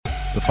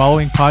The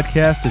following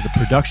podcast is a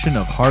production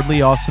of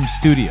Hardly Awesome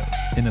Studios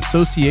in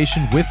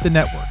association with the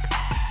network.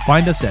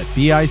 Find us at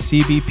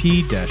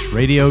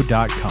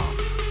bicbp-radio.com.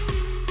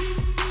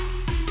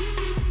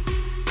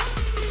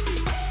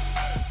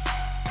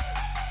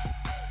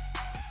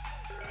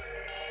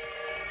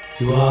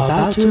 You are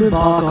about to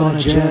embark on a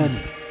journey.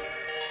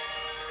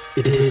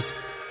 It is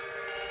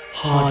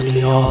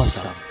hardly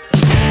awesome.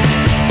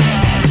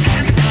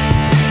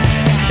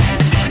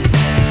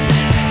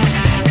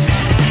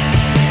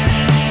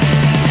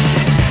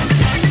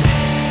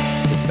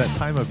 That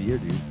time of year,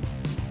 dude.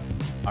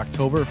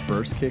 October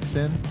 1st kicks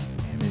in,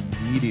 and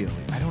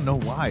immediately, I don't know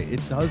why, it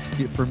does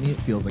feel, for me,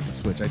 it feels like a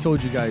switch. I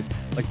told you guys,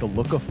 like the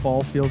look of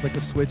fall feels like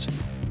a switch,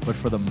 but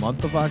for the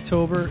month of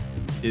October,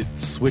 it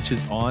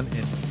switches on,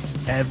 and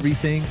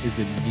everything is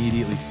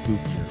immediately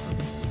spookier for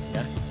me.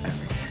 Yeah,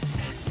 everything.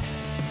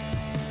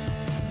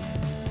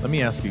 Let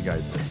me ask you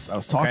guys this. I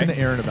was talking to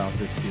Aaron about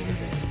this the other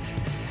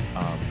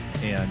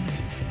day,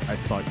 and I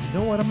thought, you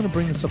know what, I'm going to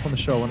bring this up on the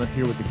show. I want to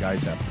hear what the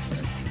guys have to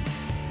say.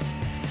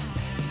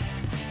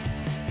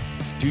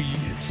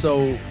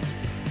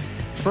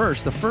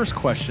 The first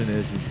question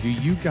is do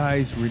you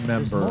guys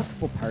remember... There's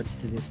multiple parts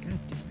to this. God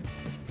damn it.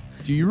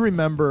 Do you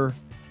remember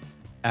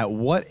at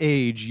what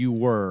age you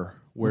were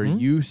where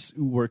you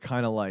were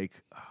kind of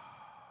like,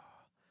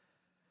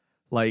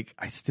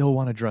 I still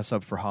want to dress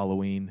up for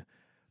Halloween,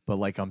 but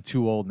like I'm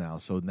too old now,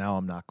 so now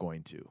I'm not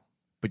going to.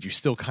 But you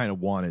still kind of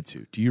wanted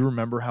to. Do you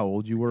remember how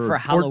old you were? For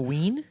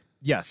Halloween?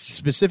 Yes,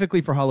 specifically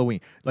for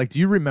Halloween. Like, do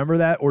you remember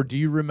that? Or do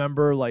you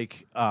remember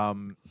like...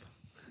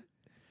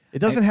 It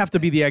doesn't have to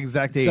be the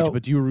exact age,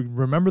 but do you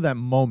remember that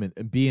moment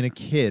and being a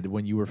kid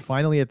when you were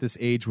finally at this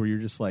age where you're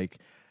just like,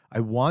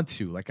 I want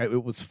to, like,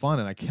 it was fun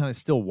and I kind of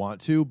still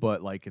want to,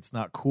 but like it's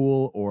not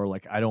cool, or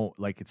like I don't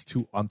like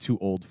I'm too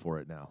old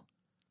for it now.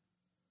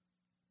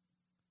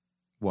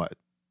 What?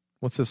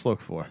 What's this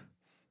look for?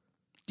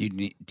 Do you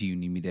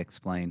need me to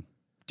explain?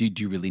 Do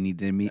you really need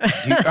to meet?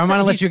 I'm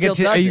gonna let you get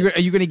to. Are you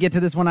going to get to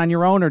this one on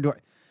your own, or do I?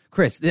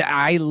 Chris,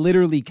 I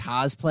literally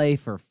cosplay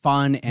for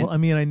fun. And well, I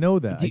mean, I know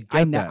that.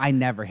 I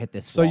never hit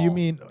this. So you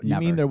mean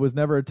there was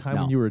never a time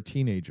when you were a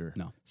teenager?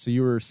 No. So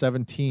you were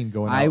 17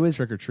 going out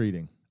trick or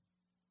treating.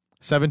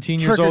 17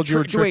 years old, you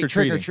were trick or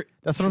treating.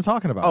 That's what I'm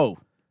talking about. Oh,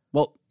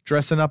 well,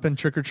 dressing up and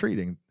trick or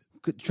treating.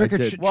 Trick or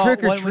treating.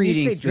 When you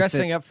say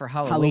dressing up for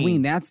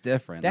Halloween, that's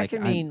different. That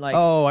can mean like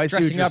I see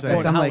dressing what up, you're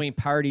going saying. to Halloween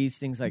parties,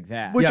 things like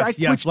that.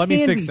 Yes. Let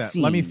me fix that.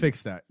 Let me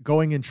fix that.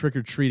 Going in trick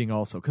or treating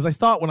also, because I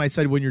thought when I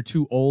said when you're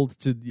too old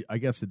to, I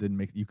guess it didn't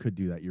make you could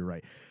do that. You're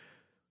right.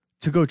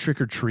 To go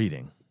trick or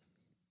treating.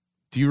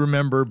 Do you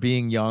remember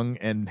being young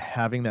and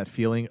having that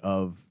feeling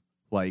of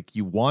like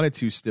you wanted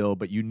to still,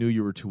 but you knew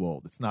you were too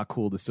old? It's not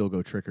cool to still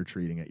go trick or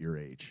treating at your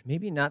age.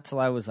 Maybe not till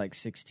I was like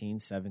 16,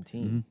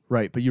 17. Mm-hmm.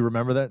 Right, but you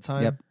remember that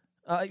time? Yep.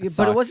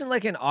 But it wasn't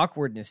like an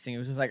awkwardness thing. It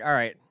was just like, all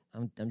right,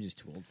 I'm just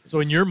too old for this.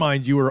 So in your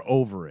mind, you were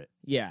over it.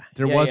 Yeah.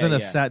 There wasn't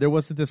there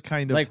wasn't this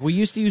kind of... Like, we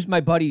used to use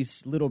my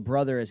buddy's little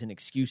brother as an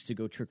excuse to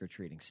go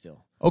trick-or-treating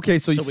still. Okay,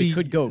 so you see... we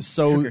could go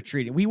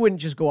trick-or-treating. We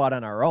wouldn't just go out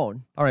on our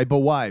own. All right, but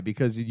why?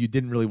 Because you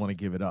didn't really want to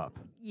give it up.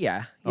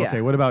 Yeah.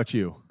 Okay, what about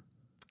you?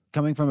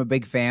 Coming from a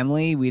big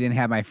family, we didn't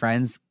have my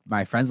friends'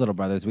 little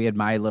brothers. We had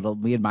my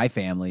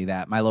family,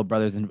 that my little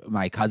brothers and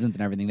my cousins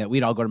and everything, that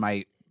we'd all go to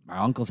my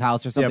uncle's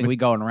house or something. We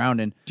going around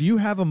and... Do you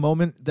have a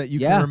moment that you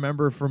can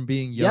remember from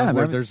being young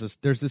where there's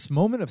this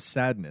moment of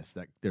sadness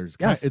that there's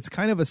it's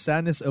kind of a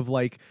sadness of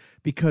like,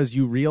 because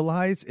you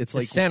realize it's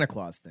like Santa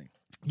Claus thing.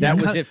 Yeah,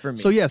 that was it for me.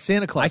 So yeah,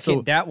 Santa Claus.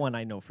 That one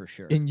I know for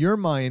sure. In your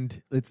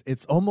mind,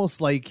 it's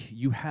almost like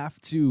you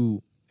have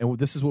to, and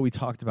this is what we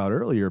talked about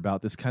earlier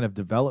about this kind of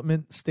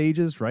development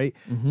stages, right?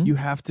 Mm-hmm. You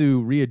have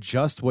to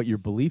readjust what your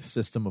belief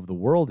system of the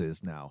world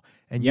is now.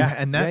 And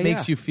that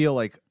makes you feel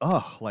like,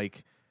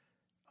 like,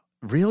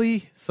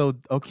 really? So,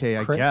 okay,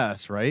 Chris, I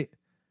guess, right?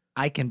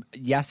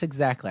 Yes,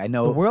 exactly. I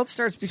know. The world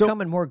starts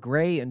becoming more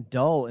gray and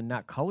dull and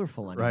not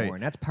colorful anymore,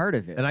 and that's part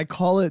of it. And I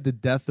call it the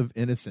death of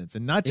innocence.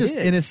 And not just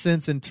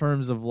innocence in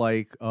terms of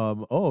like,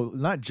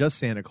 not just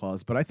Santa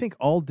Claus, but I think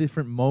all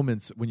different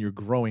moments when you're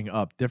growing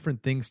up,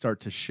 different things start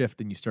to shift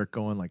and you start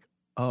going like,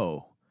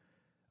 oh,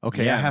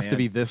 okay, I have to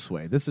be this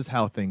way. This is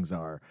how things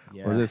are.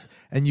 Yeah. Or this,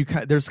 and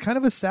there's kind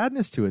of a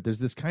sadness to it. There's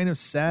this kind of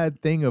sad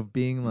thing of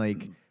being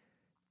like,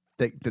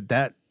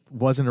 that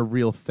wasn't a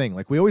real thing.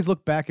 Like, we always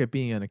look back at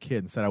being a kid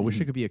and said, I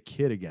wish I could be a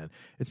kid again.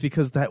 It's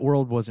because that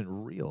world wasn't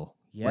real.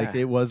 Yeah. Like,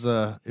 you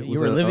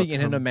were living in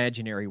an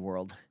imaginary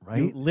world.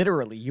 Right?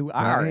 You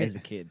are as a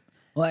kid.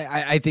 Well,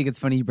 I think it's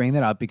funny you bring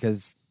that up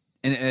because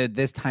at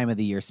this time of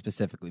the year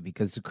specifically,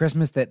 because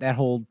Christmas, that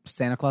whole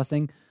Santa Claus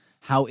thing,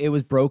 how it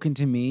was broken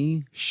to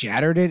me,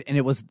 shattered it,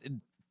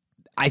 and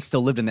I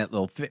still lived in that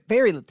little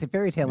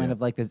fairy tale land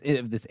of like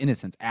this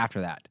innocence after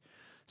that.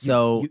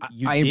 So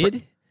you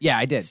did? Yeah,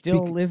 I did.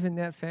 Still live in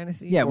that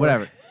fantasy? Yeah,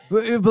 whatever.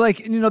 But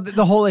like,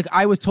 the whole, like,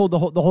 I was told the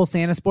whole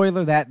Santa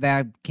spoiler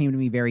that came to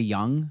me very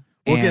young.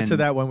 We'll get to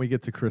that when we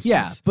get to Christmas.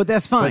 Yeah, but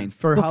that's fine. But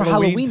for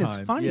Halloween time,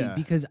 it's funny yeah.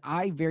 because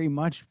I very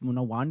much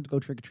wanted to go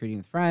trick or treating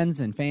with friends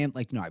and fam.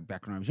 Like,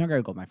 back when I was younger,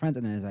 I'd go with my friends,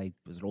 and then as I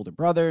was an older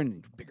brother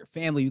and bigger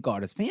family, you go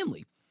out as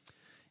family.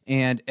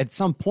 And at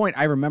some point,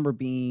 I remember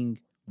being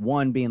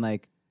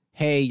like,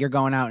 "Hey, you're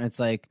going out," and it's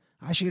like,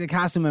 "I should get a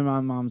costume." And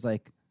my mom's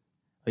like,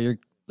 "Oh, you're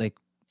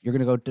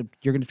gonna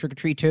trick or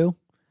treat too?"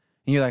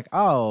 And you're like,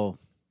 "Oh."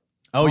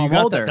 Oh, you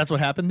got older. that? That's what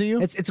happened to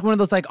you? It's one of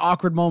those like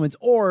awkward moments.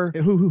 Or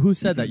who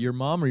said that? Your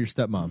mom or your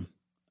stepmom?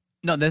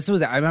 No,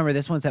 I remember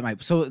this one's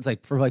at so it's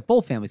like for like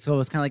both families. So it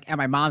was kind of like at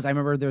my mom's. I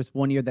remember there was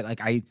one year that like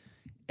it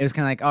was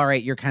kind of like, all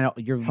right, you're one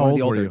of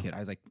the older kid. I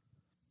was like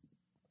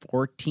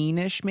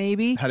 14-ish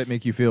maybe. How'd it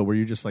make you feel? Were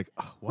you just like,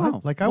 oh, what?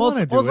 Oh. Like I want to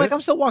do it? Well, it's like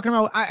I'm still walking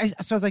around.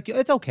 So I was like,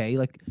 it's okay.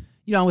 Like,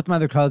 with my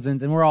other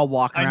cousins and we're all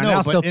walking around. I know,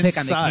 I'll but still inside, pick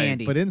on the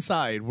candy. But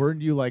inside,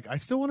 weren't you like, I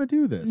still want to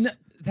do this? No,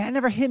 that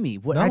never hit me.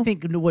 I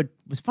think what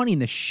was funny in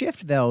the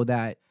shift though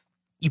that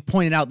you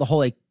pointed out the whole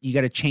like you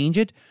got to change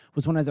it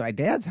was when I was at my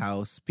dad's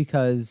house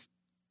because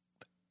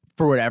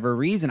for whatever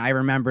reason I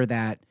remember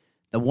that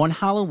the one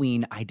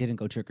Halloween I didn't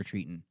go trick or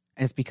treating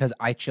and it's because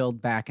I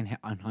chilled back and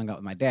hung out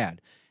with my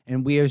dad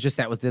and we was just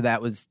that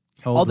was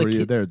how old were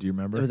you there? Do you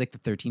remember? It was like the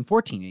 13,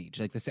 14 age.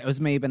 Like it was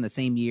maybe been the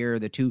same year.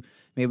 The two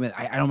maybe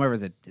I don't remember.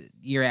 It was a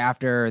year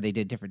after. Or they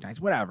did different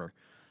nights. Whatever.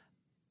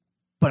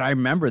 But I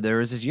remember there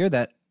was this year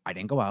that I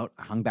didn't go out.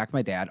 I hung back with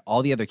my dad.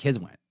 All the other kids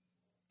went,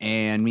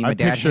 and me and my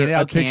dad handed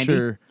out candy. I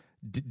picture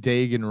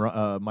Dag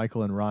and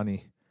Michael and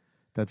Ronnie.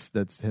 That's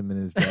him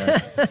and his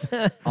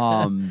dad.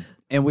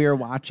 And we were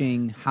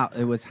watching.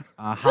 It was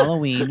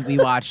Halloween. We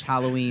watched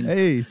Halloween.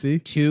 Hey, see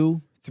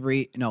 2,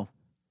 3, no,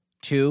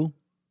 2,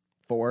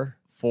 4.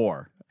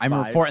 4. I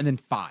remember 4 and then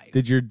 5.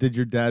 Did your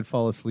dad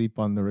fall asleep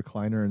on the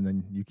recliner and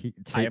then you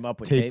tie him up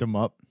with taped tape? him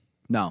up?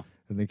 No.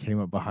 And they came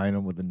up behind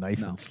him with a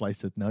knife and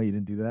sliced it. No, you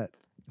didn't do that.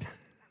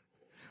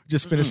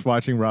 Just finished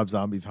watching Rob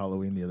Zombie's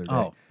Halloween the other day.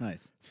 Oh,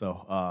 nice.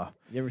 So,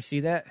 you ever see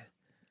that?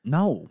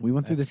 No, we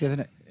went through this the other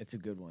night. It's a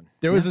good one.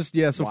 There was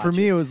this, So for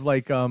me, it was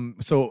like,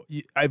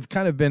 I've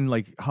kind of been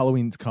like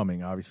Halloween's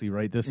coming, obviously,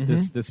 right?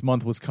 This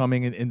month was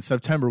coming, and in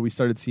September we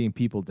started seeing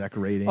people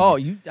decorating. Oh,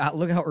 you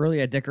look how early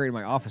I decorated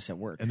my office at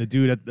work. And the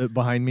dude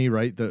behind me,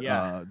 right?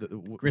 The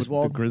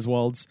Griswold. The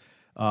Griswolds.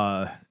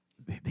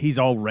 He's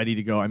all ready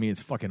to go. I mean,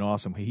 it's fucking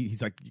awesome.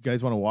 He's like, you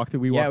guys want to walk through?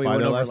 We walked by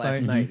there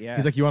last night. Yeah.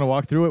 He's like, you want to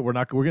walk through it? We're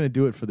going to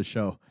do it for the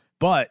show.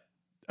 But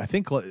I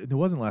think it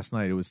wasn't last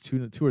night. It was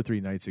two or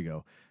three nights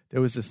ago. There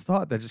was this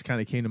thought that just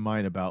kind of came to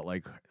mind about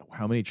like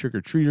how many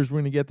trick-or-treaters we're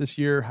going to get this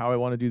year, how I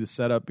want to do the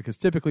setup, because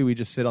typically we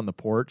just sit on the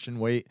porch and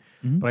wait.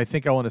 Mm-hmm. But I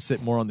think I want to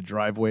sit more on the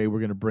driveway. We're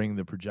going to bring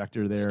the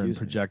projector there and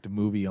project a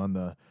movie on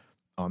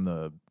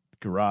the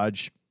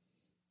garage.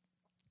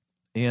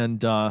 And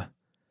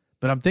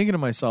but I'm thinking to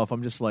myself,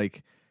 I'm just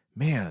like,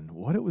 man,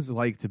 what it was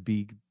like to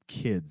be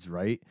kids,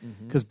 right?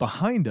 Because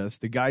behind us,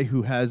 the guy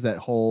who has that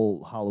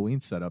whole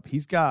Halloween setup,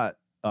 he's got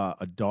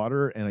a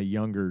daughter and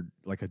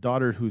a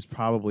daughter who's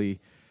probably,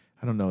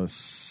 I don't know,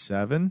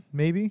 7,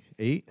 maybe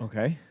 8.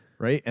 Okay.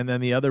 Right. And then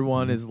the other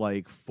one is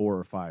like 4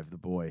 or 5, the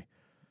boy.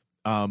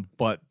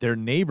 But their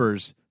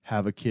neighbors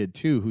have a kid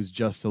too, who's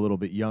just a little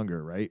bit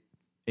younger. Right.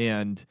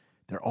 And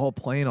they're all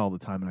playing all the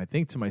time. And I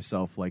think to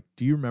myself, like,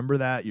 do you remember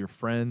that? Your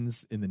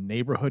friends in the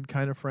neighborhood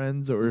kind of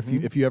friends? Or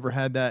if you ever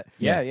had that?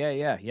 Yeah.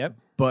 Yep.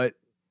 But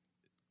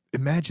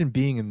imagine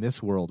being in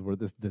this world where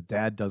the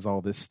dad does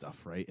all this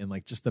stuff, right? And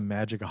like just the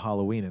magic of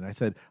Halloween. And I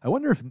said, I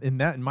wonder if in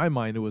my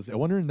mind, I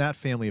wonder in that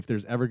family if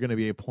there's ever going to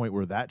be a point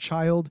where that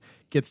child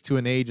gets to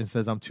an age and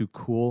says, I'm too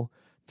cool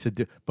to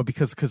do, but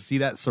because see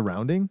that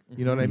surrounding,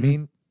 you know what I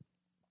mean?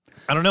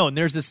 I don't know. And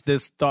there's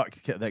this thought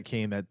that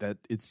came that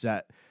it's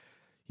that,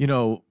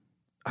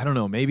 I don't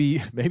know,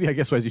 maybe I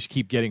guess as you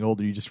keep getting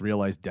older, you just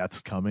realize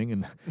death's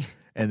coming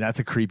and that's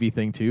a creepy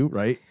thing too,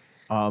 right?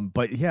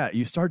 But yeah,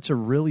 you start to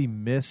really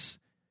miss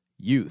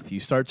youth. You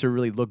start to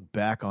really look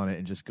back on it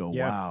and just go,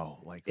 wow,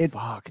 like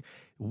fuck,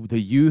 the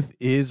youth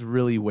is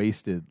really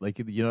wasted. Like,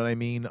 you know what I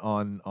mean?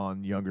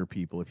 On younger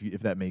people,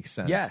 if that makes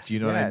sense. Yes. Do you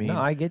know what I mean? No,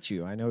 I get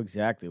you. I know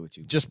exactly what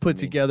you just put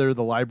together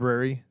the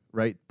library,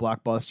 right?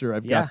 Blockbuster.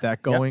 I've got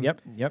that going.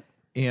 Yep.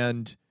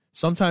 And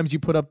sometimes you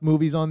put up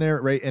movies on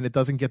there, right, and it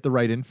doesn't get the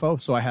right info,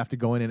 so I have to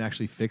go in and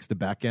actually fix the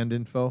back end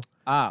info.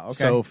 Ah, okay.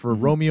 So for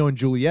Romeo and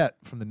Juliet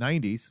from the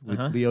 90s with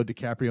Leo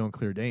DiCaprio and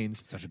Claire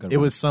Danes, it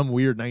was some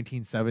weird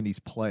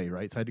 1970s play,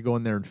 right? So I had to go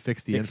in there and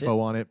fix the info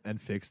on it and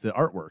fix the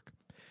artwork.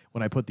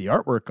 When I put the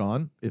artwork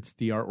on, it's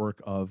the artwork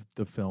of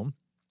the film,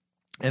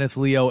 and it's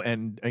Leo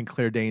and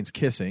Claire Danes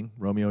kissing,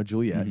 Romeo and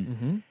Juliet.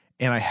 And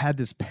I had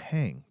this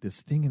pang,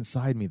 this thing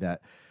inside me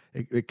that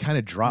it kind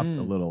of dropped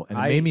a little, and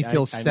it made me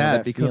feel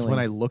sad because when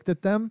I looked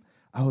at them,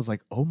 I was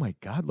like, oh my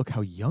God, look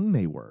how young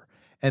they were.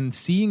 And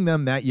seeing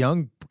them that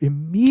young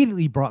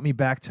immediately brought me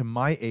back to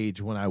my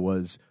age when I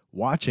was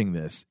watching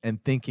this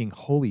and thinking,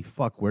 holy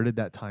fuck, where did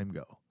that time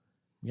go?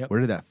 Yep. Where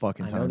did that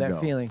fucking time go? I know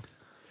that feeling.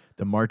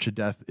 The March of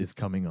Death is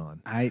coming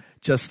on.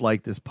 Just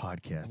like this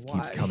podcast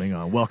keeps coming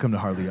on. Welcome to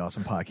Hardly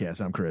Awesome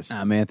Podcast. I'm Chris.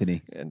 I'm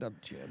Anthony. And I'm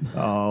Jim.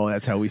 Oh,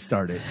 that's how we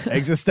started.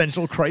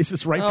 Existential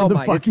crisis right from the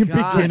fucking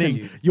beginning.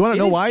 Dude. You want to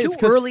know why? It's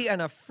too early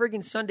on a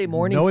friggin' Sunday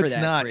morning No, for it's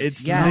that, not.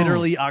 Chris. It's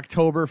literally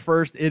October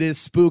 1st. It is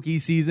spooky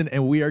season,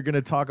 and we are going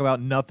to talk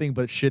about nothing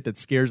but shit that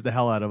scares the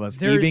hell out of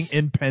us, even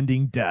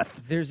impending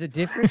death. There's a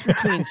difference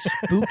between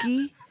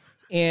spooky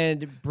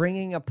and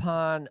bringing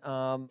upon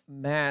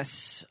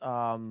mass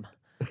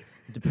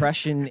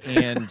depression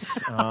and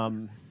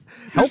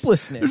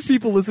helplessness. There's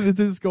people listening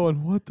to this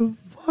going, what the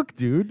fuck,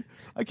 dude?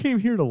 I came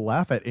here to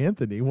laugh at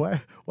Anthony.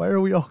 Why are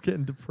we all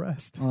getting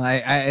depressed? Well,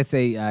 I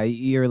say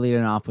you're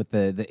leading off with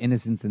the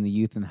innocence and the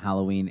youth and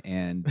Halloween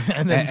and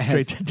then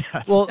straight to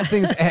death. Well,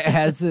 things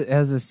as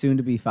a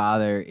soon-to-be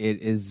father,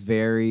 it is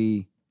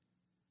very...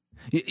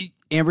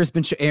 Amber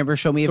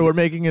showed me... So we're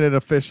making it an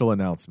official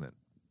announcement.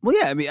 Well,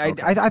 yeah, I mean,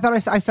 okay. I thought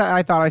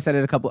I said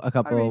it a couple months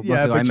ago.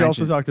 Yeah, but you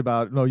also talked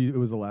about it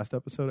was the last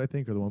episode, I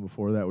think, or the one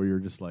before that, where you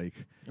were just like,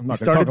 I'm not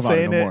gonna talk about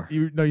it no more.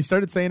 You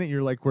started saying it.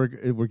 You're like, we're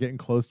getting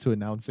close to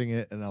announcing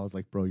it, and I was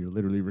like, bro, you're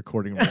literally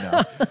recording right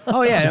now.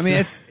 Oh yeah, I mean,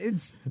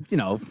 it's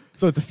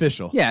So it's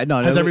official. Yeah,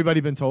 no. Has everybody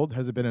been told?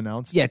 Has it been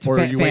announced? Yeah, to or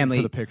are you family.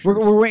 Waiting for the pictures?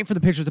 We're waiting for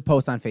the pictures to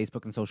post on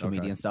Facebook and social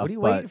media and stuff. What are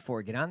you waiting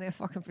for? Get on that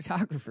fucking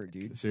photographer,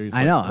 dude. Seriously,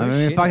 I know. I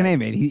mean, fucking A,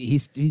 man.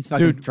 He's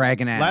fucking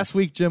dragging ass. Last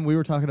week, Jim, we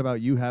were talking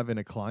about you having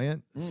a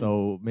client,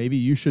 so maybe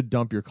you should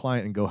dump your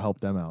client and go help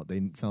them out.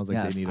 Sounds like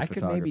they need a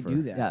photographer. I could maybe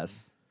do that.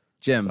 Yes,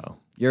 Jim,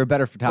 you're a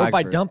better photographer.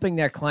 But by dumping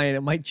that client,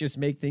 it might just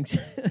make things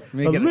a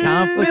little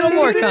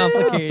more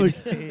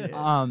complicated.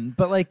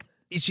 But like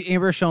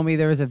Amber showed me,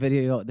 there was a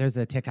video, there's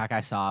a TikTok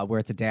I saw where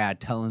it's a dad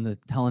telling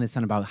his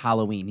son about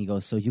Halloween. He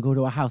goes, so you go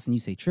to a house and you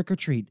say trick or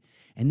treat,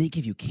 and they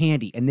give you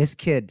candy. And this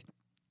kid,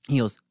 he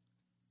goes,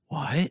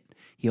 what?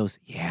 He goes,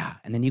 yeah.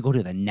 And then you go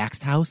to the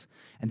next house,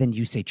 and then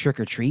you say trick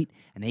or treat,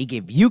 and they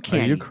give you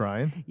candy. Are you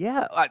crying?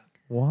 Yeah.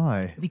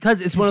 Why?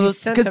 Because it's one of those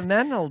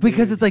sentimental.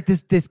 Because it's like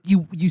this.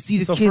 You see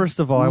this kid first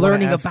of all,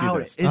 learning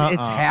about it.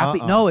 It's happy.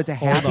 No, it's a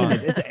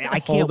happiness.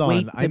 I can't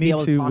wait to be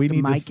able to talk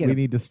to my kid. We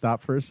need to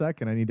stop for a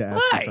second. I need to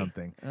ask you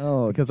something.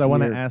 Oh, because I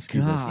want to ask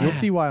you this. You'll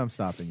see why I'm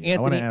stopping you. Anthony,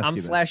 I want to ask I'm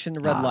you this. flashing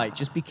the red light.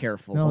 Just be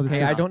careful. No,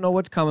 okay, I don't know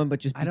what's coming, but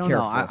just be careful.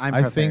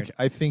 I'm prepared.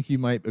 I think you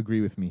might agree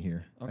with me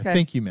here. Okay. I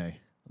think you may.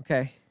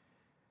 Okay.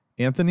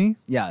 Anthony?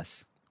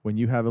 Yes. When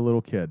you have a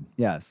little kid.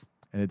 Yes.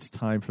 And it's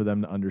time for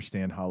them to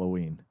understand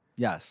Halloween.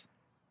 Yes.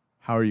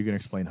 How are you going to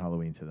explain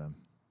Halloween to them?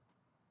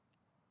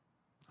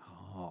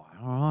 Oh, I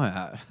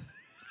don't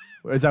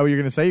know. Is that what you're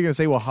going to say? You're going to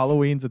say, well,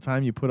 Halloween's the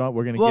time you put on,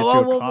 we're going to get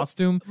you a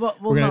costume?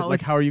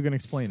 How are you going to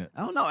explain it?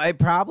 I don't know. I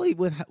probably,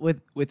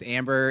 with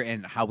Amber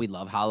and how we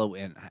love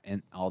Halloween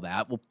and all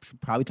that, we'll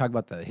probably talk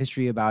about the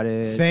history about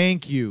it.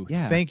 Thank you.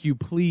 Yeah. Thank you,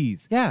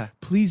 please. Yeah.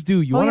 Please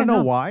do. You want to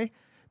know why?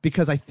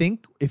 Because I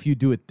think if you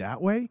do it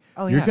that way,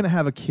 you're going to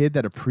have a kid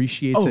that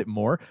appreciates it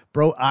more.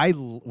 Bro,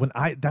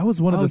 that was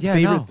one of the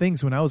favorite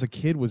things when I was a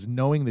kid was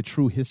knowing the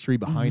true history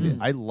behind it.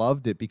 I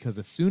loved it because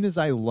as soon as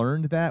I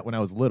learned that when I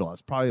was little, I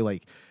was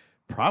probably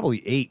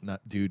 8,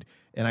 dude,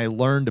 and I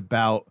learned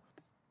about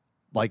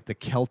like the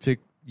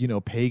Celtic,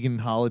 pagan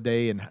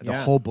holiday and the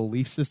whole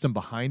belief system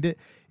behind it.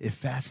 It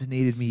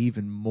fascinated me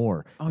even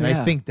more. I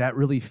think that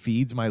really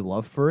feeds my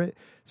love for it.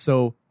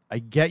 So I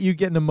get you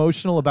getting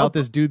emotional about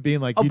this dude being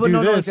like, you do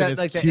this, and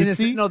it's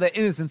cutesy. The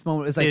innocence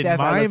moment is like, in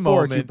that's my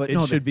moment, but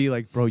it should be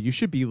like, bro, you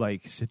should be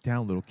like, sit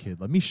down, little kid.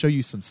 Let me show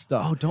you some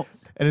stuff. Oh, don't.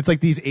 And it's like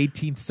these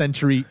 18th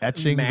century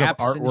etchings of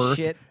Maps and artwork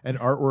shit. and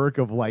artwork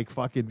of like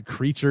fucking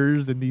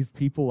creatures and these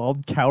people all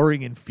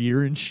cowering in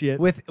fear and shit.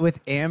 With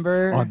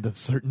Amber. On the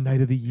certain night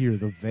of the year,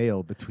 the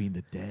veil between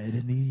the dead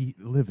and the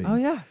living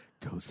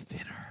goes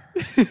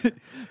thinner.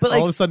 But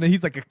all of a sudden,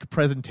 he's like a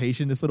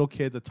presentation. This little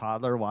kid's a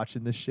toddler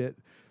watching this shit.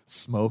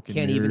 Smoke and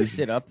can't mirrors. even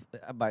sit up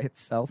by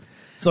itself.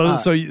 So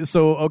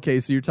okay.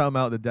 So you're talking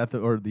about the death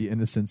or the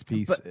innocence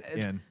piece,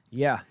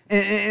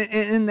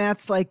 and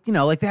that's like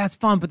that's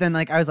fun. But then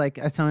I was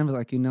telling him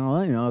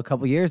a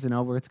couple years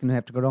where it's gonna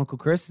have to go to Uncle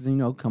Chris's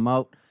and come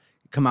out,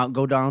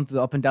 go down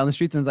up and down the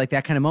streets, and it's like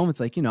that kind of moments.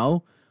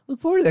 Look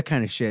forward to that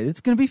kind of shit.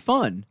 It's gonna be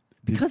fun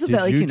because of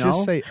that. Did you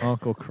just say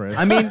Uncle Chris?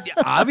 I mean,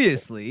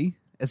 obviously,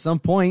 at some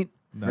point,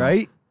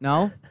 right?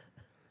 No.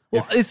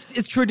 Well,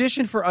 it's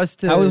tradition for us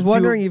to. I was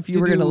wondering if you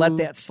were going to let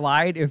that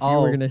slide, if you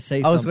were going to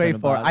say something. I was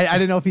waiting for it. About I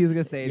didn't know if he was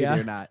going to say anything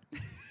or not.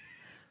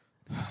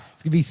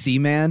 It's going to be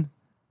Seaman.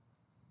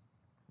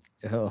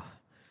 Oh.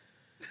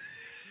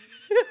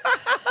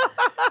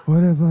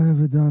 What have I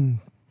ever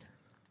done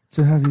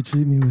to have you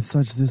treat me with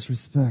such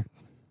disrespect?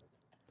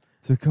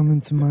 To come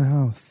into my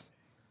house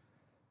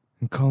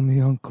and call me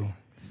uncle.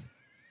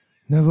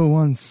 Never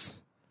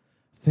once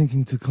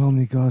thinking to call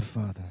me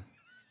godfather.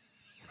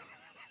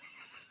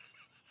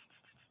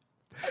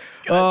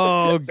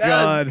 Oh, God.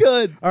 That's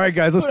good. All right,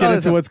 guys, let's get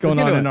into what's going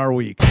on in our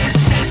week.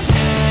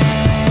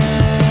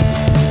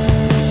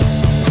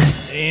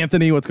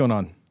 Anthony, what's going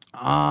on?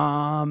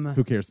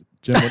 Who cares?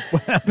 Jim,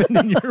 what happened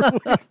in your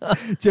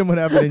week? Jim, what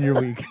happened in your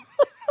week?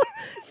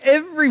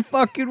 Every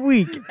fucking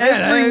week.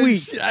 Every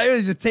week. I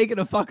was just taking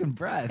a fucking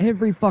breath.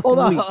 Every fucking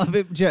Hold week.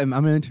 on, Jim.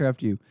 I'm going to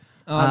interrupt you.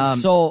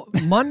 So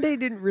Monday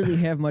didn't really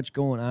have much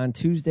going on.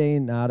 Tuesday,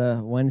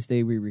 nada.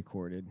 Wednesday, we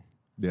recorded.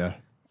 Yeah.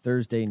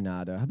 Thursday,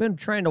 nada. I've been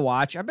trying to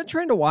watch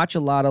a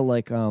lot of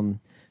like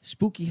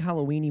spooky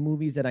Halloweeny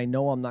movies that I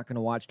know I'm not going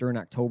to watch during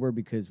October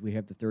because we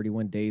have the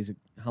 31 days of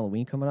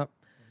Halloween coming up.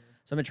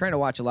 So I've been trying to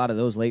watch a lot of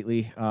those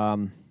lately.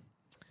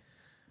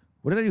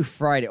 What did I do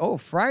Friday? Oh,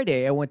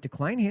 Friday I went to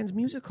Kleinhand's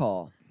Music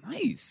Hall.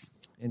 Nice.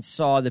 And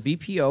saw the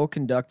BPO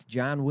conduct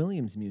John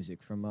Williams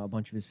music from a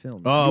bunch of his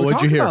films. Oh,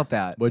 what'd you hear about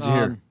that? What'd you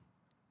hear?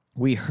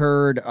 We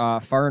heard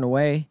Far and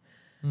Away,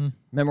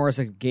 Memoirs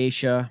of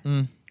Geisha,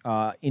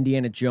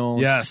 Indiana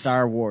Jones, Yes.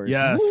 Star Wars,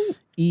 Yes.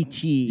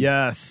 E.T.,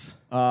 Yes.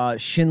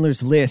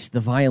 Schindler's List, the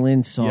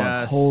violin song.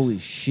 Yes. Holy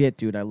shit,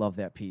 dude, I love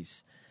that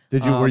piece.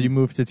 Did you were you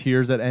moved to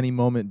tears at any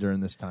moment during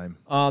this time?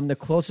 The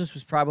closest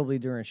was probably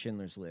during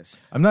Schindler's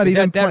List. I'm not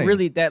even that playing.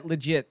 really that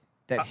legit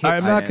that hits.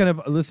 I'm not man.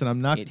 gonna listen.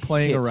 I'm not It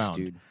playing hits, around.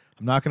 dude.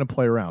 I'm not gonna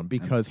play around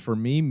because for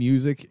me,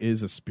 music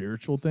is a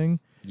spiritual thing.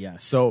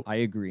 Yes, So I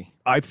agree.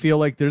 I feel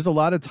like there's a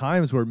lot of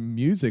times where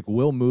music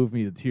will move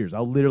me to tears.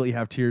 I'll literally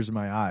have tears in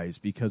my eyes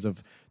because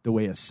of the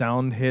way a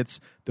sound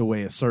hits, the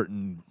way a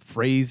certain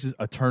phrase,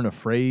 a turn of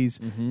phrase,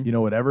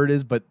 whatever it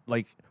is. But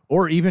like,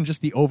 or even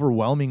just the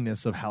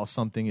overwhelmingness of how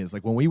something is.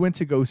 Like when we went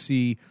to go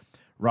see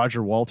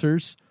Roger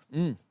Walters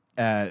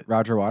at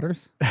Roger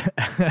Waters?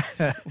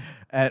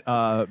 at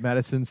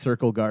Madison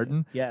Circle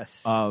Garden.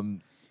 Yes, The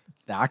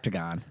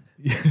Octagon.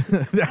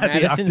 At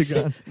the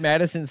Octagon.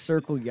 Madison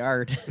Circle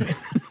Yard.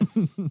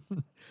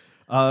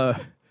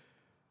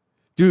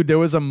 Dude, there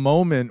was a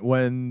moment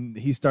when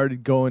he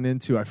started going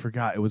into, I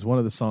forgot, it was one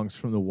of the songs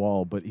from The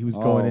Wall, but he was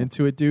going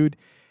into it, dude.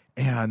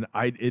 And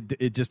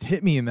it just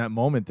hit me in that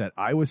moment that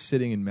I was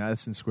sitting in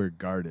Madison Square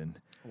Garden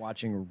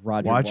watching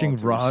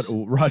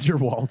Roger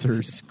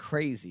Walters. It's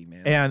crazy,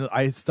 man.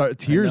 And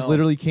tears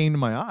literally came to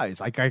my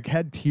eyes. Like I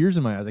had tears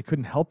in my eyes. I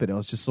couldn't help it. I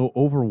was just so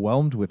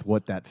overwhelmed with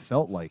what that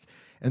felt like.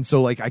 And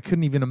so like I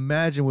couldn't even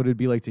imagine what it'd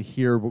be like to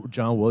hear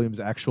John Williams'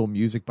 actual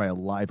music by a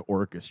live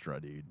orchestra,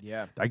 dude.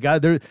 Yeah. I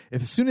got there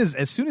as soon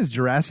as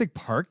Jurassic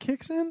Park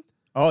kicks in.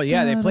 Oh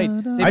yeah, they played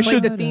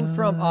the theme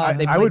from.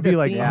 I would be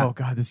like, oh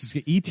god, this is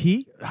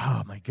E.T.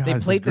 Oh my god, They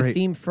this played is great. the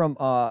theme from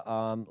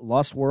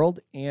Lost World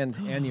and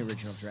the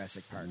original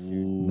Jurassic Park, dude.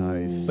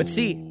 Nice. But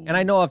see, and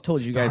I know I've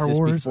told you guys Star this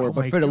Wars? before, Oh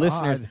but my for the God.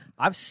 listeners,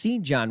 I've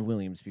seen John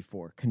Williams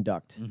before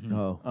conduct.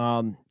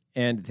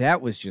 And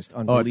that was just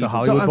unbelievable. at the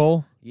Hollywood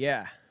Bowl,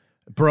 Yeah.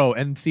 bro.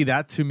 And see,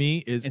 that to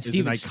me is And an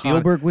Steven iconic.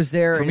 Spielberg was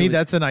there. For and me, it was-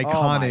 that's an oh my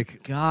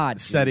iconic God,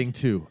 dude. setting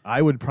too.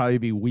 I would probably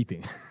be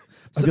weeping.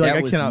 I'd So be like, that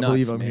I was cannot nuts,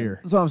 believe I'm man.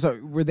 here. So I'm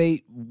sorry.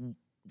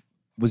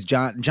 Was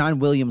John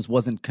Williams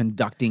wasn't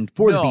conducting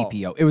for the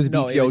BPO? It was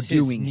No, BPO was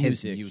doing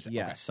his his music.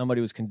 Yeah, Okay. somebody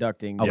was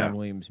conducting John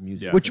Williams'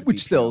 music. Yeah. for the Which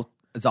BPO. still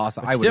is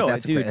awesome. But still,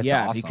 that's dude, great. That's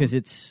yeah, awesome. because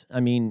it's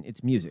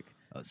music,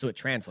 so it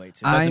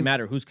translates. It doesn't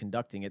matter who's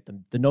conducting it.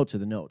 The notes are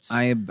the notes.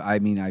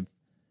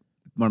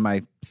 one of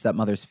my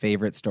stepmother's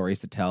favorite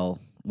stories to tell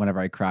whenever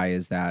I cry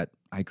is that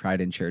I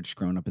cried in church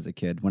growing up as a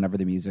kid. Whenever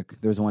the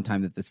music, there was one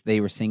time that they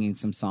were singing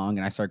some song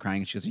and I started crying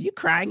and she goes, "Are you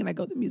crying?" And I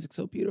go, "The music's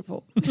so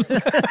beautiful."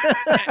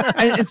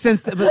 and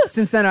since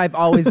then, I've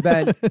always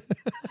been.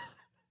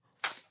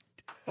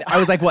 I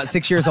was like, what,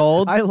 6 years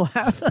old? I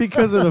laugh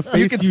because of the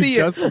face can you see it.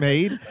 just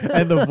made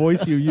and the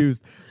voice you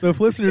used. So if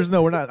listeners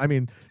know, we're not. I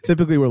mean,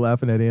 typically we're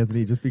laughing at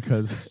Anthony just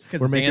because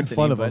we're it's making Anthony,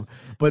 fun of but- him.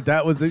 But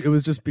it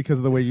was just because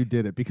of the way you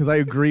did it. Because I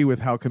agree with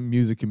how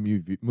music can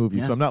move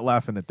you. So I'm not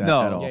laughing at that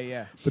No. at all.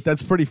 Yeah. But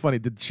that's pretty funny.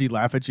 Did she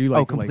laugh at you?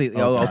 Like,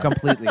 completely. Like,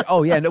 Completely.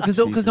 Oh, yeah. No, because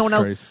Jesus no one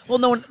else. Christ. Well,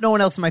 no one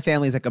else in my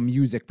family is like a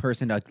music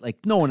person.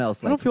 Like no one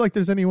else. I don't feel like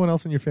there's anyone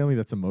else in your family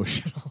that's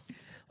emotional.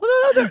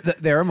 Well, no,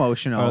 they're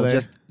emotional. Are they?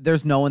 Just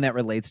there's no one that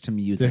relates to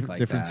music like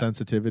Different that.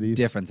 sensitivities.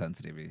 Different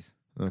sensitivities.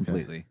 Okay.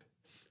 Completely.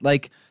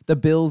 Like the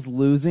Bills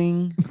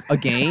losing a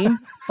game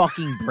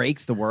fucking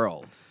breaks the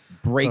world.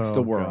 Breaks Oh,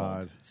 the world.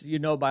 God.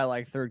 So by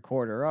like third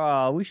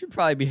quarter, we should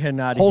probably be heading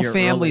out of Whole here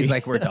family's early.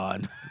 like, we're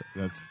done.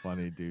 That's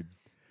funny, dude.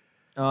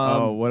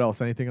 Um, What else?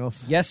 Anything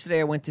else? Yesterday,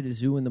 I went to the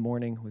zoo in the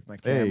morning with my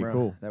Hey, camera.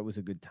 cool. That was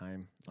a good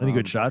time. Any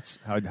good shots?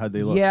 How'd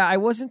they look? Yeah, I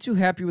wasn't too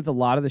happy with a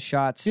lot of the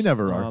shots. You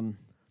never are.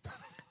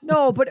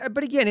 No, but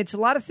again, it's a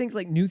lot of things,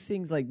 like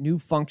new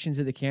functions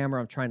of the camera.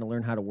 I'm trying to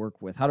learn how to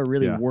work with, how to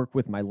really work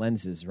with my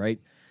lenses,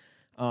 right?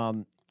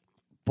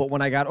 But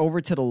when I got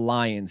over to the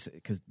lions,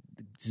 because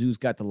the zoo's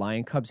got the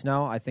lion cubs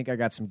now, I think I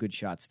got some good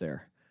shots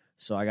there.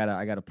 So I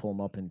gotta pull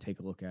them up and take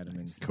a look at them.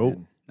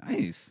 And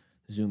Nice.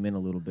 zoom in a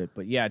little bit.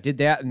 But yeah, I did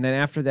that. And then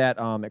after that,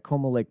 at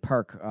Como Lake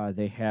Park,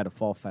 they had a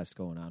fall fest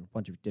going on. A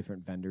bunch of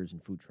different vendors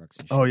and food trucks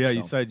and shit. Oh yeah,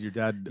 you So- said your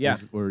dad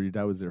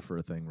was there for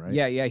a thing, right?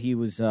 Yeah, he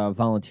was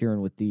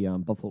volunteering with the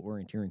Buffalo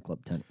Orienteering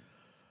Club tent.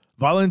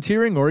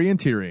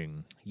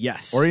 Orienteering.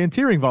 Yes.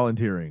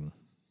 Volunteering.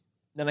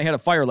 Then I had a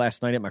fire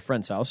last night at my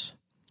friend's house,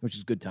 which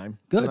is a good time.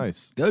 Good.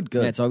 Nice. Good.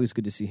 Yeah, it's always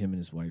good to see him and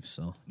his wife,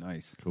 so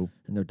Nice. Cool.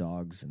 and their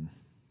dogs and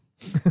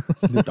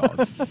The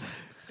dogs.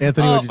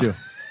 Anthony, what'd you do?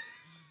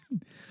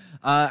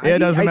 It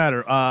doesn't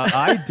matter.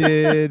 I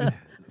did.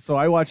 So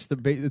I watched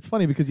it's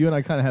funny because you and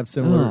I kind of have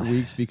similar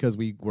weeks because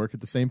we work at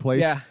the same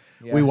place. Yeah.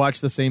 We watch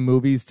the same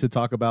movies to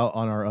talk about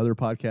on our other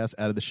podcast,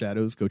 Out of the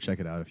Shadows. Go check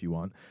it out if you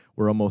want.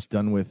 We're almost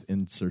done with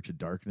In Search of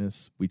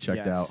Darkness. We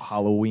checked out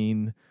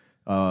Halloween.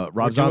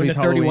 Rob Zombie's Halloween.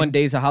 31 Halloween.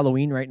 days of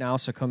Halloween right now,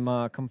 so come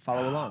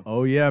follow along.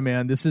 Oh yeah,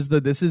 man! This is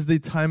the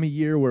time of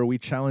year where we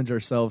challenge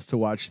ourselves to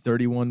watch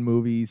 31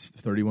 movies,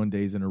 31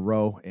 days in a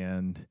row,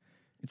 and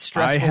it's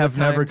stressful. I have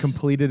never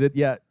completed it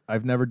yet.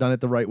 I've never done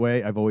it the right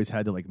way. I've always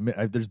had to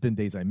there's been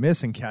days I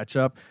miss and catch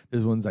up.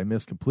 There's ones I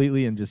miss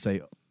completely and just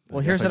say. Well,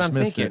 here's what I'm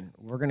thinking.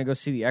 We're going to go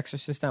see The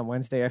Exorcist on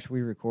Wednesday after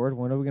we record.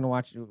 When are we going to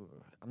watch?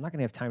 I'm not going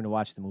to have time to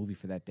watch the movie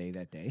for that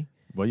day.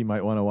 Well, you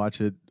might want to watch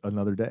it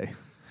another day.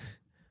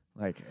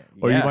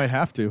 Or you might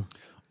have to.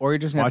 Or you're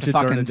just going to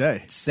fucking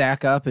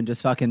sack up and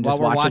just fucking just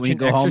watch it when you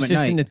go home at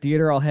night. In the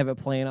theater, I'll have it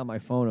playing on my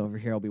phone over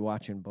here. I'll be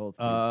watching both.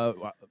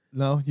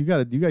 No, you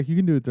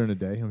can do it during the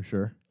day, I'm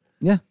sure.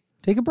 Yeah.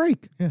 Take a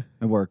break. Yeah.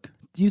 At work.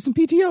 Use some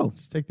PTO.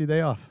 Just take the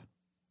day off.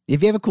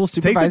 If you have a cool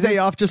supervisor, take the day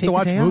off just to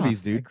watch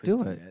movies, dude.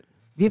 Do it.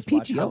 If you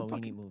have PTO,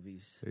 fucking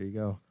movies. There you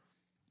go.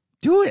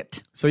 Do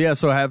it. So yeah,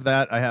 I have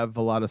that. I have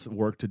a lot of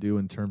work to do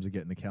in terms of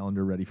getting the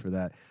calendar ready for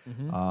that.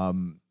 I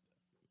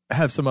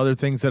have some other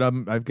things that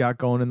I've got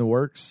going in the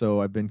works,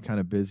 so I've been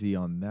kind of busy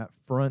on that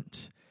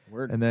front.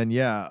 Word. And then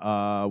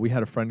we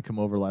had a friend come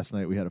over last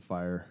night. We had a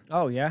fire.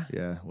 Oh yeah,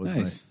 yeah, it was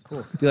nice.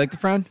 Cool. Do you like the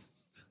friend?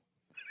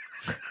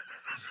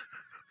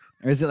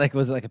 Or was it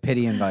like a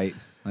pity invite?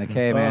 Like,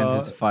 hey man,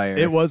 there's a fire.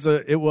 It was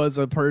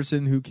a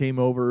person who came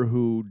over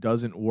who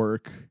doesn't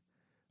work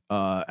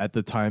at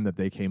the time that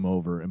they came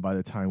over, and by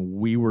the time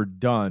we were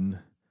done,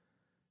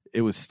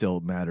 it was still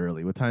mad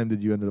early. What time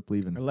did you end up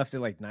leaving? I left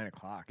at like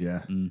 9:00.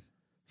 Yeah.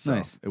 So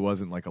nice. It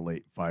wasn't like a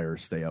late fire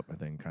stay up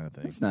kind of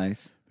thing. That's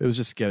nice. It was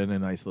just getting a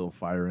nice little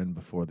fire in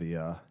before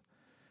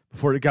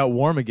it got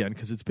warm again,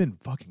 because it's been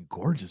fucking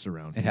gorgeous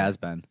around here. It has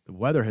been. The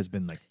weather has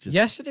been like just.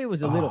 Yesterday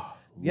was a little.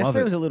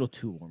 Yesterday was a little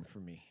too warm for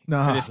me.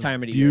 For this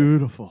time of the year.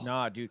 Beautiful.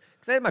 Nah, dude.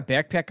 Because I had my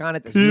backpack on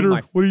it. Peter,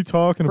 what are you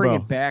talking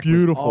about? Back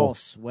beautiful. Was all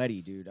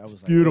sweaty, dude. I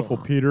was beautiful,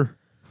 ugh. Peter.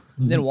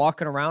 And then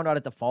walking around out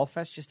at the Fall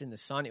Fest just in the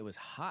sun, it was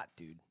hot,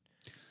 dude.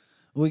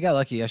 We got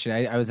lucky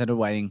yesterday. I was at a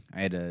wedding.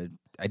 I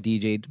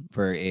DJ'd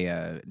for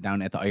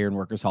down at the Iron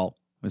Workers Hall.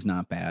 It was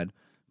not bad,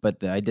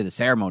 but I did the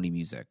ceremony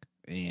music,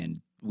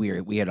 and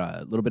we had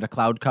a little bit of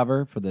cloud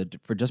cover for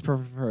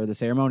the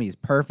ceremony. Is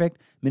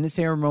perfect. Minute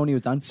ceremony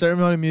was done.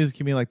 Ceremony music,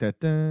 you mean like that?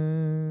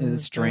 Dun, the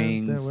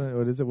strings.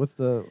 What is it? What's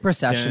the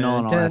processional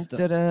and all that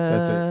stuff?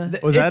 That's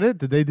it. Was that it?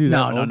 Did they do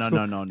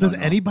that? No. Does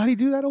anybody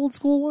do that old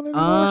school one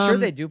anymore? I'm sure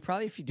they do.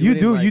 Probably if you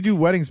do. You do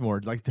weddings more.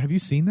 Like, have you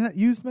seen that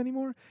used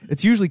anymore?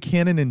 It's usually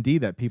Canon and D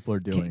that people are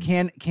doing.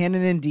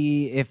 Canon and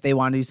D if they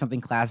want to do something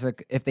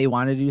classic. If they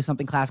want to do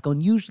something classical,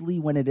 and usually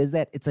when it is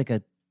that, it's like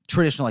a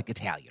traditional like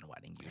Italian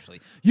wedding.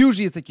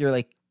 Usually it's like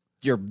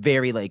you're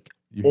very like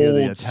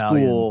old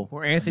school.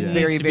 Where Anthony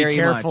needs to be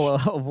careful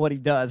of what he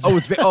does.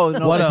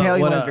 Italian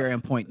was very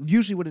on point.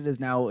 Usually what it is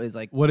now is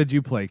like. What did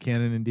you play?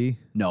 Canon and D?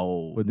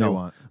 No, what did they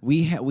want?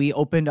 We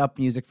opened up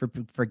music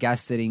for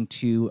guest sitting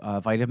to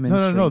Vitamin.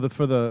 No.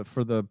 For the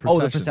procession. Oh,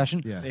 the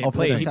procession. Yeah. For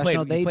the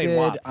processional, they did.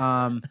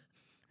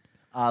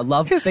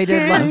 Love. It's they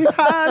did. Love.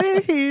 Hot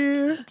in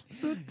here,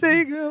 so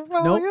take it.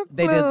 Nope.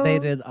 They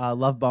did.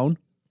 Love Bone.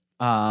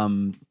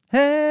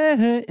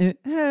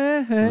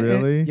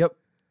 Really? Yep.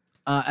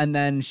 And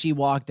then she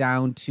walked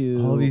down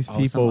to all these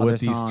people with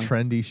these song.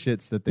 trendy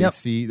shits that they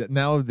see. That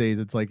nowadays,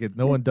 it's like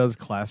no one does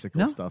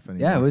classical stuff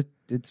anymore.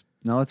 Yeah, it's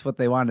what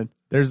they wanted.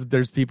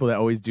 There's people that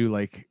always do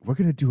like, we're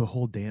gonna do a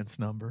whole dance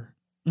number,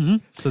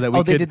 so that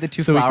they did the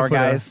two flower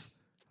guys.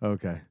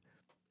 Okay.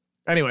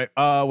 Anyway,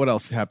 what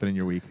else happened in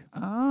your week?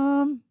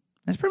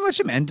 That's pretty much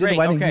it, man. Did the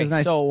wedding. Okay, it was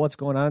nice. So what's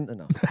going on?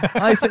 No.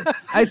 I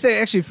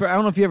say actually, I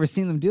don't know if you ever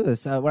seen them do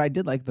this. What I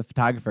did like the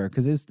photographer,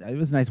 because it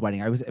was a nice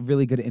wedding. I was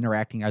really good at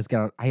interacting.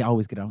 I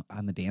always get out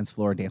on the dance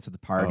floor, dance with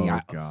the party. Oh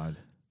God,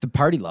 the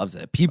party loves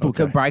it. People,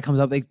 bride comes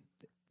up,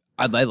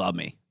 they love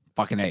me.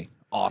 Fucking A,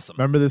 awesome.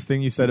 Remember this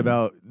thing you said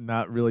about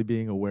not really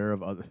being aware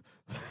of other.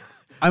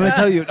 I'm gonna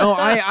tell you. No,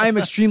 I'm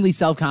extremely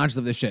self-conscious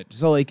of this shit.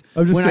 So like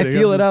when kidding, I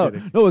feel it out,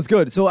 kidding. no, it's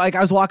good. So like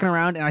I was walking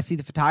around and I see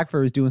the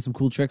photographer is doing some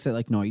cool tricks at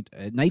like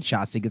night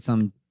shots to get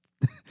some.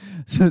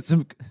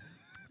 some.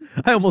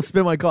 I almost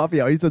spit my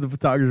coffee out. He said the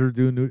photographer was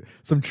doing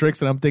some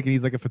tricks, and I'm thinking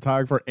he's like a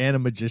photographer and a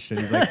magician.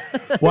 He's like,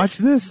 watch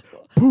this.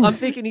 Poof. I'm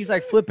thinking he's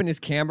like flipping his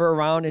camera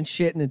around and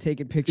shit, and then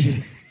taking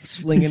pictures,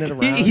 slinging it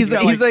around. He's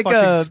like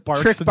a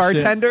trick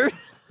bartender.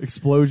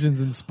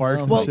 Explosions and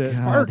sparks and shit.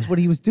 Sparks. What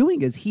he was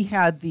doing is he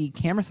had the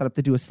camera set up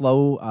to do a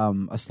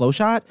slow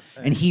shot,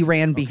 and he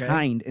ran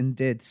behind and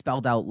did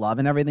spelled out love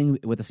and everything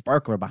with a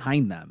sparkler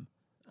behind them.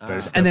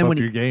 And then when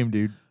your game,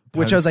 dude.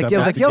 Which I was like,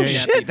 yo,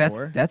 shit,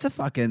 that's a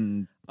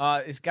fucking.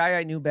 This guy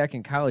I knew back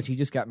in college, he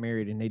just got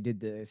married, and they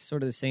did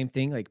sort of the same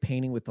thing, like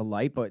painting with the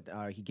light, but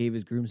he gave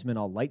his groomsmen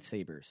all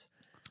lightsabers.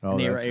 Oh, and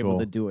they were that's able cool.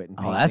 to do it. And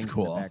that's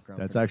cool.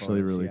 That's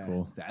actually really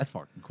cool. That's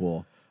fucking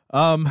cool.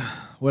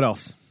 What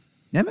else?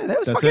 Yeah, man, that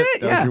was That's fucking it.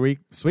 it. That was Yeah, your week.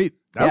 Sweet.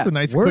 That was Yeah, a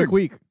nice word. quick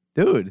week.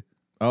 dude.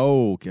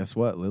 Oh, guess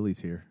what? Lily's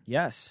here.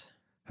 Yes.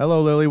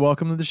 Hello, Lily.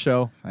 Welcome to the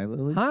show. Hi,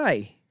 Lily.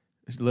 Hi.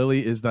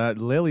 Lily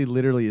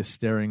literally is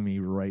staring me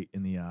right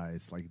in the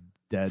eyes, like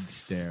dead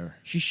stare.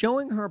 She's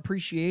showing her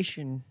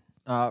appreciation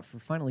for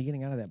finally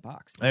getting out of that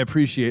box. I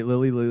appreciate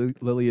Lily.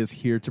 Lily is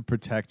here to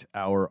protect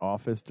our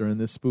office during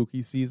this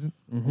spooky season.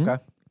 Mm-hmm.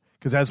 Okay.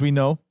 Because as we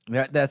know,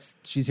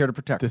 She's here to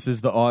protect. this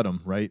is the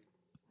autumn, right?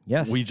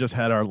 Yes. We just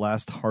had our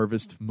last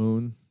harvest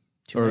moon.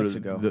 2 nights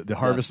ago. The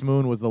harvest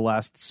moon was the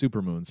last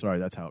super moon. Sorry,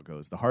 that's how it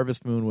goes. The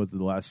harvest moon was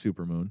the last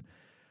super moon.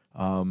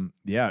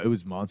 Yeah, it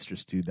was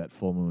monstrous, dude. That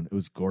full moon, it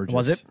was gorgeous.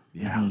 Was it?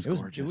 Yeah, it was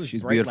gorgeous. It was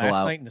She's bright beautiful last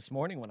out. night and this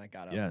morning when I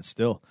got up. Yeah,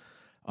 still.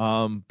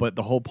 But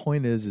the whole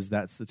point is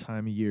that's the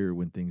time of year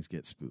when things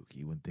get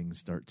spooky, when things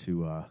start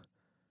to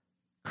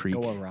creak.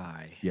 Go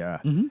awry. Yeah.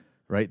 Mhm.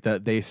 Right.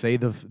 That they say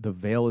the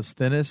veil is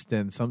thinnest,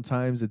 and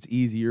sometimes it's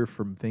easier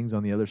for things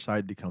on the other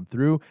side to come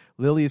through.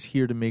 Lily is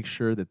here to make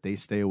sure that they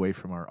stay away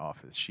from our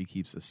office. She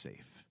keeps us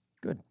safe.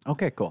 Good.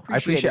 Okay, cool.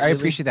 Appreciate I it.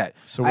 appreciate that.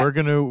 So I- we're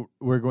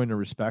going to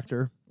respect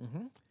her.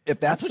 Mm-hmm. If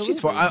that's what she's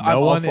for, Absolutely. No I'm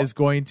all one for- is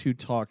going to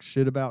talk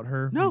shit about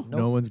her. No.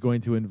 No one's going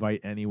to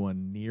invite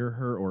anyone near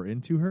her or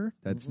into her.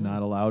 That's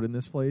not allowed in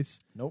this place.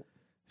 Nope.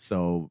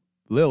 So,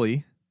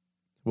 Lily,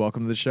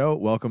 welcome to the show.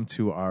 Welcome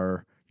to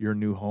your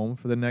new home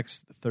for the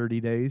next 30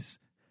 days.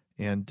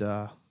 And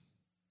yeah,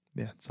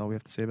 that's all we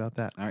have to say about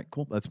that. All right,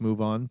 cool. Let's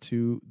move on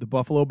to the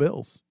Buffalo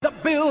Bills. The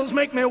bills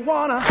make me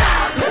wanna.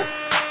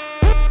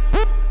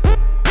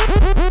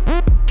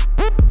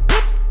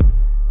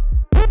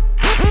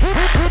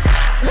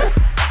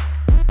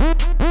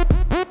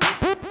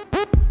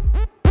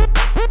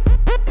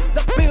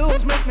 The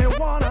bills make me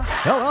wanna.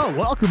 Hello,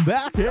 welcome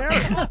back,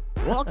 Aaron.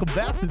 Welcome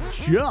back to the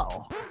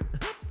show.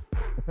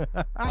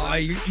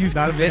 You've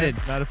Not committed.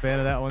 not a fan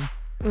of that one.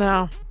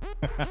 No.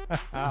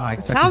 I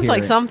expect to Sounds hear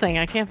like it. something.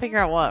 I can't figure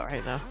out what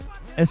right now.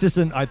 It's just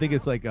I think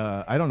it's like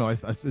I don't know.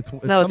 It's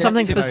No, it's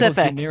something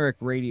specific. Generic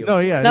radio. No,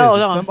 yeah, it No,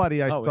 is. It's no.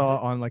 somebody I Oh, is saw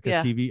it? on like a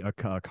Yeah. TV,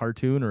 a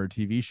cartoon or a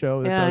TV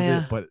show that Yeah, does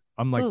yeah. it, but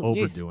I'm like Ooh,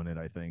 geez. overdoing it,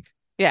 I think.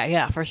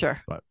 Yeah, for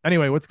sure. But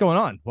anyway, what's going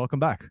on? Welcome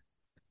back.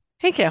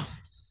 Thank you.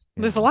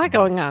 There's a lot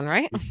going on,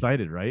 right?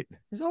 Excited, right?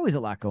 There's always a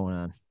lot going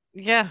on.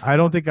 Yeah. I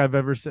don't think I've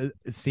ever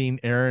seen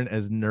Aaron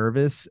as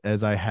nervous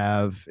as I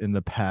have in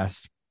the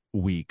past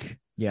week.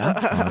 Yeah.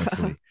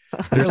 Honestly,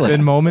 there's Really?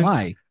 been moments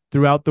Why?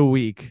 throughout the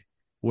week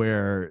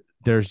where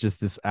there's just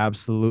this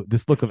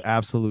look of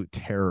absolute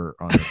terror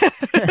on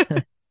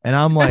it. And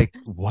I'm like,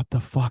 what the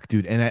fuck,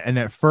 dude? And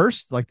at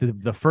first, like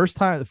the first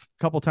time, the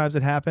couple times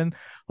it happened,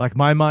 like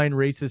my mind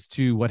races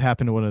to what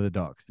happened to one of the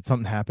dogs. Did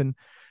something happen?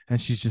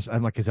 And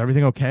I'm like, is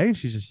everything okay? And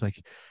she's just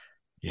like,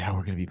 yeah,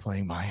 we're gonna be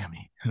playing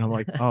Miami. And I'm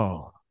like,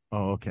 oh,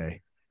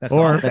 okay. That's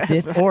Or all. That's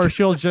it. or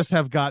she'll just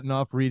have gotten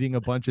off reading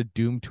a bunch of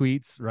doom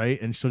tweets, right?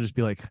 And she'll just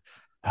be like,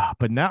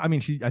 but now, I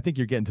mean, I think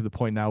you're getting to the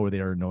point now where they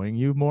are annoying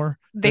you more.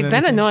 They've than been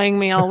anything. annoying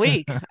me all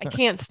week. I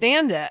can't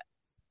stand it.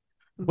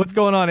 What's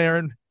going on,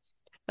 Aaron?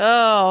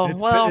 Oh,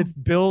 It's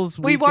Bills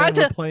we weekend. want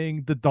We're to-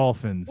 playing the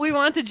Dolphins. we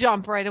want to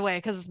jump right away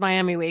because it's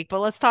Miami week, but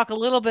let's talk a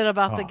little bit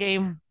about the Oh.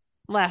 game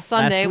last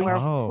Sunday week? where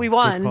Oh, we good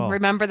won. call.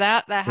 Remember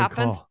that? That Good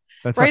happened call.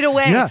 That's right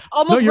away. Yeah,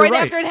 Almost you're right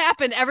right. after it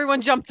happened,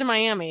 everyone jumped to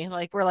Miami.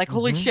 Like we're like,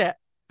 holy Mhm. shit.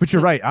 but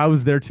you're right. I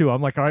was there too.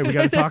 I'm like, all right, we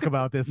got to talk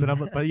about this. And I'm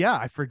like, but yeah,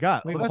 I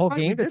forgot. We Oh, have a that's whole right,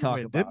 we game to did talk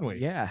win, about. didn't we?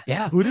 Yeah.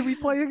 Yeah. Who did we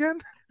play again?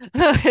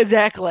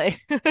 Exactly.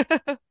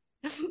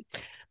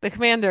 The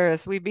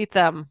Commanders, we beat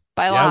them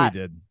by a Yeah, lot. we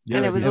did. And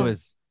Yes, it we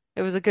was did.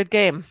 It was a good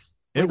game.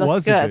 It looked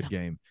was a good. good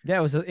game. Yeah,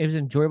 it was an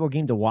enjoyable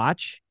game to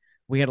watch.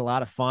 We had a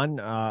lot of fun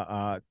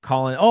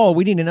calling, oh,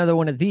 we need another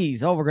one of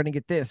these. Oh, we're going to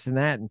get this and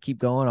that and keep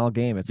going all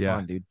game. It's Yeah.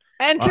 fun, dude.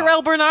 And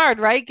Terrell Bernard,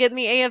 right? Getting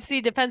the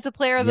AFC Defensive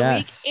Player of the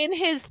Yes. Week in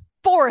his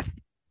fourth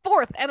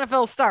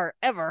NFL start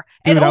ever.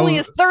 Dude, and I only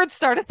was- his third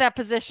start at that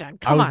position.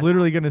 I Come was on.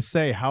 literally going to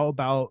say, how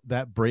about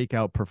that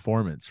breakout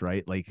performance,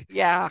 right? Like,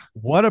 Yeah.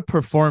 what a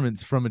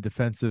performance from a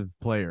defensive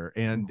player.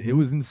 And it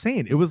was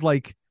insane. It was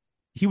like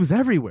he was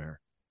everywhere.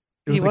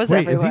 It He was like, was wait,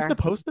 is he everywhere.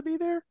 supposed to be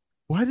there?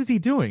 What is he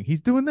doing?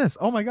 He's doing this.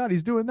 Oh my God,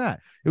 he's doing that.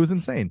 It was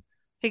insane.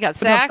 He got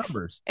Put up sacks,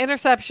 numbers.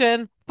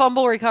 interception,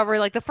 fumble recovery.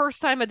 Like the first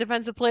time a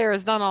defensive player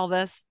has done all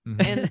this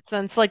Mhm.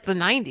 since like the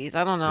 90s.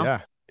 I don't know.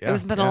 Yeah.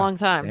 It's been a long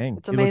time. Dang.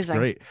 It's He looks amazing.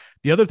 great.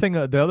 The other thing,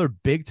 the other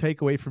big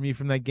takeaway for me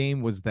from that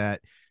game was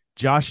that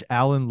Josh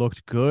Allen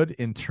looked good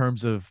in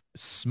terms of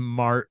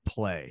smart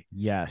play.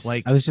 Yes.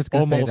 Like I was just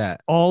gonna say almost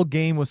that. all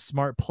game was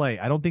smart play.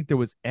 I don't think there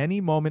was any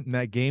moment in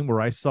that game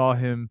where I saw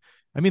him.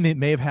 I mean, it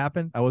may have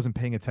happened. I wasn't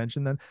paying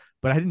attention then,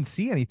 but I didn't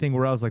see anything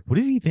where I was like, what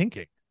is he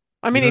thinking?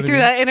 I mean, know he what I threw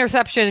mean? that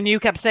interception and you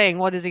kept saying,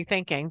 what is he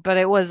thinking? But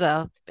it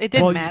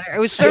didn't Well, matter. It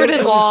was so third it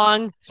and was-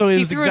 long. So it He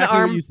was threw an exactly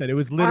arm- what you said. It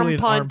was literally an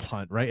arm arm punt.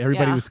 punt, right?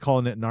 Everybody Yeah. was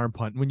calling it an arm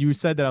punt. When you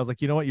said that, I was like,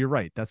 you know what? You're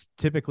right. That's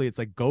typically, it's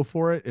like, go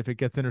for it. If it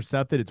gets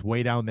intercepted, it's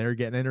way down there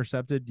getting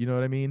intercepted. You know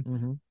what I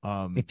mean?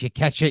 Mhm. If you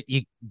catch it,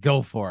 you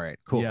go for it.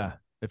 Cool. Yeah.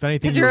 If anything,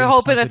 Because you you're were gonna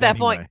hoping punt at it that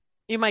point, anyway.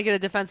 you might get a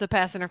defensive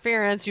pass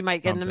interference. You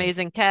might get an Something.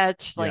 amazing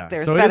catch. Like Yeah.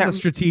 there's So it better. is a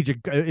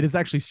strategic. It is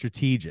actually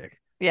strategic.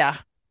 Yeah.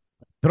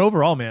 But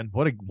overall, man,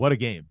 what a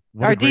game.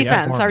 What Our a great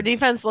performance.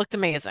 defense looked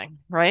amazing,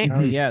 right?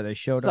 Oh yeah, they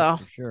showed up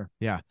for sure.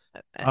 Yeah.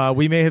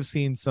 We may have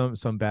seen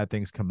some bad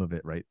things come of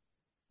it, right?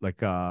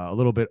 Like a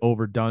little bit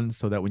overdone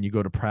so that when you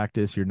go to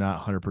practice, you're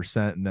not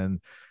 100%. And then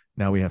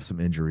now we have some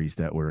injuries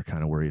that we're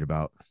kind of worried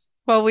about.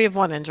 Well, we have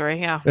one injury.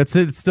 Yeah. It's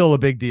still a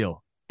big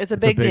deal. It's a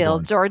big deal.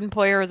 One. Jordan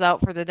Poyer is out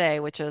for the day,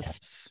 which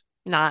is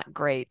not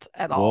great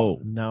at all.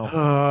 Whoa.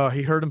 No.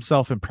 He hurt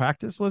himself in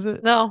practice, was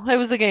it? No, it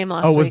was the game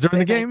last week. Oh, was during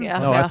the game? Yeah.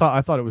 No,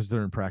 I thought it was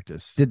during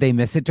practice. Did they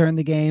miss it during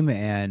the game?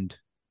 And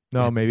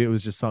no, maybe it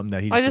was just something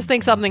that he. I just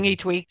think something he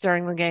tweaked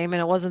during the game,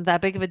 and it wasn't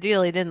that big of a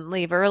deal. He didn't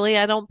leave early,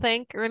 I don't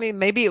think, or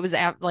maybe it was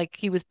like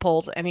he was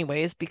pulled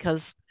anyways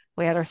because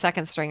we had our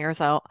second stringers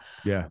out.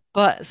 Yeah.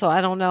 But so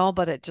I don't know,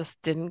 but it just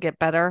didn't get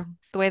better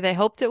the way they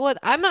hoped it would.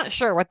 I'm not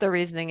sure what the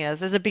reasoning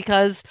is. Is it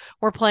because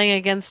we're playing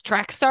against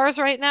track stars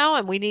right now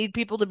and we need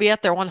people to be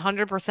at their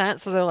 100%?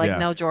 So they're like,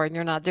 no, Jordan,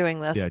 you're not doing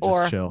this. Yeah,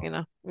 or, just chill.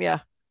 Yeah.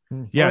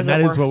 Yeah, and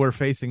that is what we're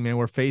facing, man.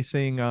 We're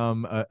facing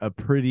a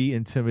pretty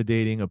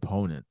intimidating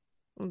opponent.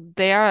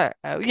 They are,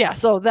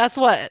 so that's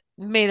what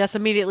made us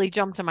immediately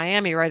jump to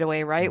Miami right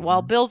away, right? Mm-hmm.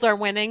 While Bills are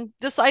winning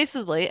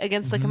decisively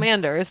against the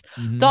Commanders,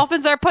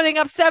 Dolphins are putting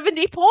up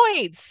 70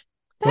 points.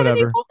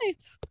 70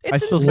 points. I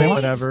still say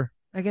whatever.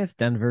 Against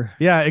Denver.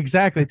 Yeah,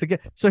 exactly.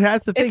 So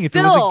that's the thing. If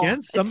it was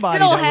against somebody, it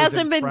still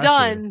hasn't been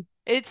done.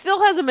 It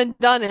still hasn't been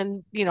done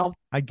in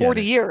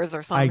 40 years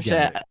or some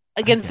shit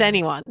against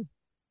anyone.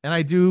 And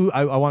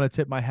I want to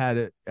tip my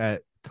hat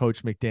at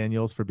Coach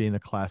McDaniels for being a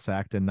class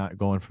act and not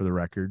going for the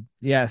record.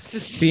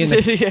 Yes, being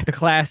the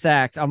class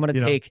act. I'm going to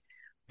take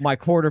my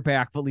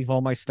quarterback, but leave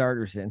all my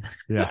starters in.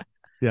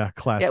 Yeah,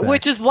 class act.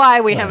 Which is why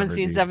we haven't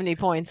seen 70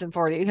 points in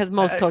 40, because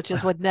most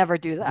coaches would never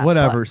do that.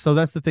 Whatever. So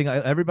that's the thing.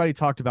 Everybody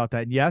talked about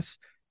that. Yes,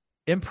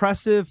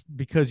 impressive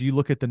because you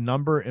look at the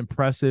number.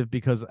 Impressive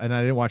because, and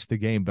I didn't watch the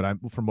game, but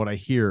from what I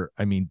hear,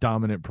 I mean,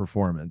 dominant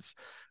performance.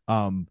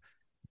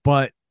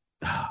 But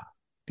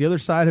the other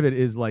side of it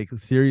is like,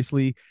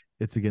 seriously,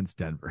 it's against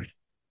Denver.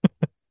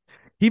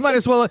 He might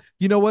as well,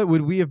 you know what?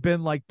 Would we have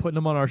been like putting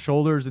him on our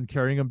shoulders and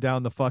carrying him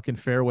down the fucking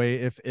fairway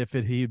if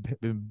he'd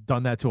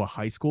done that to a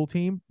high school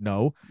team?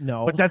 No.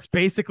 But that's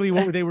basically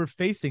what they were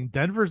facing.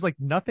 Denver's like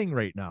nothing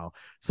right now.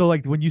 So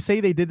like when you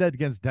say they did that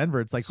against Denver,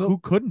 it's like, who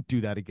couldn't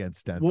do that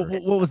against Denver?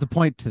 What was the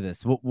point to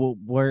this?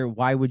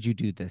 Why would you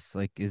do this?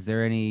 Like, is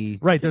there any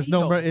right? There's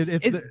no.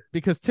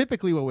 Because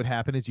typically what would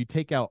happen is you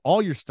take out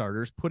all your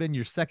starters, put in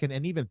your second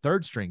and even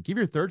third string. Give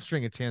your third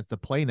string a chance to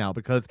play now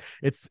because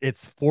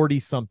it's 40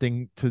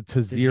 something to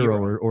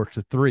 0 or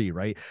to 3,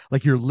 right?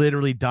 Like you're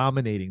literally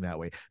dominating that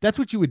way. That's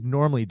what you would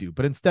normally do,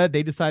 but instead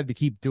they decided to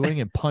keep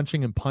doing and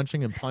punching and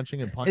punching and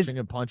punching and punching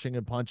and punching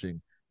and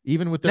punching.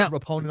 Even with their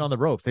opponent on the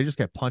ropes, they just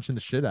kept punching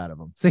the shit out of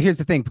them. So here's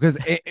the thing, because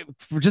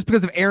just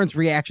because of Aaron's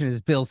reaction as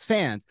Bills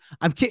fans,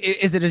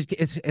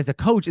 as a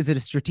coach, is it a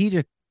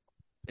strategic?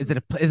 Is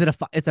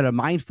it a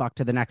mind fuck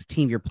to the next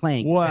team you're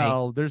playing?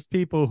 Well, there's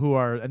people who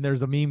are, and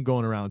there's a meme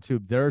going around too.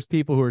 There's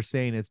people who are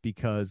saying it's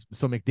because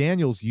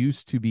McDaniels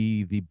used to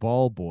be the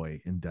ball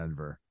boy in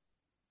Denver,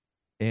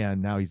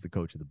 and now he's the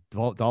coach of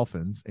the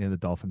Dolphins, and the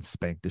Dolphins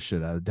spanked the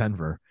shit out of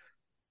Denver.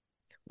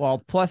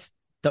 Well, plus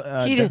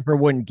Denver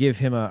wouldn't give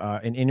him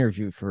an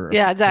interview for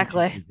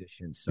exactly.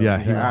 Position, so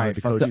he wanted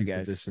to coach the you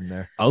guys. Position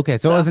there. Okay,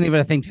 so it wasn't even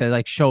a thing to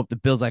like show up the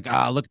Bills like,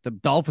 look, the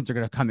Dolphins are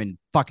gonna come and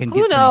fucking.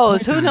 Who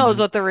knows? Who knows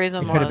what the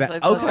reason was?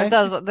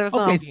 There's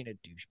no being a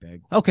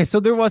douchebag. Okay, so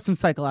there was some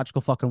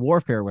psychological fucking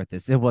warfare with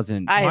this. It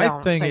wasn't. My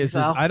thing is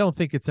I don't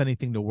think it's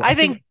anything to worry. I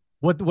think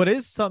what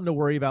is something to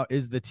worry about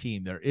is the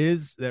team.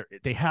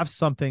 They have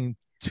something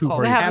to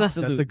worry about.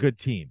 That's a good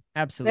team.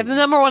 Absolutely, they have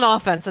the number one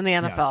offense in the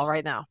NFL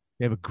right now.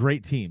 They have a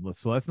great team.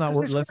 Let's not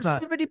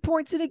 70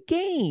 points in a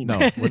game.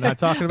 No, we're not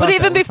talking about. But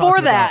even before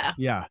that,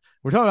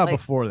 we're talking about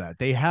before that.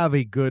 They have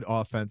a good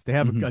offense. They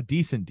have a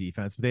decent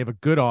defense, but they have a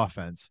good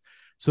offense.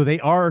 So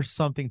they are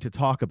something to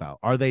talk about.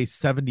 Are they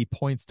 70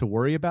 points to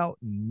worry about?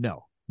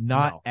 No,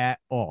 not at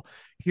all.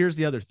 Here's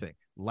the other thing.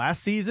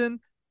 Last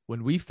season,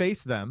 when we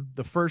faced them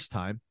the first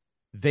time,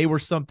 they were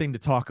something to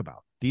talk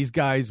about. These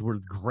guys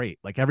were great.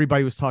 Like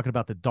everybody was talking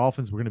about the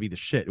Dolphins were going to be the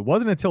shit. It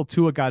wasn't until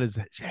Tua got his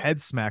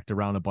head smacked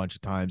around a bunch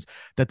of times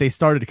that they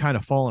started to kind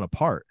of falling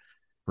apart,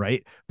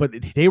 right? But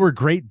they were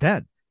great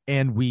then,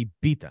 and we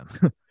beat them.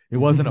 It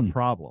wasn't a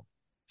problem.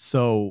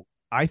 So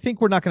I think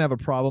we're not going to have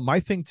a problem.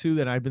 My thing too,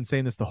 that I've been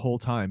saying this the whole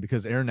time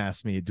because Aaron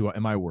asked me,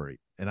 am I worried?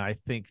 And I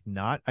think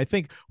not. I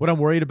think what I'm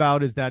worried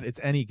about is that it's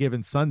any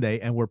given Sunday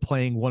and we're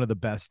playing one of the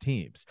best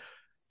teams.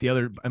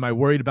 Am I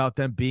worried about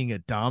them being a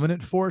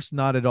dominant force?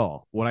 Not at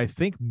all. What I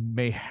think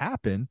may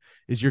happen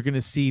is you're going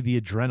to see the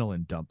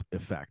adrenaline dump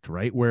effect,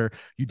 right? Where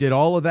you did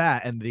all of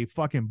that and they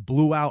fucking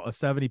blew out a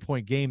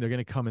 70-point game. They're going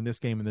to come in this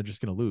game and they're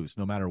just going to lose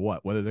no matter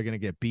what, whether they're going to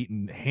get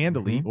beaten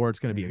handily or it's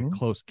going to be a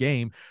close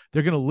game.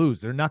 They're going to lose.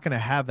 They're not going to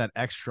have that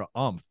extra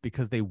oomph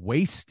because they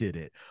wasted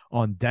it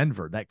on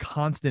Denver. That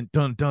constant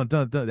dun, dun,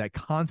 dun, dun, that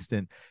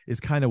constant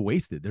is kind of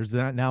wasted. There's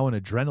now an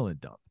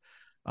adrenaline dump.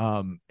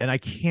 And I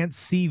can't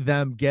see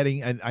them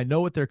getting, and I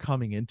know what they're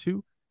coming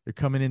into. They're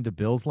coming into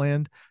Bills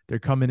land. They're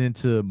coming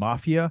into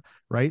Mafia,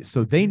 right?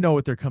 So they know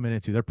what they're coming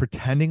into. They're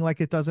pretending like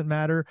it doesn't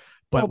matter.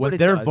 But when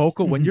they're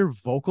vocal, when you're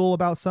vocal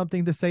about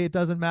something to say it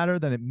doesn't matter,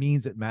 then it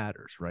means it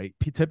matters, right?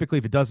 Typically,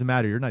 if it doesn't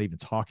matter, you're not even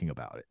talking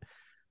about it.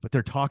 But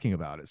they're talking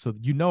about it. So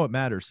it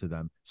matters to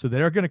them. So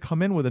they're going to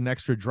come in with an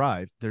extra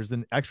drive. There's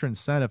an extra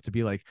incentive to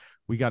be like,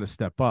 we got to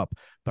step up.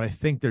 But I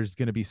think there's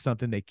going to be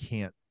something they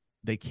can't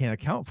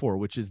account for,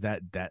 which is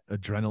that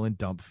adrenaline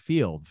dump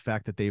feel. The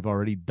fact that they've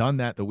already done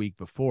that the week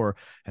before.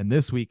 And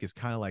this week is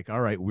kind of like,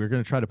 all right, we're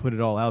going to try to put it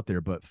all out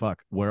there, but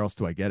fuck, where else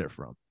do I get it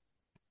from?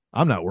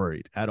 I'm not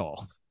worried at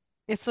all.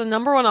 It's the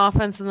number 1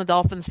 offense in the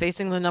Dolphins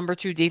facing the number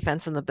 2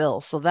 defense in the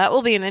Bills. So that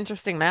will be an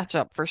interesting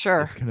matchup for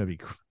sure. It's going to be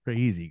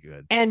crazy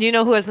good. And you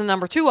know who has the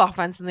number 2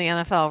 offense in the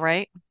NFL,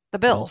 right? The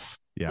Bills.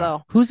 Yeah.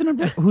 So, who's the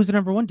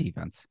number 1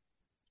 defense?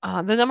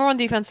 The number 1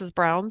 defense is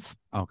Browns.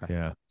 Okay.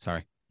 Yeah.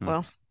 Sorry.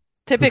 Well,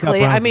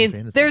 typically, I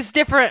mean, there's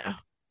different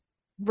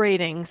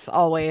ratings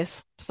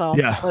always. So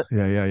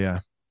yeah.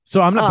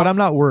 So I'm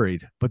not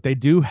worried, but they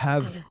do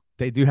have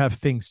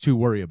things to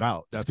worry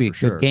about. That's for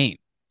sure. Good game.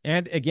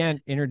 And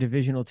again,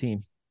 interdivisional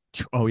team.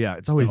 Oh yeah,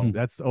 it's always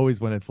that's always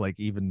when it's like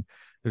even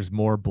there's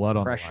more blood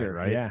on pressure, the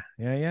line, right?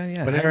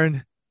 Yeah. But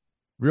Aaron,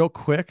 real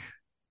quick,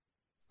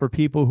 for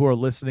people who are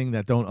listening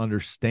that don't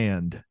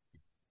understand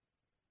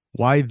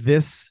why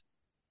this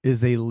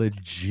is a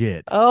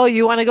legit. Oh,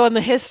 you want to go in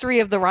the history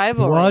of the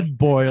rivalry? Blood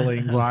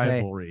boiling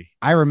rivalry.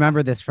 I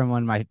remember this from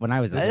when I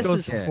was. This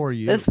goes before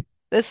you.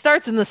 This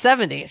starts in the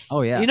 70s.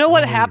 Oh yeah. You know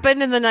what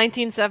happened in the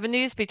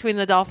 1970s between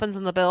the Dolphins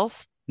and the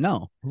Bills?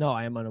 No,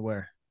 I am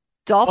unaware.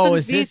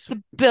 Dolphins beat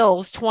the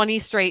Bills 20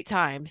 straight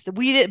times.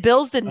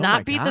 Bills did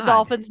not beat the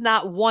Dolphins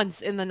not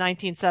once in the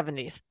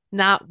 1970s.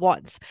 Not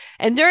once.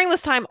 And during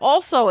this time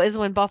also is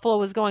when Buffalo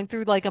was going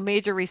through like a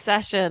major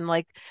recession,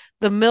 like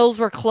the mills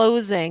were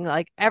closing,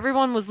 like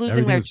everyone was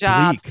losing their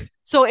jobs.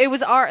 So it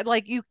was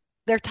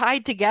they're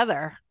tied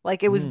together.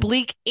 Like it was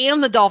bleak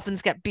and the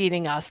Dolphins kept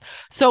beating us.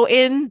 So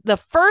in the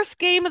first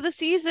game of the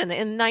season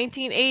in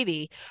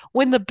 1980,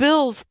 when the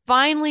Bills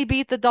finally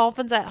beat the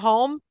Dolphins at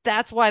home,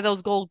 that's why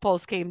those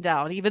goalposts came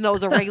down, even though it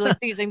was a regular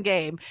season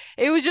game.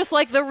 It was just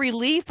like the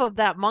relief of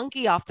that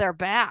monkey off their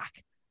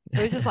back.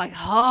 It was just like,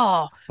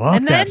 oh. Fuck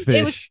and then that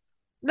fish.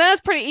 That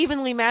was pretty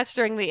evenly matched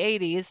during the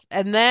 80s.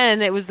 And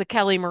then it was the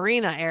Kelly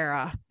Marina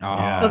era. Oh.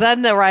 Yeah. So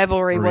then the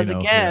rivalry Marino,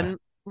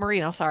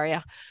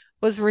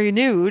 was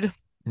renewed.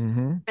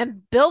 Mm-hmm.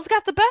 And Bills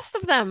got the best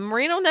of them.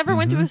 Marino never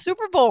went to a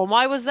Super Bowl. And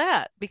why was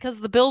that? Because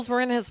the Bills were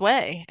in his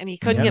way and he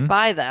couldn't get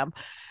by them.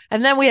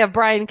 And then we have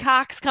Brian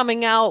Cox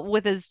coming out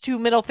with his 2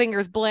 middle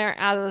fingers blazing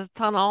out of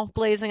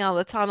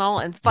the tunnel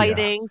and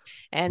fighting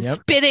and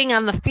spitting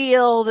on the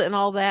field and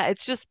all that.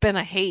 It's just been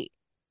a hate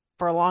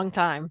for a long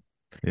time.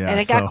 Yeah, and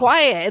it got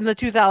quiet in the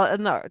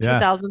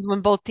 2000s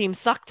when both teams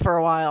sucked for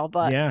a while.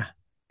 But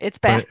it's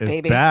back, it's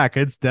baby. Back.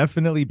 It's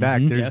definitely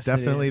back. There's Yes,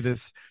 definitely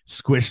this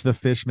squish the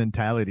fish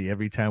mentality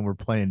every time we're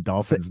playing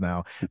Dolphins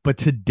now. But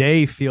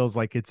today feels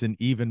like it's an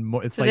even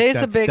more. It's Today's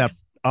like that step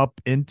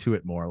up into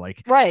it more.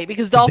 Like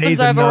because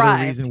Dolphins have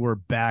arrived. Reason we're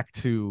back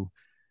to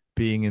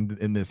being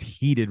in this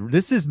heated.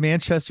 This is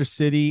Manchester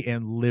City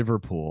and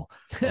Liverpool.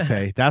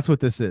 Okay, that's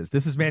what this is.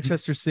 This is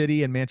Manchester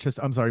City and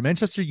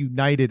Manchester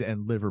United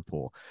and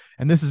Liverpool,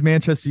 and this is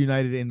Manchester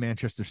United and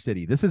Manchester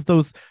City. This is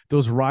those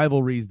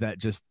rivalries that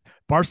just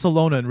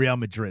Barcelona and Real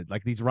Madrid,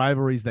 like these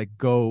rivalries that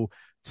go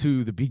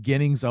to the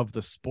beginnings of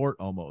the sport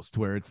almost,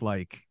 where it's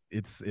like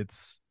it's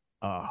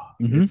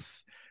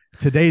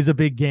today's a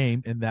big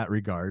game in that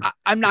regard.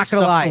 I'm not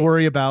going to lie. To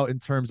worry about in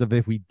terms of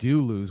if we do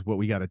lose, what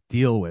we got to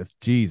deal with.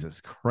 Jesus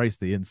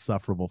Christ, the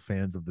insufferable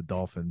fans of the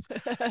Dolphins.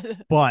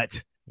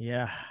 But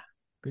yeah,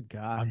 good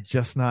God, I'm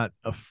just not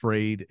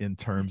afraid in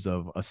terms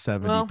of a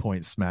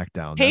 70-point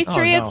smackdown. Patriots, that's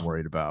what I'm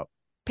worried about.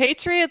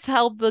 Patriots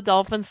held the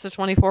Dolphins to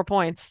 24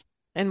 points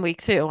in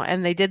week 2,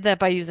 and they did that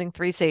by using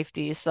 3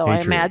 safeties. So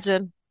Patriots. I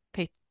imagine.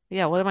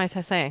 What am I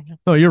saying?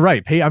 No, you're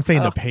right. I'm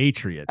saying the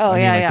Patriots. Oh,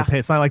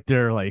 it's not like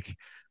they're like.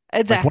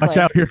 Exactly. Like, watch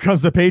out! Here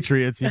comes the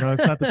Patriots. It's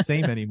not the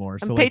same anymore.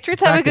 So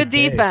Patriots have a good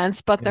defense,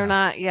 but they're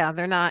not. Yeah,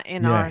 they're not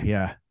in our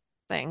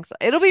things.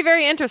 It'll be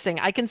very interesting.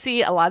 I can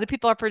see a lot of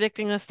people are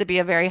predicting this to be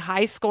a very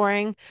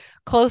high-scoring,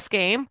 close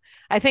game.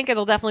 I think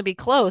it'll definitely be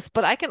close,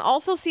 but I can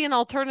also see an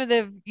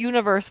alternative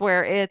universe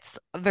where it's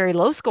very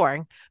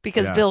low-scoring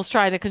because Bill's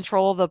trying to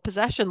control the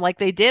possession like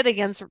they did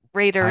against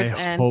Raiders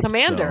and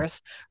Commanders. So.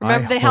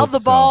 Remember, they held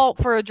the ball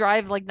for a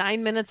drive like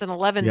 9 minutes and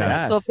 11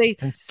 minutes. So if they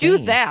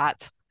do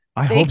that,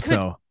 I hope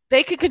so.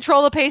 They could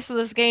control the pace of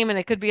this game and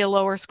it could be a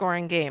lower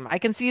scoring game. I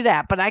can see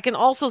that, but I can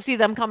also see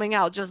them coming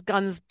out just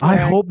guns blaring.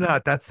 I hope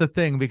not. That's the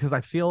thing, because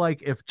I feel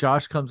like if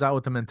Josh comes out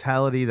with the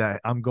mentality that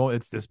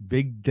it's this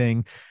big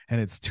thing and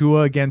it's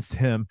Tua against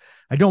him,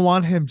 I don't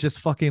want him just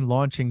fucking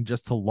launching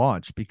just to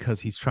launch because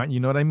he's trying,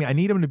 you know what I mean? I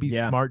need him to be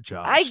smart,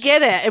 Josh. I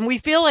get it. And we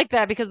feel like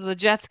that because of the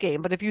Jets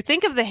game. But if you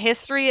think of the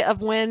history of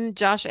when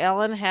Josh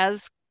Allen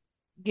has,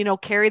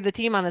 carried the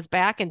team on his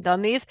back and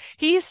done these,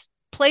 he's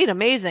played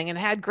amazing and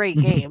had great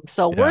games.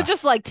 So we're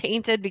just like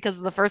tainted because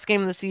of the first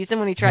game of the season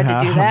when he tried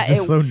to do that. I'm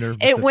just so nervous.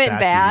 It went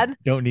bad. Dude.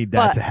 Don't need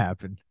that to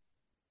happen.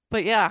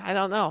 But yeah, I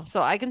don't know.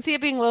 So I can see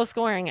it being low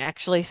scoring,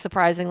 actually,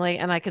 surprisingly,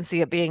 and I can see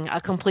it being a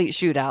complete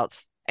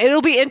shootout.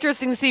 It'll be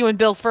interesting to see when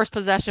Bill's first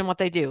possession what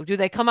they do. Do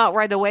they come out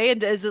right away,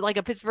 and is it like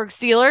a Pittsburgh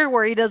Steeler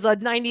where he does a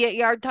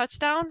 98-yard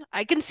touchton?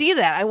 I can see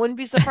that. I wouldn't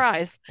be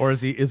surprised. Or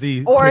is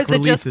he? Or is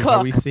it just Cook?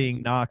 Are we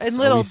seeing Knox?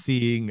 Are we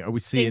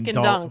seeing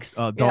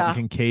Dalton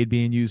Kincaid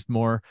being used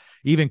more?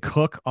 Even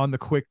Cook on the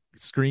quick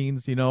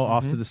screens,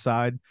 off to the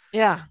side.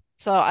 Yeah.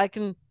 So I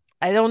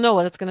don't know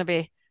what it's going to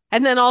be.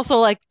 And then also,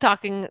 like,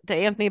 talking to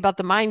Anthony about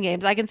the mind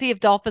games, I can see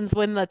if Dolphins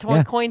win the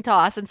coin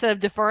toss, instead of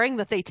deferring,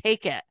 that they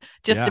take it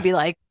just to be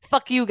like,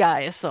 fuck you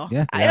guys. So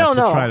I don't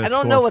know. I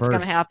don't know what's going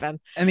to happen.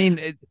 I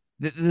mean,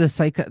 the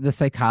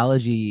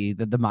psychology,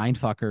 the mind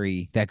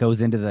fuckery that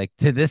goes into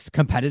to this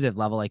competitive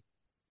level, like,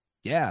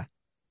 yeah.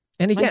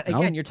 And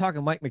again, you're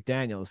talking Mike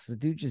McDaniels. The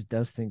dude just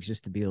does things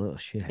just to be a little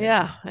shithead.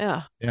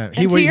 Yeah.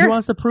 He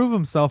wants to prove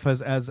himself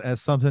as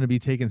something to be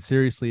taken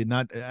seriously,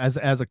 not as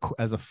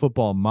a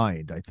football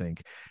mind, I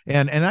think.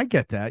 And I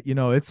get that.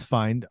 It's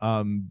fine.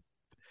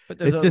 But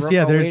there's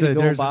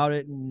about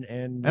it,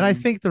 and I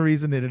think the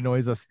reason it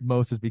annoys us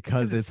most is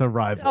because it's a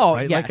rival. Oh,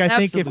 right? Yes, like I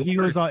think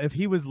if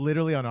he was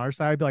literally on our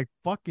side, I'd be like,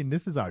 "Fucking,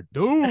 this is our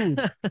dude,"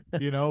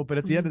 But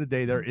at the end of the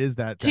day, there is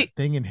that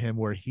thing in him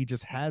where he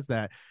just has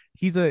that.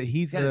 He's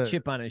got a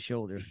chip on his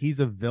shoulder. He's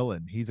a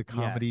villain. He's a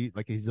comedy,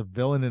 like he's a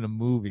villain in a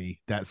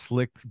movie that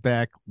slicked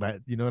back.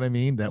 That you know what I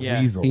mean? That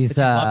weasel. He's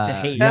love to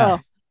hate.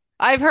 Yes.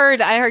 I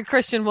heard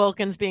Christian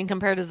Wilkins being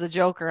compared as the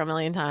Joker a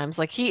million times.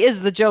 Like, he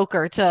is the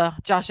Joker to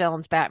Josh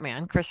Allen's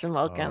Batman, Christian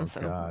Wilkins.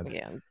 Oh, God.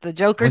 Yeah, the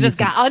Joker just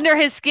got under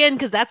his skin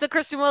because that's what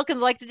Christian Wilkins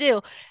like to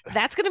do.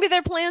 That's going to be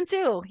their plan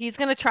too. He's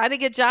going to try to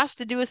get Josh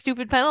to do a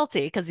stupid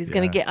penalty because he's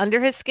going to get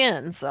under his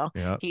skin. So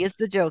he is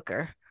the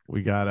Joker.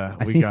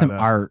 I see some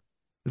art.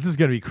 This is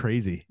going to be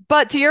crazy.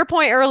 But to your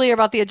point earlier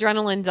about the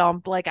adrenaline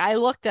dump, like, I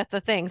looked at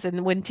the things,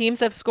 and when teams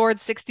have scored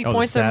 60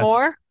 points or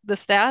more, the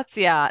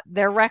stats,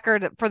 their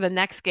record for the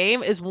next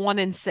game is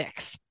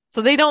 1-6.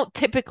 So they don't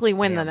typically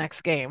win the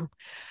next game.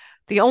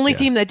 The only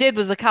team that did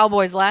was the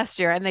Cowboys last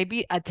year, and they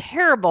beat a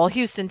terrible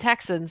Houston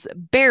Texans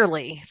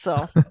barely.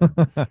 So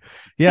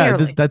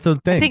barely. That's a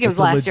thing. I think it was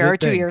last year or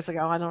 2 years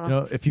ago. I don't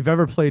know. If you've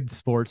ever played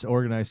sports,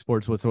 organized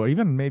sports whatsoever,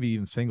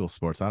 even single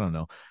sports, I don't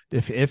know.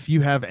 If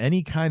you have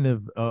any kind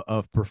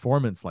of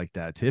performance like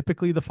that,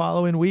 typically the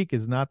following week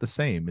is not the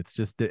same. It's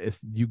just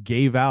you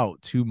gave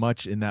out too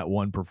much in that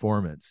one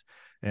performance.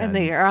 And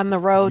they are on the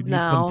road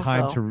now.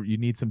 You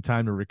need some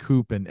time to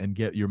recoup and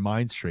get your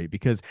mind straight,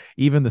 because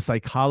even the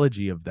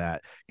psychology of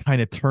that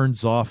kind of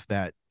turns off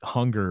that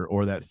hunger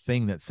or that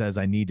thing that says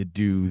I need to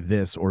do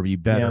this or be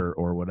better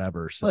or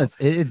whatever. So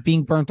it's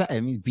being burnt out.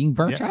 I mean, being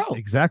burnt out.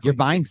 Exactly.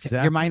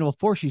 Your mind will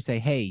force you to say,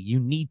 hey, you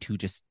need to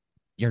just.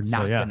 You're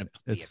not going to.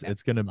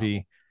 It's going to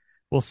be.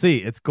 We'll see.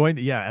 It's going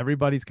to,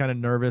 everybody's kind of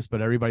nervous,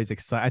 but everybody's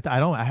excited.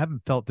 I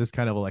haven't felt this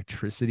kind of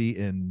electricity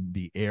in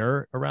the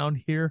air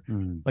around here.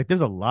 Like,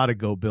 there's a lot of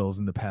Go Bills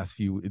in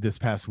this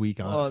past week,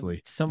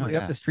 honestly. Somebody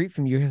up the street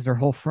from you has their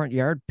whole front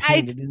yard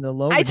painted in the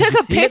logo. I took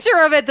a picture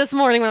of it this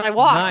morning when I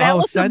walked. Nice. That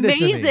was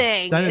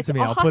amazing. Send it to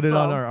me. I'll put it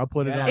on our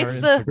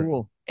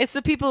Instagram. It's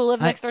the people who live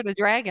next door to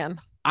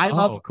Dragon.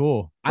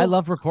 Cool. I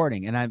love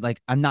recording, and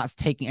I'm not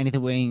taking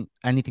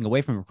anything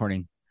away from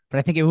recording. But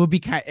I think it would be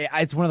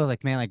it's one of those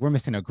we're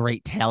missing a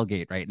great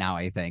tailgate right now.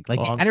 I think the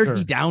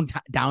energy down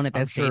at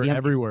that stadium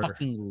everywhere,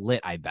 fucking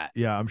lit. I bet.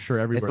 Yeah, I'm sure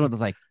everywhere. It's one of those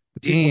the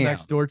people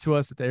next door to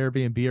us at the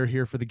Airbnb are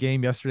here for the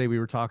game. Yesterday we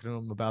were talking to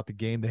them about the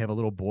game. They have a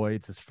little boy.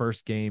 It's his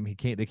first game.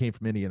 They came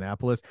from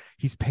Indianapolis.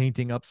 He's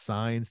painting up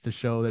signs to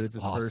show that it's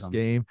his first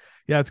game.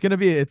 Yeah, it's gonna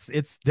be.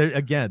 It's there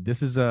again.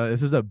 This is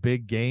a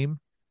big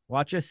game.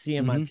 Watch us see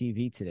him on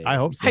TV today. I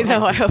hope so. I know.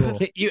 Cool.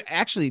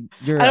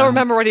 I don't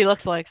remember what he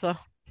looks like. So.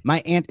 My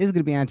aunt is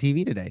going to be on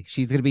TV today.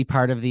 She's going to be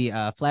part of the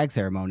flag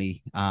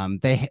ceremony.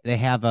 They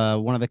have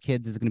one of the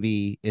kids is going to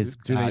be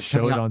Do they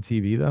show it on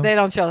TV though? They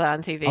don't show that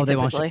on TV. Oh, they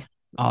won't.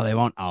 They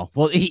won't. Oh,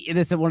 well,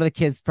 this is one of the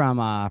kids from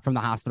the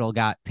hospital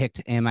got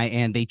picked,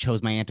 and they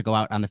chose my aunt to go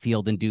out on the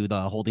field and do the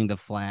holding the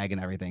flag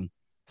and everything.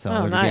 So they're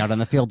going to be out on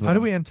the field. How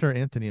do we enter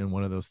Anthony in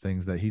one of those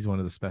things that he's one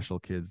of the special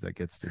kids that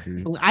gets to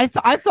do? I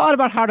thought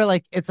about how to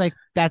it's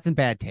that's in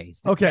bad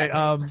taste. Okay.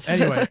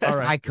 Anyway, all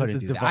right. I couldn't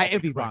do that.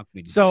 It'd be wrong for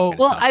me.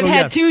 I've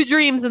had 2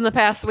 dreams in the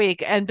past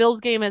week, and Bill's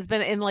game has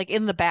been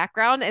in the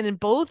background, and in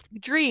both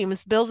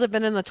dreams, Bills have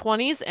been in the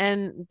 20s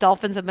and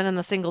Dolphins have been in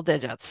the single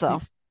digits. So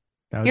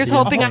here's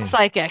hoping I'm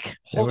psychic.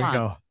 There we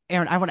go.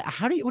 Aaron, what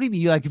do you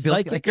mean?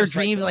 Like your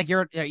dreams, like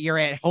you're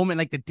at home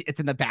and it's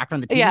in the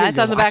background of the TV. Yeah, it's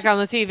on the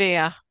background of the TV.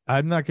 Yeah.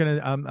 I'm not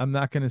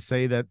gonna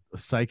say that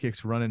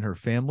psychics run in her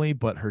family,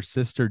 but her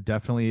sister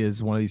definitely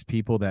is one of these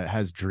people that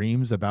has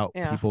dreams about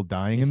people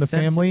dying in the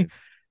family,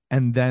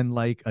 and then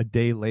a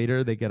day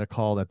later they get a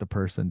call that the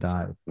person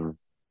died.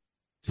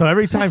 So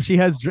every time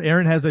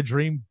Aaron has a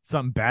dream,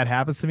 something bad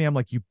happens to me, I'm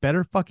like, you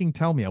better fucking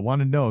tell me. I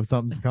want to know if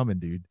something's coming,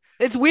 dude.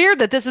 It's weird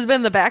that this has been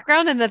in the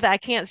background and that I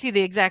can't see the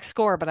exact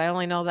score, but I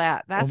only know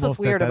that. That's what's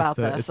weird about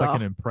this. It's like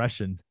an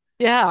impression.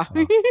 Yeah.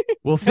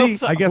 We'll see.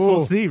 So. I guess we'll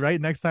see, right?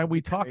 Next time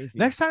we talk. Crazy.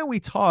 Next time we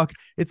talk,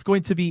 it's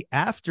going to be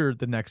after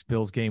the next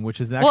Bills game,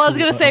 which is actually Well, I was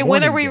going to say,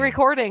 when are we game.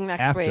 recording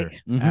next After.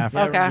 week? Mhm. After.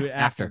 Yeah, we're gonna Okay. do it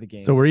after the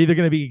game. So we're either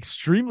going to be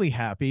extremely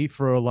happy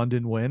for a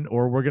London win,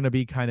 or we're going to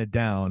be kind of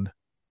down.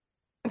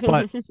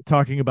 But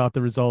talking about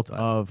the result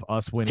of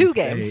us winning 2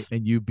 today games.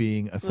 and you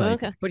being a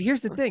psych. Okay. But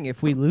here's the thing: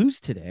 if we lose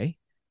today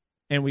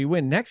and we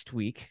win next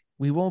week,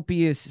 we won't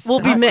be as We'll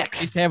be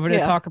mixed. It's having to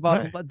Yeah. talk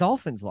about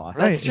Dolphins loss.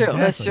 Right, That's true.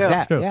 That's exactly. true.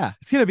 That's true. Yeah.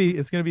 It's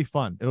gonna be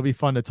fun. It'll be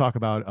fun to talk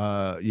about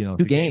the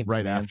 2 game games,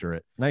 right man. after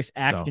it. Nice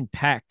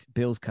action-packed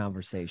Bills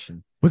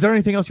conversation. Was there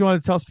anything else you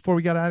wanted to tell us before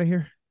we got out of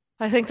here?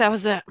 I think that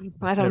was it.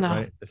 I don't know.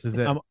 Right? This is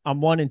it.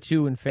 I'm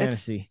 1-2 in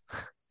fantasy.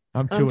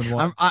 I'm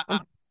 2-1.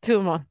 I'm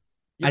 2-1.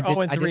 You're I did 0-3,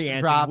 some Anthony.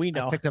 drops. We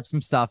know. I picked up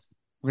some stuff.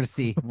 We're gonna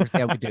see. We're gonna see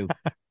how we do.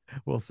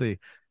 We'll see.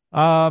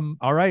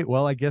 All right.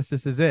 Well, I guess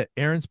this is it.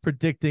 Aaron's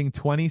predicting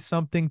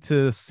 20-something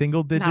to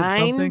single digit 9.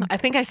 something. I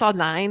think I saw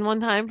 9 one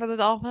time for the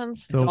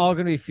Dolphins. It's So- all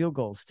going to be field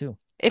goals too.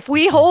 If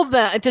we hold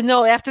them to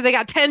no after they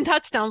got 10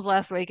 touchdowns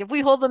last week, if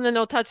we hold them to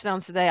no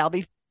touchdowns today, I'll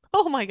be,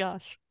 oh my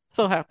gosh,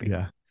 so happy.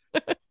 Yeah.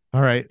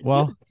 All right.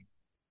 Well,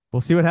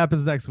 we'll see what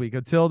happens next week.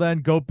 Until then,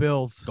 go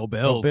Bills. Go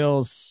Go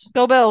Bills.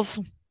 Go Bills.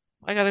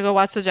 I got to go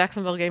watch the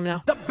Jacksonville game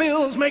now. The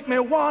Bills make me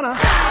wanna.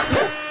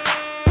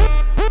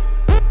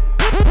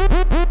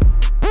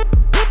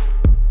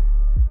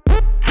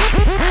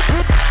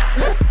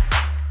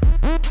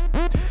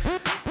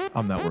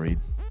 I'm not worried.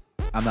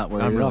 I'm not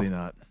worried. I'm at really all.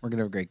 not. We're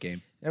gonna have a great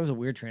game. That was a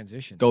weird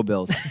transition. Go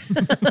Bills.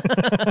 No,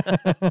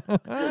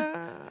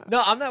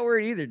 I'm not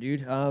worried either,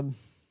 dude.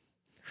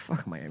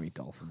 Fuck Miami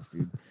Dolphins,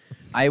 dude.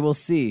 I will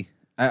see.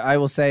 I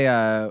will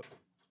say.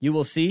 You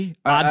will see.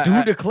 I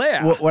do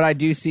declare. What I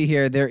do see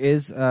here, there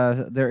is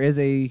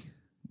a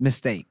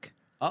mistake.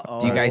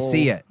 Uh-oh. Do you guys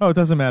see it? Oh, it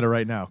doesn't matter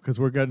right now because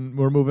we're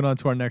moving on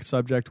to our next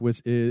subject,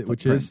 which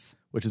is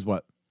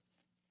what?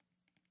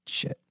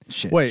 Shit.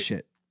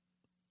 Wait.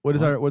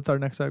 What's our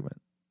next segment?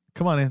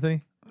 Come on,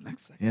 Anthony.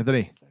 Next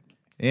segment.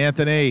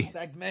 Anthony.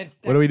 Segment.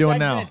 What are we doing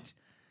now?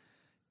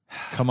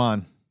 Come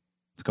on.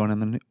 What's going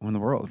on in the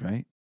world,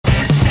 right?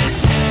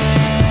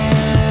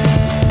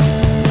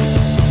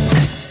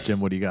 Jim,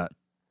 what do you got?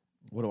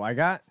 What do I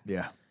got?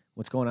 Yeah.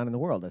 What's going on in the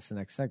world? That's the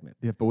next segment.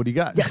 Yeah, but what do you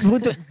got?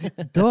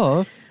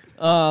 Duh.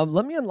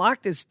 Let me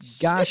unlock this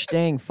gosh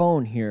dang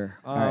phone here.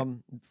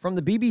 From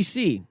the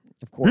BBC,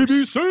 of course.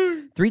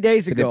 BBC. 3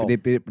 days ago,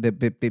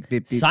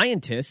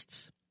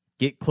 scientists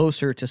get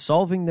closer to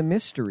solving the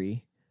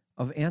mystery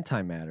of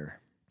antimatter.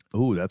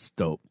 Ooh, that's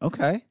dope.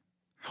 Okay.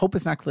 Hope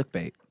it's not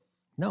clickbait.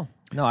 No,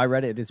 I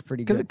read it. It's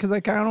pretty good. Because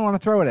I kind of don't want to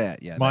throw it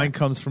at you. Mine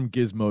comes from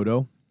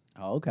Gizmodo.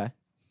 Oh, okay.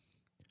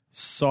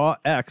 Saw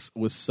X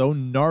was so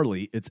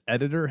gnarly, its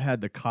editor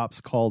had the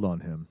cops called on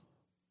him.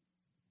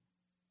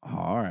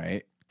 All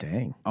right.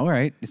 Dang. All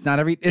right. It's not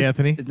every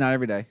Anthony? It's not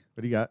every day.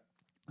 What do you got?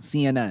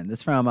 CNN.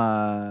 This from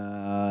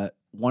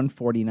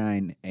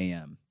 1:49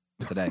 a.m.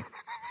 today.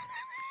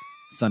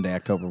 Sunday,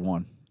 October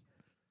 1.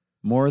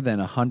 More than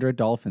 100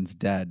 dolphins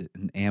dead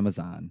in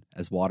Amazon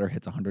as water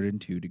hits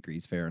 102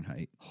 degrees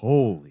Fahrenheit.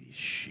 Holy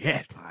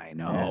shit. I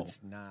know.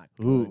 That's not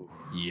good. Ooh.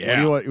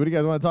 Yeah. What do you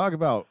guys want to talk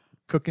about?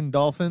 Cooking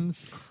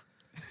dolphins?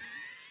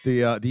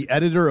 The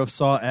editor of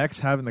Saw X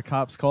having the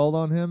cops called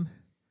on him?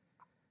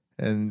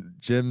 And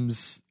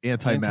Jim's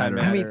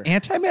antimatter. I mean,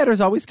 antimatter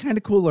is always kind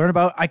of cool to learn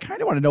about. I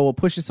kind of want to know what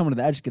pushes someone to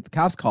the edge to get the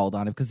cops called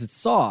on it because it's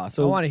Saw.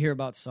 So I want to hear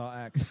about Saw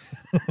X.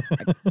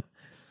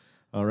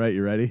 All right,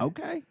 you ready?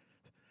 Okay.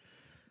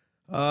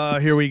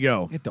 Here we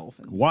go. Get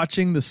dolphins.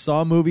 Watching the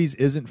Saw movies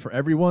isn't for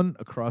everyone.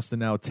 Across the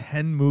now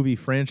 10-movie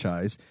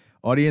franchise,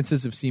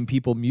 audiences have seen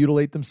people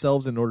mutilate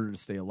themselves in order to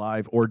stay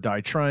alive or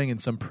die trying in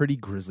some pretty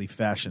grisly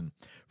fashion.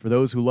 For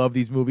those who love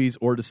these movies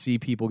or to see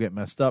people get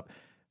messed up,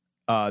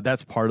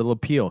 that's part of the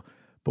appeal.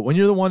 But when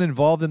you're the one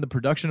involved in the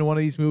production of one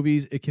of these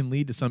movies, it can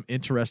lead to some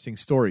interesting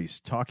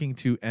stories. Talking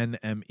to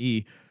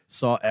NME,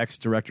 Saw X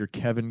director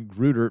Kevin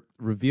Gruder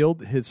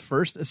revealed his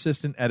first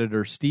assistant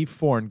editor, Steve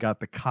Forn, got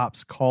the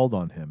cops called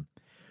on him.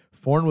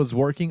 Forn was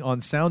working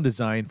on sound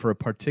design for a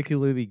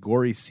particularly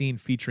gory scene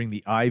featuring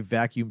the eye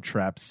vacuum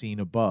trap scene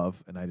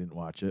above, and I didn't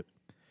watch it.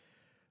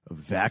 A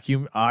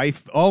vacuum eye.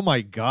 Oh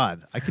my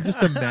God. I could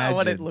just imagine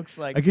what it looks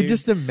like. I could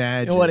just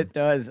imagine what it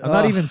does. I'm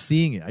not even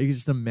seeing it. I could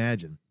just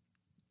imagine.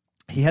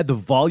 He had the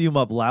volume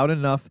up loud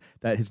enough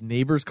that his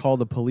neighbors called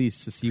the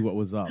police to see what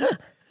was up.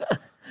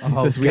 He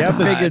says, we have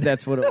figured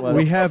that's what it was.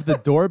 We have the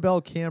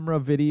doorbell camera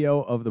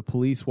video of the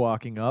police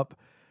walking up,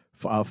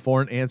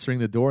 Forn answering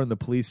the door, and the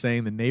police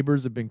saying the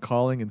neighbors have been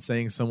calling and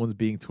saying someone's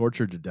being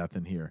tortured to death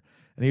in here.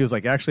 And he was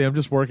like, actually, I'm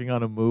just working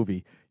on a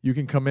movie. You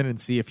can come in and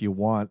see if you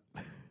want.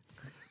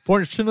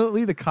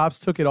 Fortunately, the cops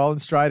took it all in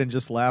stride and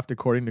just laughed,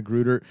 according to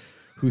Gruder,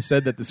 who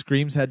said that the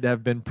screams had to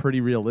have been pretty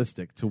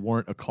realistic to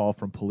warrant a call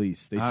from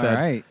police. They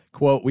said,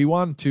 quote, we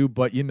wanted to,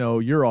 but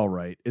you're all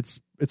right. It's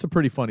a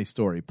pretty funny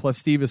story. Plus,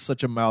 Steve is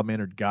such a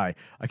mild-mannered guy.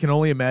 I can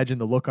only imagine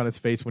the look on his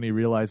face when he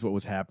realized what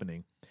was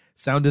happening.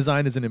 Sound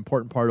design is an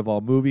important part of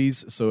all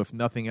movies, so if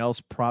nothing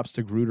else, props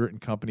to Gruder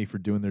and company for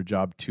doing their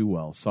job too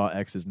well. Saw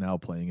X is now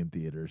playing in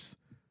theaters.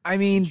 I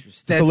mean,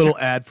 that's a little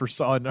ad for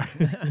Saw in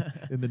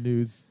the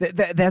news.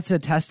 That's a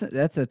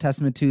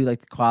testament to like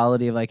the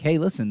quality of like, hey,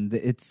 listen,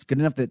 it's good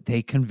enough that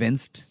they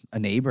convinced a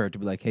neighbor to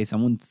be like, hey,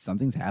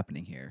 something's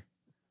happening here.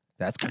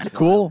 That's kind of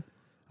cool.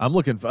 I'm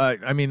looking.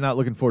 Not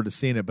looking forward to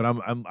seeing it, but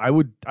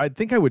I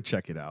think I would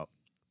check it out.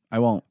 I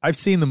won't. I've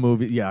seen the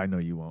movie. Yeah, I know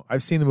you won't.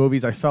 I've seen the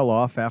movies. I fell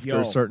off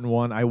after a certain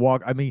one.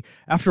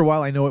 After a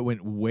while, I know it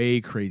went way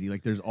crazy.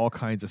 Like, there's all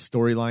kinds of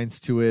storylines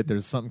to it.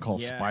 There's something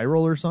called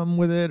Spiral or something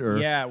with it. Or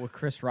with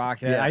Chris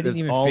Rock. Yeah, I didn't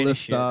even all finish this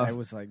stuff. I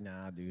was like,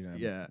 nah, dude. I'm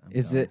done.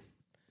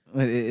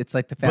 It's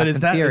like the But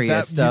Fast and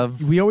Furious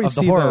of we always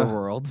the see horror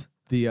world.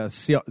 The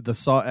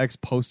Saw X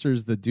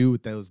posters, the dude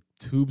with those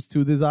tubes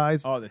to his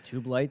eyes. Oh, the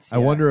tube lights. I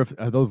wonder if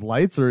are those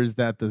lights or is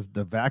that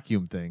the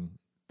vacuum thing?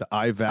 The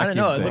eye vacuum. I don't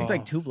know. It thing. looked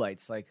like tube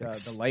lights, like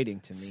the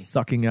lighting to me.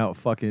 Sucking out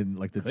fucking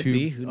like the Could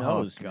tubes. be. Who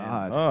knows? Oh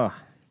God. Ugh.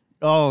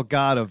 Oh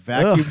God. A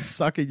vacuum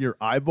sucking your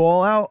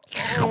eyeball out.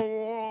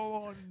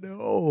 Oh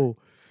no.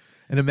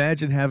 And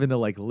imagine having to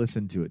like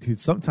listen to it. Dude,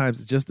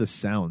 sometimes it's just the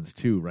sounds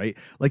too, right?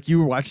 Like you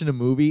were watching a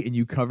movie and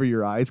you cover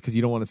your eyes because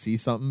you don't want to see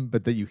something,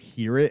 but then you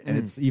hear it and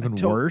it's even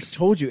worse. I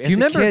told you.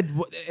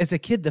 As a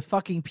kid, the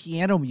fucking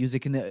piano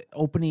music in the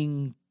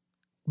opening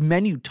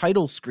menu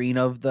title screen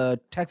of the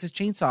Texas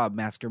Chainsaw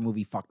Massacre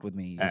movie fucked with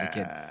me as a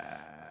kid.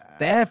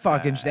 That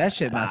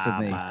shit messed with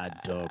me.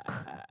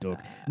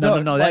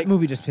 No. That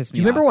movie just pissed me off.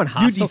 Do you remember when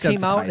Hostel came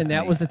desensitized out and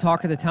that me. was the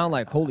talk of the town?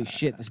 Like, holy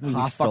shit, this movie's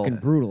Hostel. fucking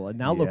brutal. And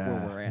now look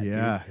where we're at.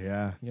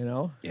 Yeah. You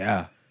know?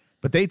 Yeah.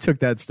 But they took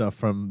that stuff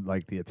from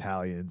like the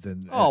Italians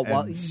and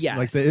yes,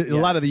 like a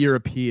lot of the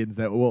Europeans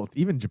that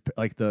even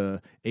like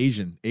the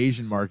Asian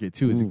market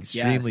too is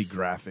extremely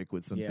graphic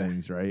with some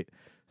things, right?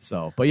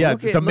 So, but yeah,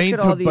 to bring it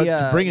to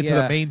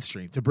the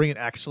mainstream, to bring it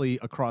actually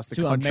across the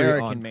country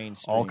American on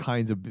mainstream. all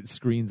kinds of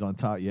screens on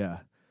top,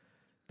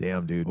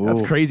 damn, dude,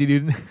 that's crazy,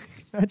 dude.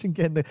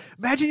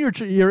 Imagine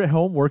you're at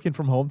home working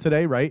from home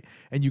today, right?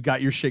 And you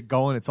got your shit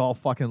going. It's all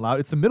fucking loud.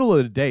 It's the middle of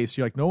the day, so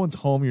you're like, no one's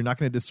home. You're not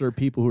going to disturb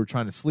people who are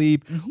trying to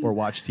sleep or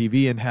watch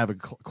TV and have a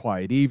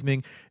quiet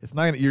evening. It's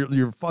not.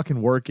 You're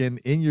fucking working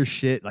in your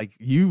shit. Like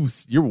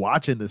you're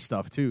watching this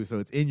stuff too, so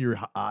it's in your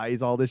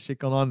eyes. All this shit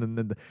going on, and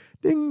then the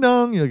ding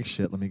dong. You're like,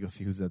 shit. Let me go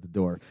see who's at the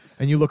door.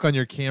 And you look on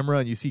your camera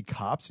and you see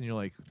cops, and you're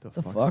like, what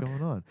the fuck's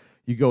going on?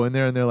 You go in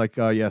there and they're like,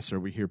 yes, sir,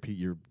 we hear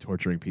you're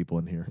torturing people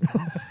in here.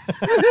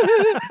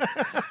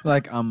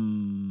 Like, you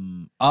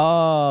mean,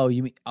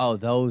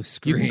 those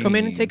screens. You can come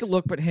in and take a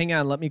look, but hang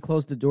on, let me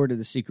close the door to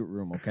the secret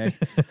room, okay?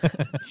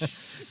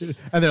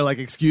 And they're like,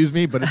 excuse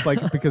me, but it's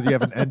like because you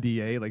have an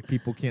NDA, like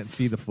people can't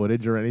see the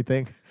footage or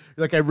anything.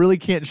 You're like, I really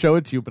can't show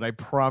it to you, but I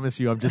promise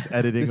you I'm just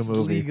editing a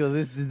movie.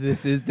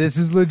 This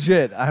is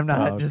legit. I'm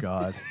not just...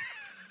 God.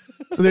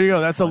 So there you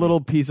go. That's a little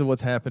piece of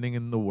what's happening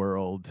in the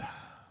world.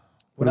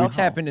 What else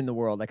happened in the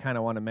world I kind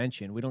of want to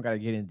mention? We don't got to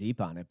get in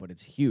deep on it, but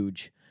it's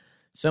huge.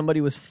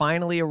 Somebody was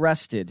finally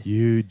arrested.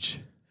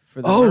 Huge.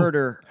 For the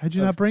murder how'd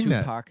you not bring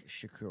Tupac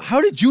Shakur. How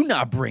did you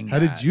not bring that? How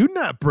did you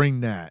not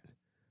bring that?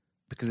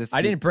 Because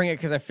I didn't bring it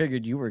because I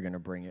figured you were going to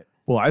bring it.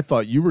 Well, I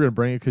thought you were going to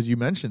bring it because you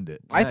mentioned it.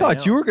 I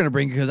thought you were going to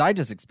bring it because I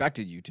just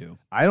expected you to.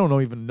 I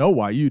don't even know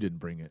why you didn't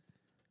bring it.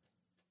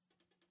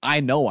 I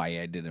know why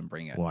I didn't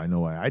bring it. Well, I know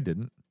why I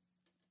didn't.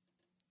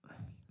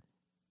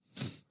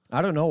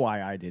 I don't know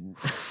why I didn't.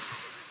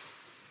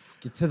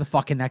 Get to the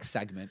fucking next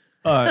segment.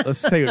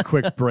 Let's take a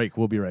quick break.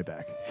 We'll be right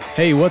back.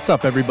 Hey, what's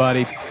up,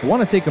 everybody? I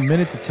want to take a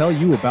minute to tell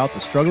you about the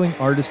Struggling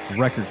Artists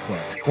Record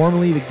Club,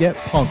 formerly the Get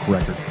Punk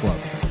Record Club.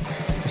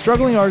 The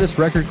Struggling Artists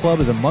Record Club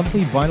is a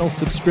monthly vinyl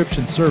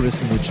subscription service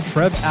in which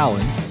Trev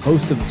Allen,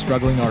 host of the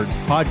Struggling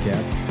Artists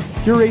podcast,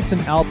 curates an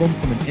album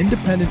from an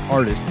independent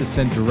artist to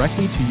send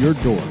directly to your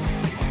door.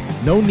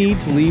 No need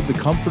to leave the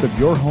comfort of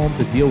your home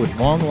to deal with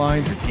long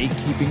lines or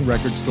gatekeeping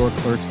record store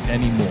clerks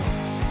anymore.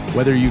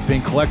 Whether you've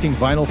been collecting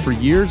vinyl for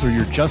years or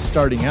you're just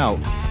starting out,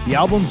 the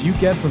albums you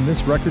get from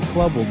this record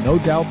club will no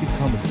doubt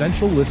become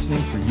essential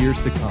listening for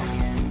years to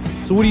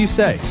come. So what do you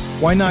say?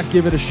 Why not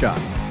give it a shot?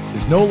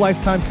 There's no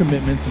lifetime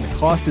commitments and the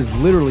cost is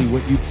literally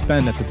what you'd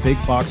spend at the big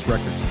box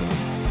record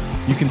stores.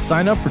 You can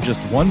sign up for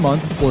just 1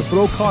 month or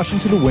throw caution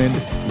to the wind,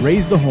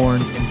 raise the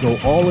horns, and go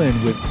all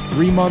in with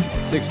 3-month,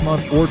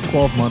 6-month, or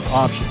 12-month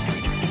options.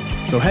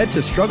 So head to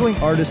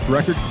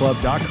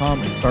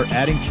StrugglingArtistRecordClub.com and start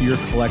adding to your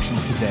collection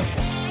today.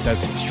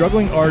 That's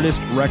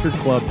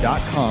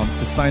StrugglingArtistRecordClub.com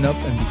to sign up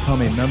and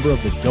become a member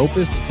of the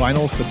dopest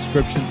vinyl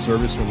subscription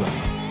service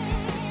around.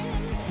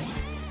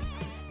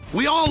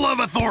 We all love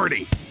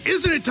authority.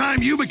 Isn't it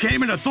time you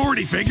became an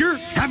authority figure?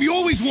 Have you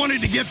always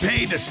wanted to get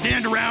paid to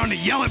stand around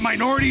and yell at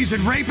minorities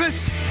and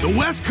rapists? The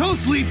West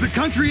Coast leads the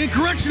country in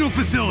correctional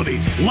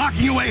facilities.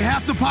 Locking away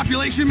half the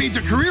population means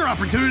a career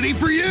opportunity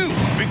for you.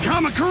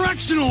 Become a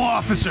correctional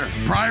officer.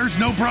 Priors,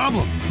 no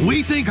problem.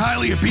 We think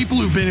highly of people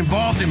who've been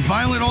involved in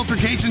violent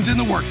altercations in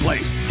the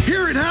workplace.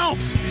 Here it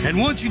helps. And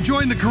once you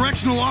join the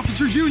Correctional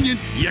Officers Union,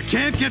 you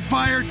can't get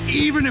fired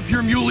even if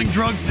you're muling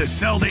drugs to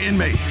sell to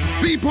inmates.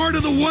 Be part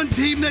of the one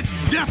team that's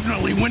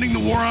definitely winning the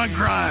war on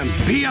crime.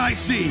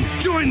 PIC.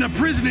 Join the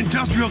prison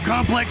industrial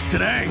complex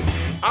today.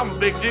 I'm a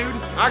big dude.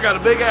 I got a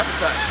big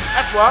appetite.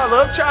 That's why I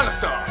love China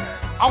Star.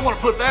 I want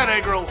to put that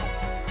egg roll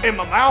in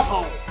my mouth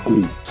hole.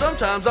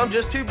 Sometimes I'm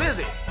just too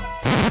busy.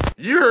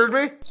 You heard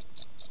me.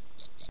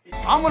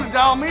 I'm going to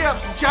dial me up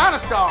some China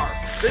Star.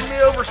 Send me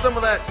over some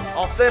of that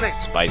authentic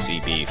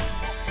spicy beef.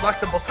 It's like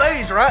the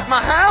buffets right in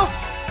my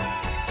house.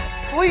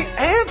 Sweet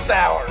and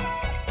sour.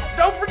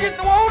 Don't forget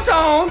the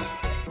wontons.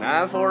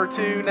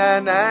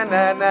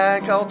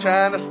 942-9999. Call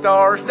China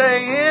Star.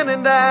 Stay in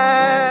and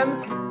dine.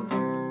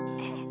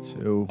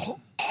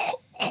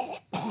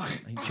 Are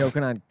you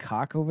choking on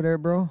cock over there,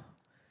 bro?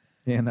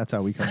 Yeah, and that's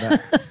how we come back.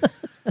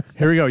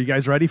 Here we go. You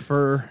guys ready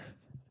for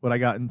what I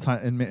got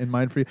in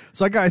mind for you?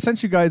 So I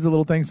sent you guys a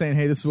little thing saying,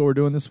 hey, this is what we're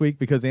doing this week,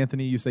 because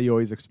Anthony, you say you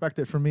always expect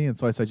it from me, and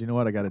so I said, you know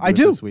what, I got to do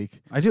it this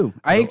week. I do.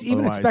 I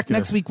even expect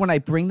next week when I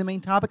bring the main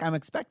topic, I'm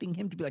expecting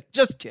him to be like,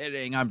 just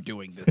kidding, I'm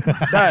doing this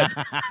instead.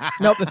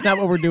 Nope, that's not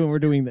what we're doing. We're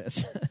doing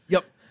this.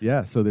 Yep.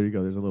 Yeah, so there you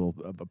go. There's a little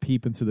a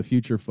peep into the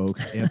future,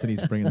 folks.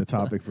 Anthony's bringing the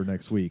topic for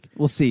next week.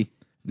 We'll see.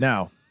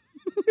 Now,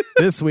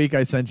 this week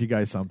I sent you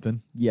guys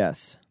something.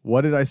 Yes.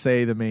 What did I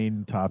say the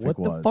main topic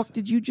was? What the fuck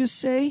did you just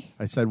say?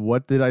 I said,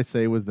 what did I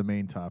say was the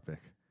main topic?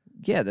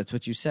 Yeah, that's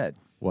what you said.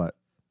 What?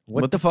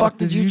 What the fuck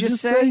did you just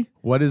say?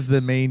 What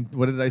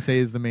did I say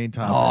is the main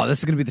topic? Oh, this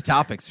is going to be the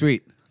topic.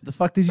 Sweet. What the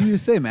fuck did you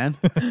just say, man?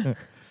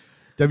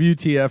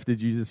 WTF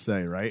did you just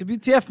say, right?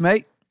 WTF,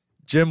 mate.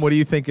 Jim, what do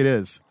you think it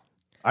is?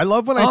 I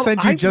love when I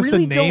send you just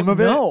really the name of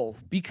it. No,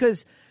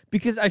 because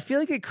I feel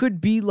like it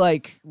could be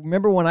like,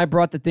 remember when I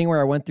brought the thing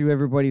where I went through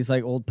everybody's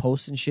like old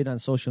posts and shit on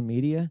social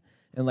media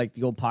and like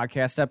the old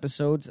podcast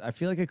episodes? I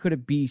feel like it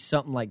could be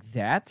something like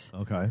that.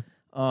 Okay.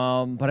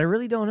 But I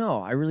really don't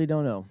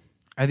know.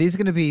 Are these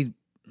going to be...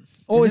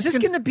 Oh, is this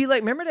going to be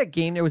like, remember that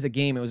game? There was a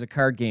game. It was a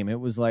card game. It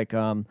was like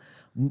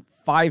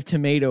 5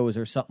 tomatoes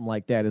or something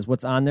like that is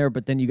what's on there.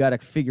 But then you got to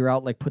figure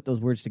out, like, put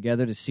those words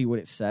together to see what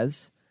it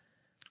says.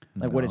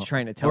 Like what it's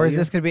trying to tell you. Or is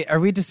this going to be, are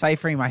we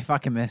deciphering my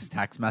fucking missed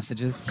text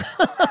messages? is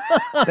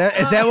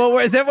that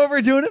what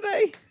we're doing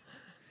today?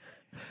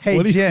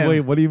 Hey, Jim.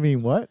 Wait, what do you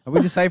mean? What? Are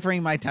we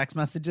deciphering my text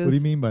messages? What do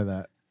you mean by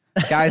that?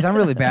 Guys, I'm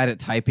really bad at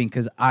typing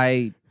because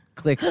I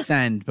click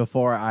send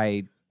before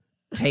I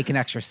take an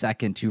extra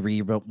second to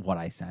read what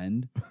I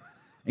send.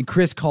 And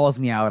Chris calls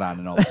me out on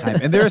it all the time.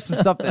 And there is some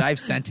stuff that I've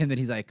sent him that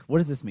he's like, what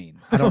does this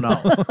mean? I don't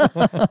know.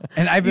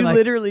 And I've been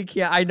literally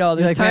can't. I know.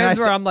 There's like, times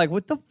where I'm like,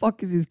 what the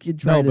fuck is this kid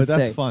trying to say? No,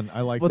 but that's fun.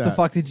 I like what that. What the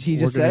fuck did he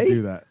just say? We're going to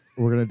do that.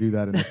 We're going to do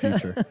that in the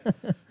future.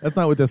 That's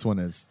not what this one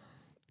is.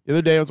 The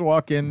other day I was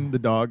walking the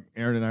dog.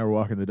 Aaron and I were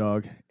walking the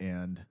dog.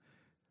 And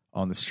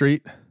on the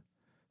street,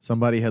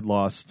 somebody had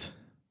lost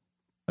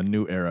a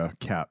New Era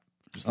cap.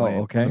 Just laying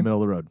in the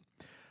middle of the road.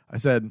 I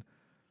said,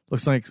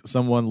 looks like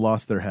someone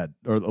lost their head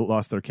or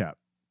lost their cap.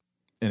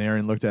 And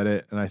Aaron looked at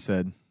it, and I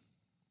said,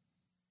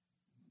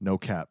 no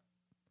cap.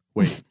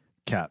 Wait,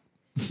 cap.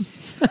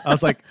 I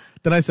was like,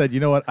 then I said, you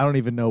know what? I don't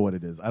even know what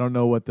it is. I don't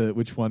know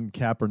which one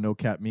cap or no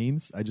cap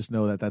means. I just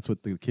know that that's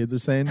what the kids are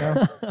saying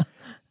now.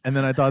 And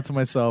then I thought to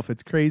myself,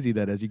 it's crazy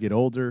that as you get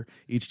older,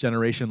 each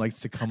generation likes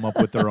to come up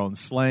with their own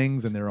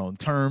slangs and their own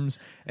terms.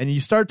 And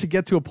you start to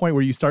get to a point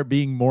where you start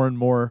being more and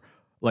more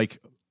like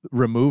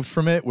removed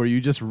from it, where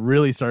you just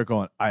really start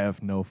going, I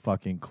have no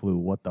fucking clue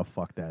what the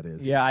fuck that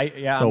is.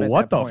 Yeah. So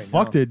what the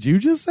fuck did you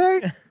just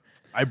say?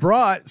 I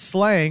brought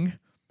slang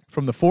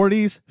from the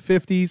 40s,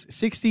 50s,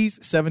 60s,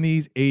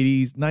 70s,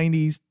 80s,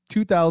 90s,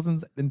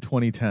 2000s, and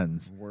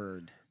 2010s.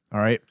 Word. All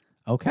right.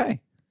 Okay.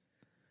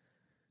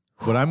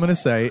 What I'm going to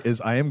say is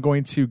I am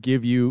going to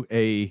give you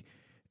a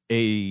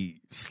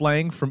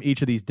slang from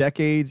each of these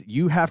decades.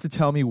 You have to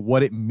tell me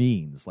what it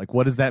means. Like,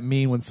 what does that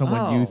mean when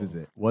someone uses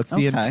it? What's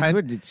the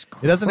intent? It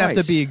doesn't have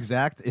to be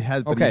exact. It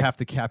has, but you have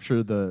to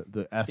capture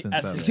the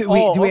essence of it. Do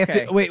we have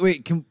to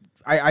wait?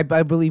 I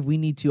believe we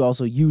need to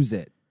also use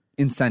it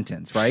in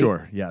sentence, right?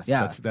 Sure. Yes.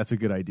 Yeah. That's a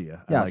good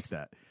idea. Yes. I like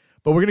that.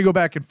 But we're gonna go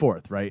back and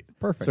forth, right?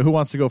 Perfect. So who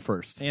wants to go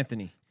first?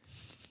 Anthony,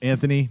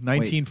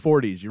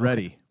 1940s. You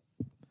ready?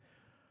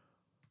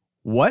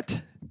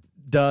 What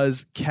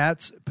does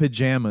cat's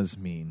pajamas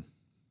mean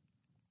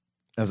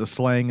as a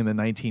slang in the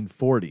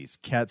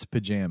 1940s? Cat's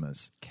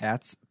pajamas.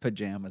 Cat's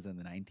pajamas in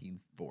the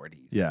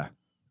 1940s. Yeah.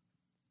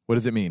 What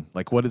does it mean?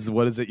 Like, what is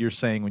it you're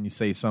saying when you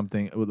say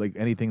something like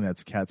anything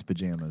that's cat's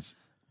pajamas?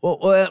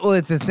 Well,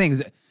 it's a thing.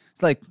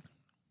 It's like,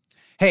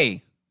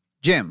 hey,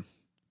 Jim,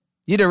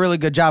 you did a really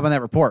good job on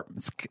that report.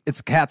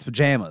 It's cat's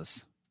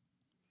pajamas.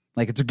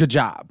 Like, it's a good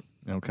job.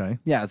 Okay.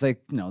 Yeah, it's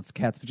like, it's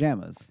cat's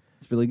pajamas.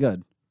 It's really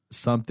good.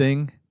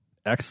 Something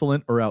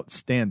excellent, or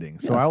outstanding.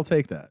 So Yes. I'll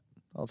take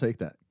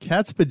that.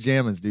 Cat's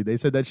pajamas, dude. They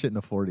said that shit in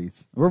the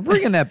 40s. We're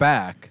bringing that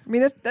back. I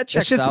mean, that That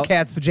checks shit's the out.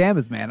 cat's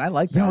pajamas, man. I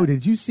like that. Yo,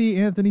 did you see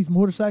Anthony's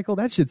motorcycle?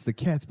 That shit's the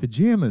cat's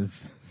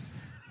pajamas.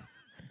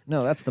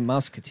 No, that's the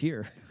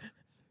Mouseketeer.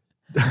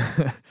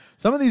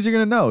 Some of these you're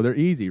going to know. They're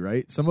easy,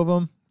 right? Some of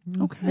them,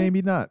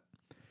 maybe not.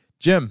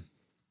 Jim,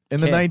 in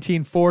the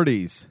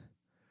 1940s,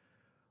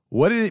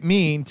 what did it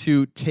mean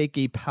to take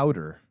a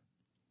powder?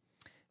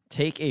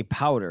 Take a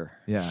powder.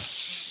 Yeah.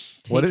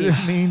 What did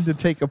it mean to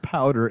take a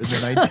powder in the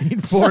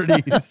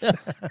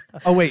 1940s?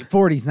 Oh, wait,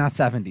 40s, not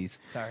 70s.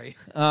 Sorry.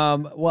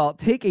 Well,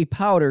 take a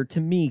powder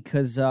to me,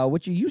 because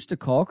what you used to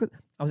call, 'cause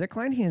I was at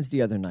Kleinhand's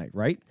the other night,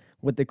 right?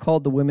 What they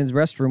called the women's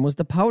restroom was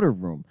the powder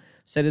room.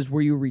 So that is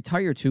where you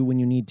retire to when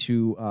you need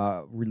to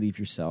relieve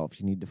yourself.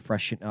 You need to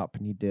freshen up.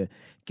 You need to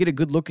get a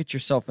good look at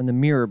yourself in the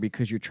mirror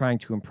because you're trying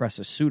to impress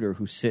a suitor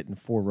who's sitting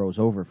 4 rows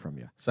over from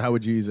you. So how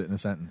would you use it in a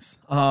sentence?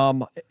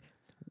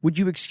 Would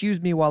you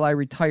excuse me while I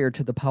retire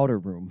to the powder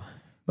room?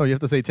 No, you have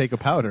to say take a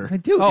powder. I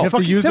do. You have to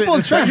fucking use simple it.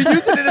 instructions.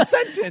 Use it in a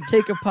sentence.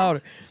 Take a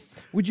powder.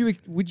 Would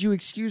you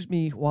excuse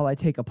me while I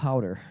take a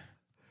powder?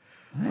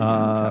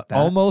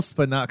 Almost,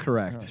 but not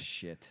correct. Oh,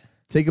 shit.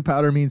 Take a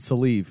powder means to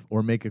leave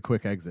or make a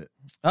quick exit.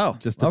 Oh,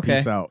 Just to okay.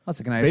 peace out. That's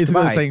like an Irish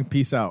Basically goodbye. saying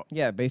peace out.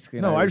 Yeah, basically.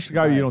 an No, Irish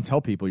goodbye, goodbye. you don't tell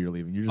people you're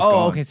leaving. You're just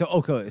Oh, gone.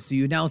 okay. So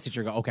you announced that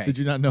you're going. Okay. Did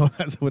you not know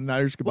that's what an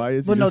Irish goodbye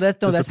is? Well, You no, just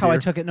that's how I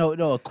disappear? took it.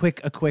 No, a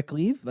quick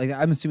leave. Like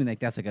I'm assuming like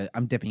that's like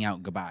I'm dipping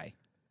out goodbye.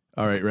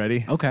 All right,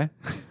 ready? Okay.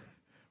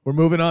 We're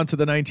moving on to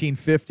the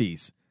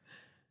 1950s.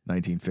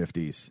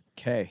 1950s.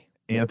 Okay.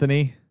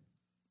 Anthony,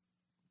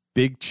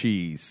 big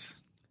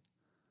cheese.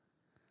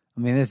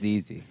 I mean, this is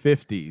easy.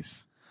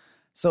 50s.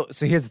 So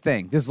here's the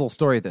thing. There's a little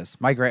story of this.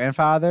 My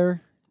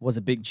grandfather, Was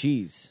a big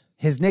cheese.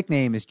 his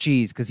nickname is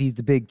Cheese because he's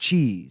the big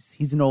cheese.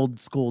 He's an old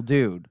school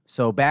dude.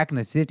 So back in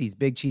the 50s,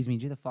 big cheese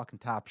means you're the fucking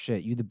top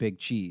shit. You the big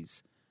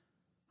cheese.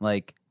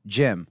 Like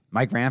Jim,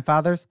 my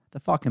grandfather's the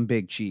fucking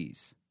big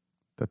cheese.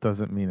 That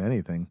doesn't mean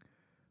anything.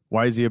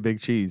 Why is he a big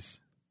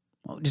cheese?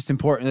 Well, just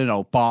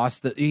important,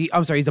 boss.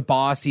 I'm sorry, he's a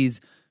boss.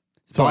 He's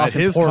So boss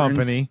at his importance.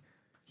 company,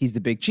 He's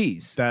the big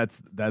cheese.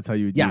 that's how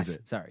you would Yes, use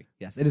it. sorry.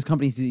 Yes, it is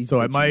company. He's So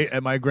the at big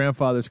my cheese.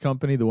 grandfather's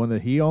company, the one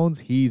that he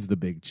owns, he's the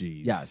big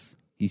cheese. Yes,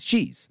 he's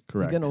cheese.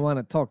 Correct. You're going to want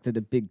to talk to the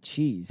big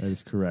cheese. That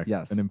is correct.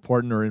 Yes. An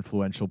important or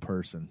influential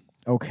person.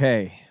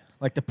 Okay.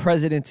 Like the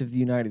president of the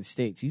United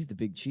States. He's the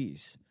big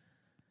cheese.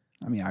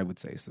 I mean, I would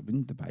say so.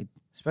 By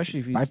Especially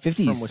if he's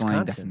 50s from slang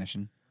Wisconsin.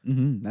 definition.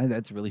 Mm-hmm.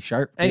 That's really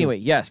sharp. too. Anyway,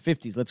 yes,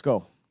 50s. Let's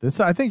go.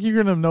 I think you're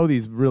gonna know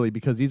these really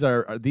because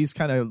these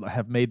kind of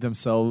have made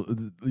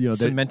themselves, they're-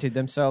 Cemented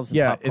themselves in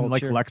yeah, pop in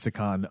like culture.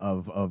 lexicon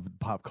of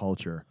pop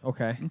culture.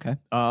 Okay. Okay.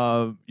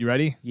 You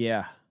ready?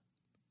 Yeah.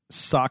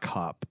 Sock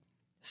hop.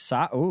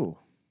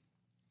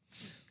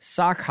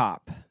 Sock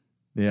hop.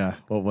 Yeah.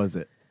 What was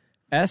it?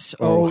 S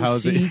Oh, O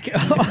how's C. it?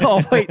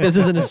 Oh wait, this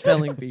isn't a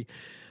spelling bee.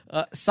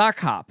 Sock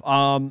hop.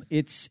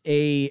 It's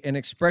an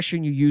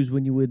expression you use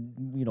when you would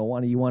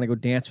want to go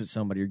dance with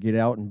somebody or get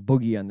out and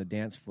boogie on the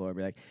dance floor.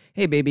 Be like,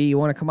 hey baby, you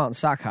want to come out and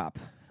sock hop?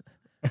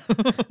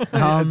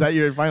 Is that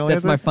your final That's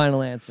answer? my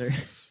final answer.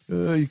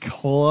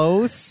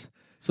 Close.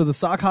 So the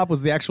sock hop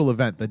was the actual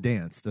event, the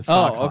dance, the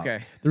sock hop.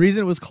 okay. The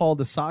reason it was called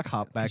the sock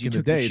hop back you in the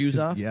took your day is shoes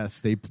 'cause- off? yes,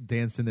 they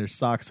danced in their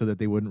socks so that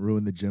they wouldn't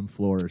ruin the gym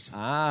floors.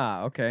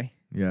 Okay.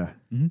 Yeah.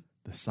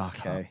 The sock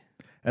hop. Okay.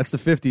 That's the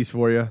 50s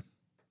for you.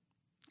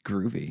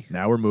 Groovy.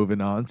 Now we're moving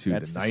on to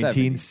That's the the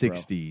 70s,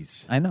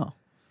 1960s. I know.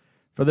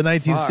 For the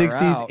 1960s,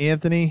 Far out.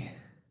 Anthony.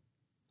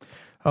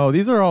 Oh,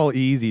 these are all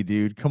easy,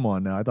 dude. Come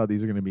on now. I thought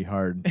these were going to be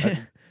hard.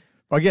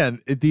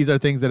 Again, these are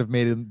things that have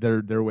made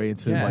their way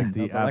into Yeah, like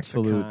the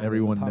absolute lexicon,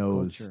 everyone the pop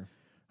knows. culture.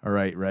 All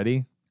right,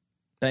 ready?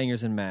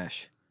 Bangers and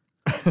mash.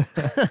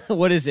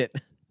 What is it?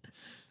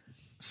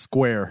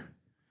 Square.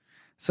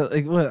 So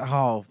like what?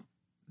 Oh,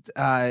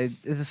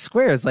 the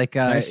square is like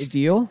Can I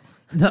steal?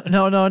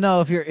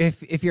 no.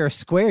 If you're a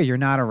square, you're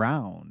not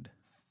around.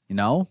 You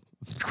know.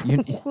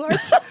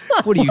 What?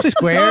 What are you does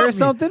square that or mean?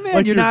 something, man?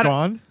 Like you're not.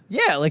 gone?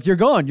 Yeah, like you're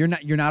gone. You're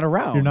not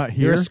around. You're not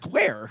You're a here?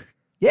 square.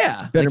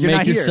 Yeah. Better like you're not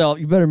make here. yourself.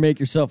 You better make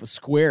yourself a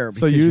square.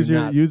 So because use you're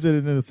not use it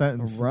in a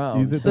sentence. around.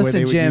 Use it the Listen, way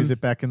they would Jim, use it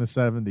back in the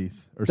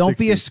 70s or Don't 60s.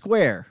 be a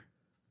square.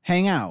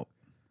 Hang out.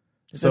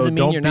 It So doesn't mean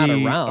don't you're not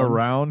be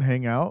around.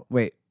 hang out.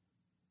 Wait.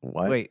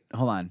 What? Wait.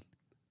 Hold on.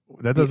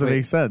 That doesn't wait.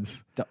 make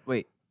sense.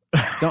 Wait.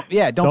 Don't be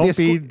a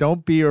square.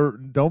 Don't be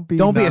Don't be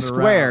not a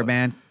square, around.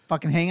 man.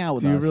 Fucking hang out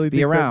with Do you us. really be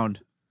think around.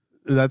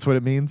 That's what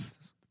it means?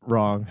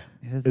 Wrong.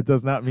 It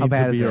does not mean How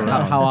bad to is be it?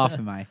 around. How off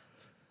am I?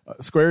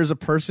 Square is a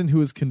person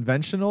who is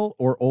conventional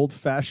or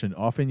old-fashioned,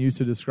 often used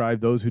to describe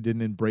those who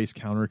didn't embrace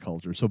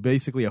counterculture. So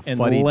basically a And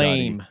fuddy-duddy.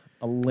 lame.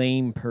 A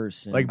lame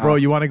person. Like, bro,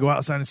 you want to go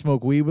outside and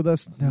smoke weed with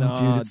us? No, No.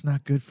 dude, it's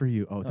not good for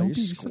you. Oh, don't you're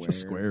be such a square.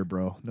 square,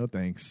 bro. No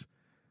thanks.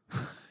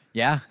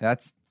 Yeah,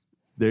 that's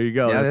There you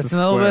go. Yeah, that's that's a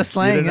little bit of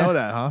square. You slang, didn't know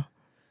yeah.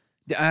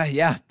 that, huh?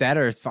 yeah,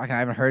 better. It's fucking I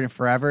haven't heard it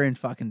forever and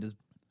fucking just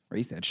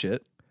erase that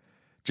shit.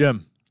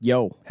 Jim,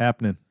 Yo.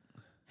 happening.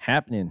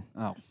 Happening.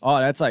 Oh,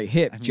 That's like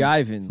hip,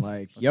 jiving.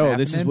 Like, yo,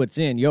 this is happening? what's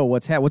in. Yo,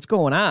 what's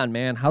going on,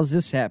 man? How's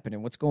this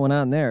happening? What's going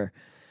on there?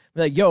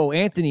 Be like, yo,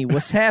 Anthony,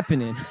 what's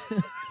happening?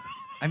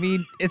 I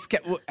mean, it's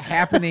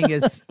happening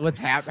is what's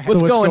happening.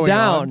 What's going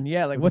down? on?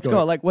 Yeah, like what's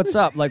going? Like what's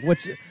up? Like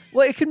what's?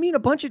 Well, it could mean a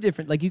bunch of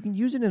different. Like you can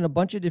use it in a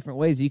bunch of different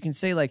ways. You can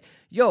say like,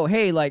 "Yo,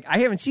 hey, like I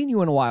haven't seen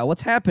you in a while.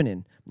 What's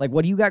happening? Like,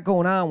 what do you got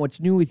going on? What's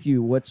new with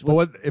you? What's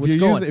if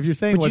you're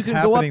saying But what's you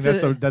can go up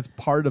happening, that's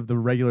part of the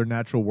regular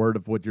natural word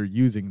of what you're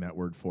using that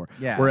word for.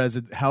 Yeah. Whereas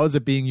how is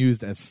it being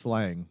used as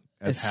slang?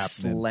 As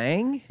happening?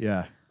 slang.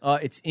 Yeah.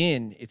 It's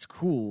in. It's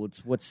cool.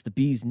 It's what's the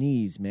bee's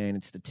knees, man.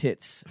 It's the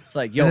tits. It's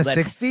like, yo, In the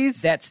that's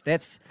 60s?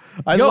 That's.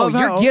 I Yo, love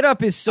your how- get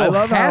up is so I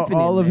love happening.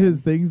 how all of man.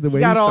 his things, the way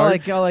He got he all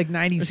starts. like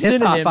 90s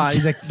hip hop on.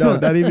 He's like, No,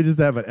 not even just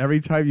that, but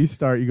every time you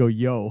start, you go,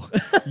 yo,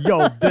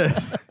 yo,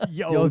 this,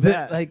 yo,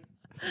 that. like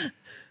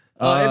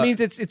It means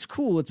it's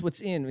cool. It's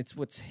what's in. It's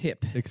what's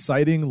hip.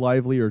 Exciting,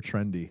 lively, or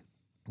trendy.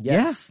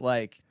 Yes,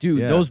 like dude,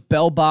 Yeah. those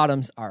bell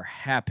bottoms are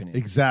happening.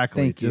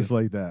 Exactly. Thank you. Just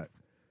like that.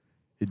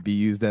 It'd be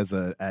used as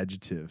an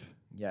adjective.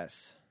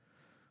 Yes.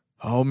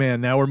 Oh,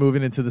 man. Now we're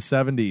moving into the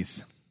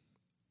 70s.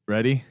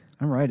 Ready?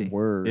 I'm ready.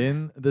 Word.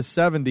 In the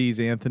 70s,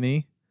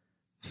 Anthony.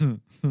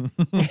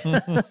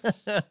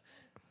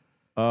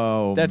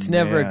 Oh, That's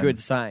never a man. good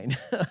sign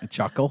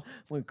Chuckle,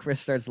 when Chris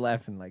starts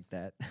laughing like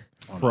that.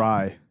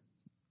 Fry.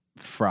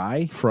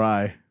 fry,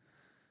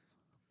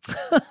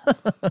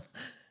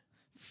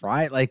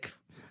 like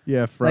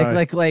Yeah, fry.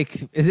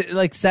 like. Is it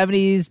like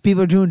 70s?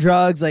 People are doing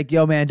drugs. Like,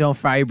 yo, man, don't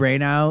fry your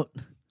brain out.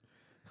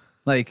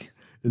 Like,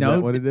 Is no,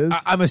 that what it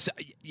is?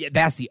 Yeah,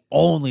 that's the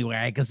only way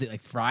I can see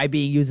like fry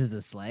being used as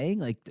a slang.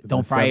 Like,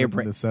 don't fry your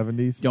brain. In the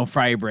 70s? Don't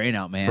fry your brain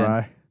out, man.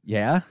 Fry.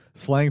 Yeah.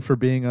 Slang for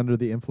being under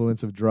the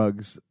influence of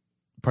drugs,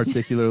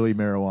 particularly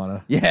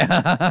marijuana.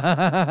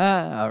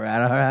 Yeah. all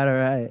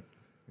right.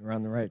 You're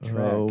on the right track.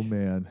 Oh,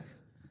 man.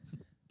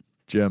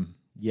 Jim,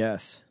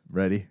 Yes.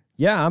 ready?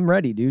 Yeah, I'm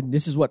ready, dude.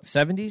 This is what,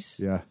 70s?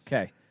 Yeah.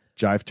 Okay.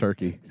 Jive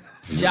turkey.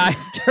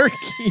 Jive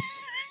turkey.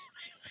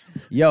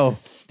 Yo,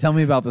 tell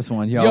me about this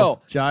one.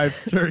 Yo,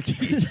 Jive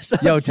turkey. So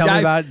Yo, tell me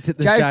about this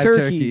jive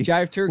turkey. Jive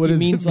What turkey does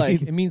means it like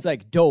mean? it means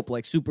like dope,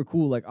 like super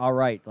cool, like all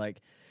right,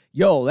 like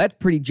yo, that's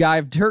pretty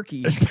jive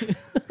turkey.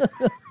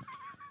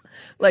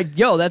 Like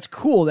yo, that's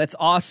cool, that's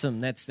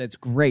awesome, that's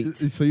great.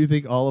 So you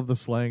think all of the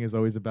slang is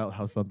always about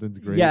how something's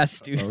great? Yes,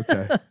 dude.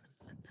 Okay.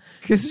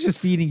 Chris is just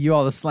feeding you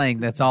all the slang.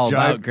 That's all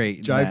about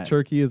great. Jive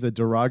turkey is a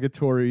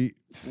derogatory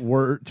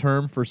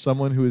term for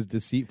someone who is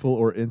deceitful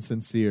or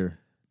insincere.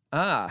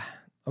 Ah,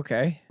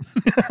 okay.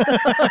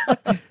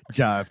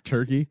 Jive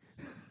turkey.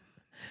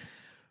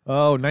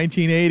 Oh,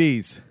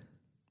 1980s.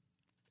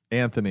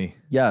 Anthony.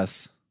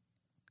 Yes.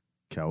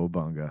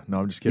 Cowabunga. No,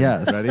 I'm just kidding.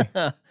 Yes. Ready?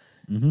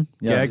 Mm-hmm.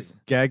 Yes.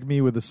 Gag me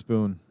with a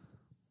spoon.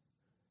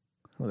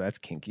 Well, that's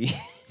kinky.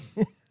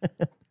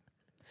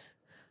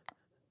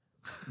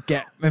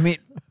 I mean,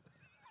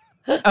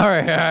 all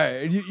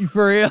right. You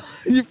for real?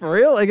 You for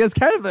real? Like it's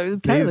kind of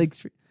like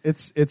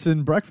It's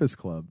in Breakfast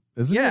Club,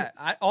 isn't it? Yeah,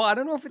 I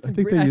don't know if it's. I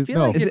think I they use- feel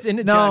no. like Is it's in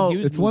a no, John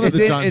Hughes. it's one movie.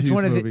 of the John it's Hughes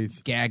one of movies.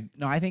 the gag.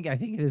 No, I think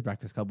it is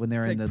Breakfast Club when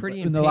they're It's in like the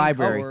Pretty in in the Pink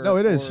library. or- No,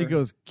 it is. or- She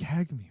goes,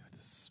 gag me with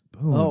a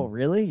spoon. Oh,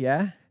 really?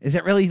 Yeah. Is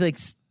it really like?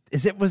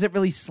 Was it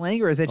really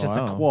slang or is it just I a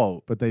don't know.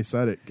 quote? But they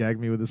said it. Gag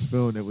me with a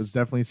spoon. It was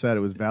definitely said.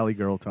 It was Valley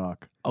Girl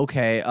talk.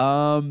 Okay.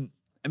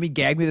 I mean,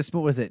 gag me the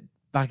spoon. Was it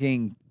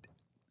fucking?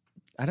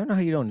 I don't know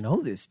how you don't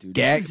know this, dude.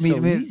 Gag This is me- so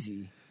me-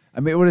 easy. I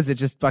mean, what is it?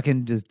 Just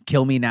fucking just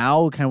kill me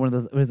now? Kind of one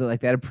of those. Was it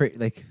like that?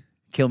 Like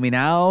kill me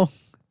now?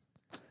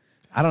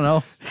 I don't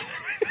know.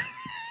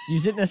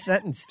 Use it in a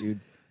sentence, dude. And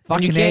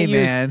Fucking you can't A,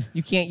 use, man.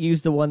 You can't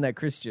use the one that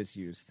Chris just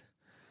used.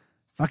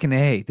 Fucking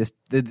A.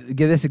 Give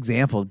this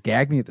example.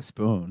 Gag me with the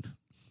spoon.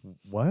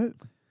 What?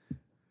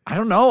 I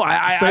don't know.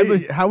 I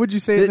was How would you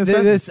say it in a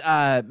sentence?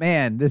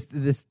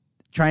 this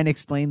trying to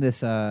explain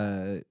this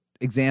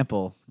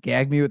example.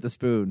 Gag me with the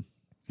spoon.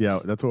 Yeah,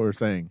 that's what we're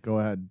saying. Go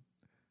ahead.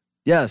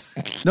 Yes.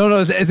 No.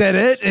 Is that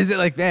it? Is it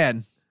like,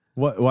 man?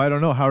 What? Well, I don't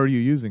know. How are you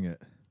using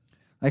it?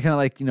 I kind of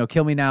like,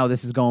 kill me now.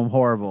 This is going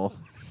horrible.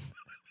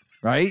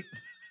 Right?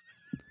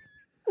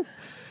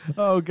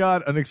 Oh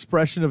God, an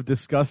expression of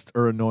disgust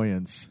or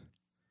annoyance.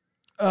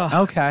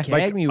 Okay.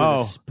 Gag me with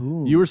a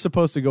spoon. You were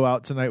supposed to go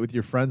out tonight with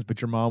your friends,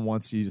 but your mom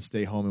wants you to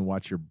stay home and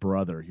watch your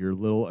brother, your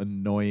little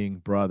annoying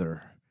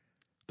brother.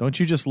 Don't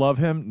you just love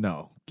him?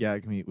 No.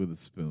 Gag me with a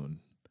spoon.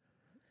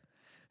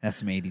 That's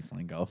some 80s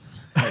lingo.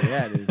 Oh,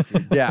 yeah, it is,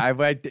 dude.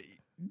 Yeah,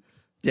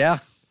 yeah.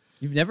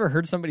 You've never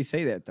heard somebody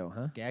say that, though,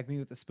 huh? Gag me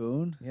with the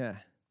spoon? Yeah.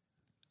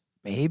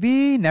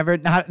 Maybe. Never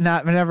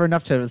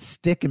enough to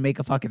stick and make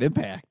a fucking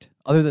impact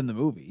other than the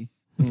movie.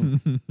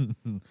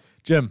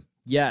 Jim.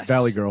 Yes.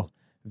 Valley Girl.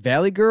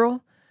 Valley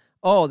Girl?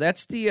 Oh,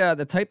 that's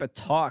the type of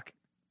talk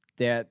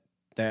that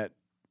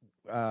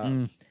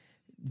wanna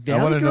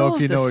Valley know Girl if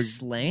is you the know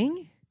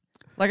slang?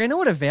 Like, I know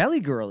what a Valley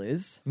Girl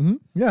is. Mm-hmm.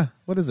 Yeah.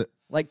 What is it?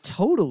 Like,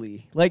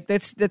 totally. Like,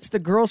 that's the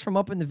girls from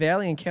up in the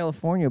valley in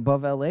California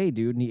above L.A.,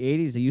 dude. In the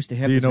 80s, they used to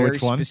have Do you this know very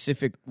which one?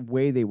 specific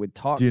way they would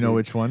talk. Do you know dude.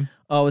 which one?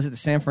 Oh, was it the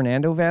San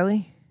Fernando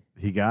Valley?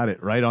 He got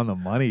it right on the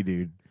money,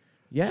 dude.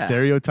 Yeah.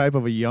 Stereotype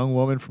of a young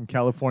woman from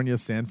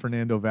California's San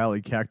Fernando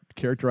Valley,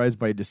 characterized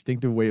by a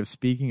distinctive way of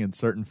speaking and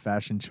certain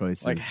fashion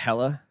choices. Like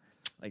hella.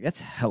 Like, that's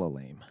hella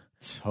lame.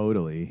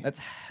 Totally. That's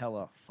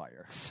hella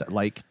fire.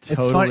 Like, It's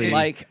totally. funny.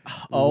 Like,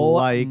 oh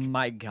Like,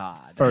 my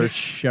God. for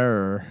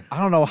sure. I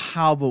don't know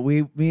how, but me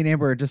and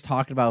Amber were just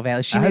talking about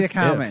Valley. She made a As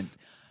comment. if.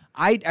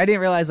 I didn't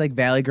realize like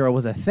Valley Girl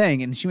was a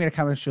thing, and she made a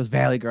comment. She goes,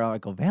 Valley Girl. I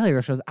go, Valley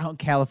Girl shows out in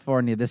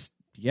California.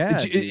 Yeah.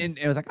 And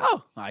it was like,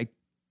 oh, I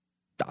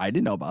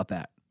didn't know about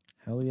that.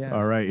 Hell yeah.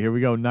 All right, here we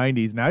go.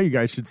 90s. Now you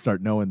guys should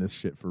start knowing this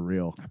shit for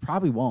real. I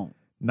probably won't.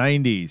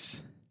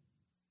 90s.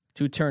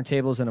 2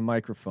 turntables and a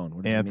microphone.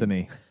 What does it mean?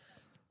 Anthony.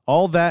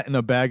 All that in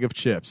a bag of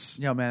chips.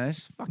 Yo, man,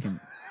 that's fucking.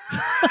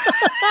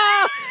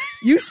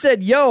 You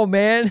said, yo,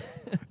 man.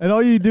 And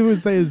all you do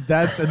is say is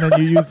that's, and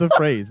then you use the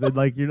phrase. Then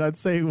like you're not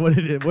saying what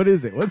it is. What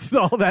is it? What's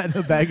all that in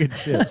a bag of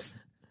chips?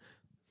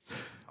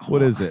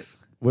 What is it?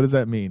 What does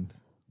that mean?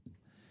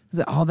 Is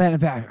it all that in a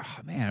bag?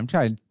 Oh, man, I'm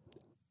trying.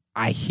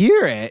 I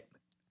hear it.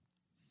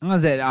 What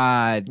was it?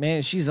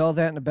 Man, she's all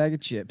that in a bag of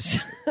chips.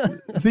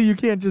 See, you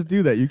can't just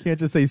do that. You can't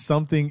just say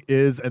something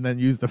is and then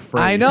use the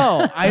phrase. I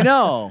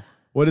know.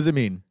 What does it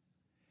mean?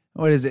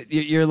 What is it?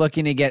 You're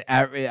looking to get.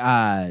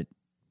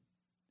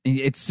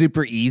 It's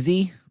super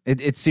easy.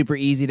 It's super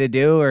easy to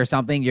do, or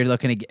something. You're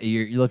looking to get.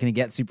 You're looking to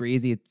get super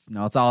easy. It's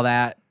all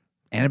that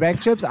and a bag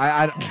of chips.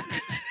 I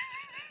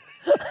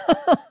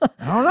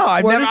don't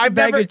know. Where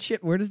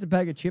does the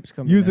bag of chips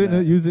come? Use in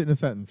it. Use it in a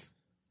sentence.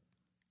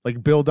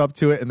 Like build up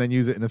to it and then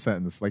use it in a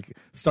sentence. Like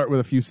start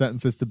with a few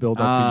sentences to build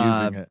up to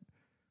using it.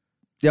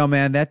 Yo,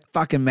 man, that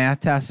fucking math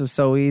test was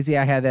so easy.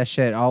 I had that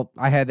shit.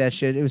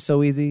 It was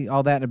so easy.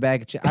 All that in a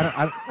bag of chips.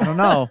 I don't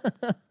know.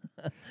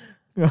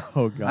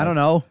 Oh God. I don't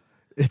know.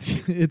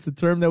 It's a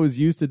term that was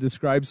used to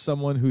describe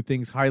someone who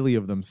thinks highly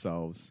of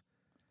themselves.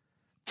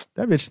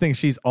 That bitch thinks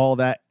she's all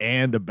that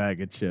and a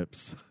bag of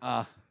chips.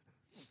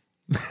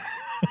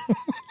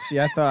 See,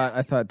 I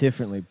thought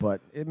differently,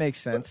 but it makes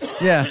sense.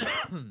 Yeah.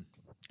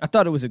 I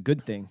thought it was a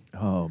good thing.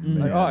 Oh man.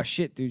 Like, oh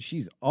shit, dude,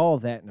 she's all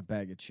that in a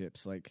bag of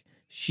chips. Like,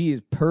 she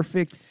is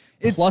perfect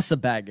It's- plus a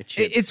bag of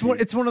chips. It's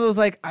one of those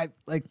I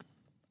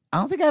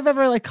don't think I've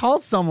ever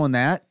called someone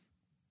that,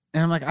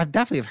 and I'm like I've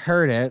definitely have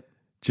heard it.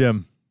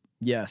 Jim,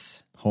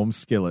 Yes. home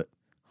skillet.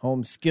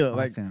 Home skillet.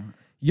 Like, Now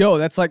yo,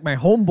 that's like my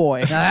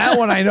homeboy. that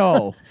one I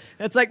know.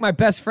 That's like my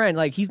best friend.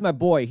 Like, he's my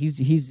boy.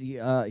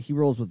 He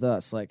rolls with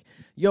us. Like,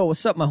 yo,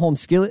 what's up, my home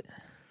skillet?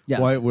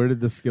 Yes. Where did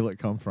the skillet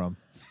come from?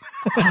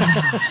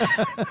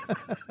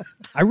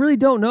 I really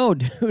don't know,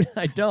 dude.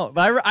 I don't.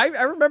 But I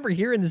remember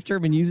hearing this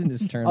term and using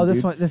this term. Oh,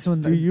 dude. this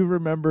one. Do you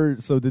remember?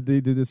 So did they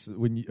do this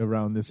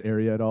around this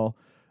area at all?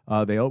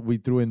 We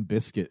threw in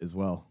Biscuit as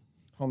well.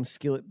 Home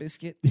skillet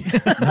biscuit.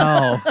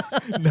 No,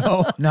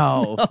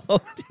 No,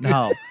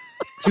 no.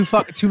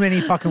 Too many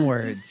fucking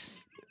words.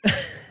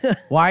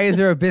 Why is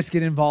there a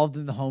biscuit involved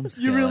in the home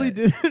skillet? you really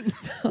didn't.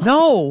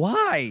 No,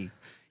 why?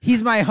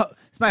 He's my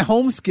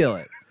home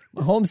skillet.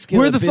 Home skillet.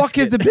 Where the fuck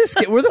is the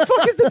biscuit? Where the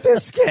fuck is the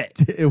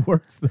biscuit? It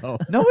works though.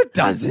 No, it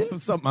doesn't.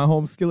 What's up, my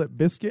home skillet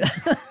biscuit?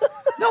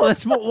 No,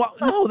 that's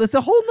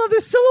a whole nother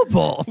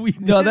syllable.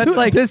 No, that's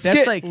like biscuit.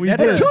 that's like We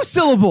that's, did. That's 2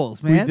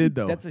 syllables, man. We did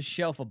though. that's a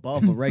shelf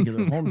above a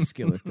regular home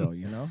skillet, though.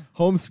 You know.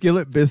 Home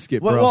skillet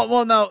biscuit, bro.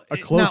 Well, no. a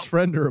close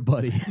friend or a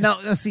buddy. Now,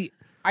 see,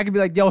 I could be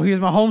like, yo, here's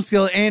my home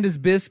skillet and his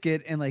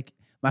biscuit, and like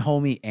my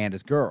homie and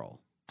his girl.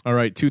 All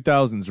right,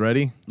 2000s,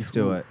 ready? Let's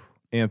do it.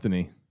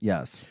 Anthony.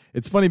 Yes.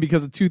 It's funny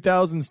because the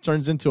 2000s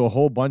turns into a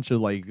whole bunch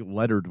of like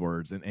lettered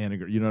words and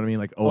anagram. You know what I mean?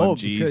 Like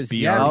OMGs, because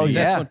BRBs.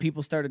 that's when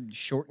people started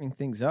shortening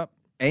things up.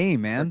 Aim,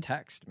 For man.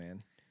 text,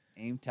 man.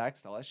 Aim,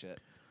 text, all that shit.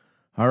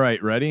 All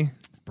right, ready?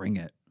 Let's bring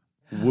it.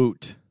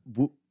 Woot.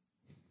 Woot,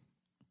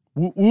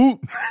 woot.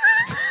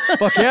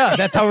 Fuck yeah,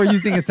 that's how we're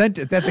using a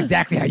sentence. That's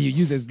exactly how you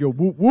use it. Go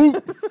woot,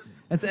 woot.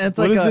 That's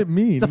What like does it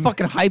mean? It's a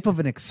fucking hype of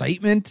an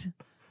excitement.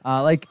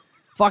 Like,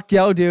 fuck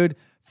yo, dude.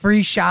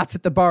 Free shots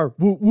at the bar.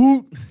 Woot,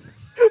 woot.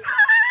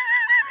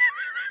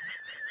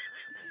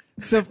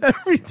 So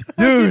every time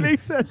Dude. he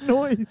makes that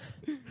noise.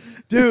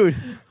 Dude.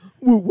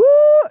 Woo woo.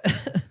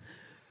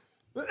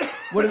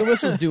 What do the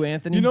whistles do,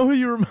 Anthony? You know who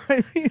you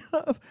remind me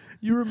of?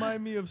 You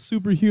remind me of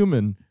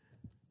Superhuman.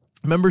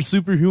 Remember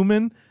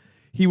Superhuman?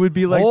 He would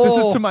be like, "This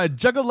is to my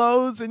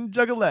juggalos and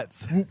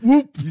juggalettes." Whoop,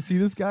 whoop. You see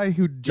this guy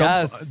who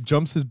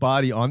jumps his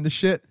body onto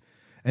shit,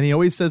 and he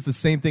always says the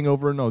same thing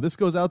over and over. This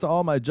goes out to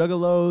all my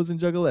juggalos and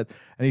juggalettes,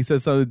 and he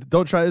says, "So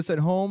don't try this at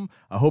home.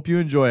 I hope you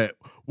enjoy it."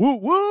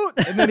 Woot woot,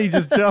 and then he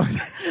just jumped.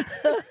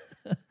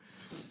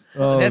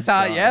 Oh, That's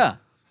how, God. yeah.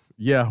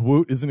 Yeah,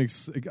 woot is an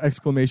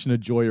exclamation of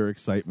joy or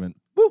excitement.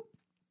 Whoop.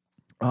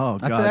 Oh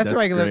God, That's a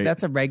regular. great.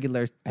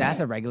 That's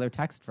a regular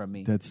text from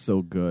me. That's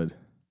so good.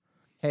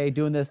 Hey,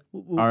 doing this.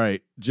 Woot, woot. All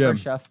right, Jim. Word,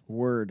 chef.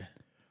 Word.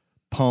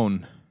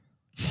 Pone.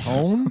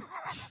 Pone?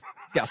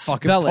 Yeah,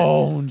 fucking Spell it.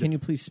 pwned. Can you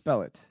please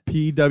spell it?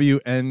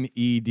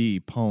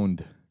 PWNED.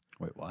 Pwned.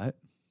 Wait, what?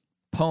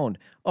 Pwned.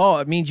 Oh,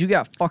 it means you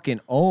got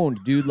fucking owned,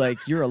 dude. Like,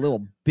 you're a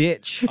little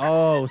bitch.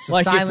 Oh, so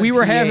Like, if silent we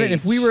were PH.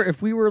 if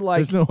we were like,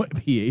 There's no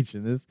PH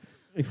in this.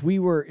 if we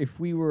were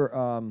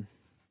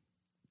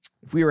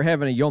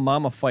having a Yo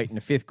Mama fight in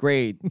the 5th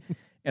grade,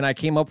 and I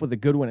came up with a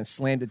good one and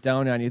slammed it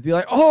down on you, you'd be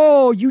like,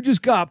 "Oh, you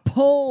just got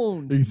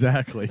pwned."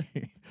 Exactly.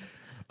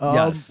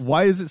 Yes.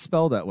 Why is it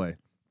spelled that way?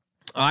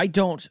 I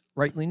don't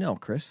rightly know,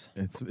 Chris.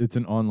 It's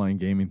an online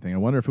gaming thing. I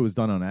wonder if it was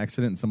done on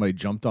accident and somebody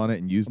jumped on it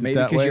and used Maybe it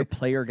that because way. your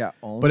player got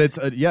owned. But it's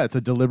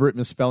a deliberate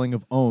misspelling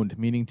of owned,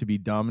 meaning to be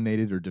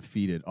dominated or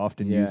defeated,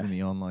 often used in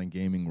the online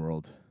gaming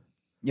world.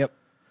 Yep.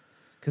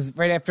 Because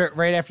right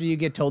after you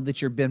get told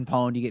that you're been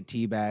pwned, you get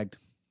teabagged.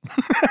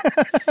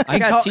 I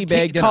got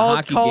teabagged in a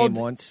hockey game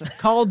once.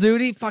 Call of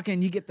Duty,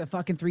 fucking, you get the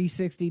fucking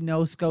 360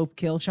 no scope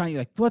kill shot. You're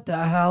like, what the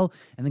hell?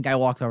 And the guy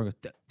walks over and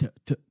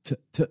goes,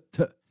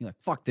 you're like,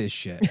 fuck this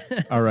shit.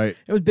 All right.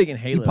 It was big in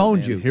Halo. He pwned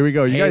man. you. Here we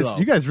go.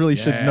 You guys really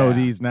should know Yeah.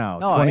 these now.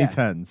 Oh,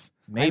 2010s.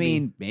 Maybe. I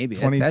mean, maybe.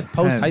 2010s. That's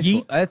post high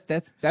school. Yeet.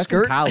 That's in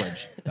Skirt.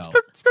 college. though.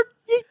 Skirt.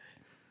 Yeet.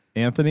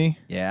 Anthony.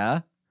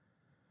 Yeah.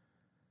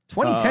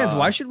 2010s.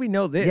 Why should we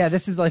know this? Yeah,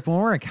 this is like when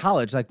we were in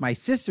college. Like my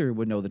sister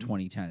would know the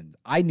 2010s.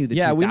 I knew the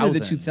 2000s. we knew the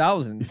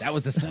 2000s. That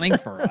was the slang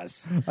for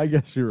us. I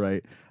guess you're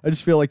right. I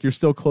just feel like you're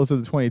still close to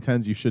the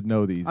 2010s. You should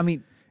know these. I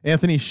mean,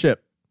 Anthony,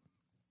 ship.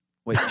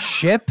 wait,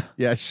 ship?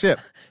 Yeah,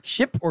 ship.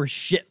 Ship or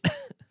shit?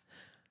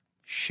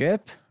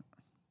 Ship?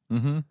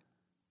 Mm-hmm.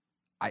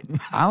 I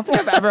don't think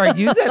I've ever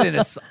used that in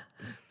a...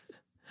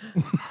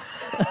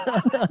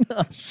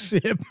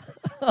 Ship.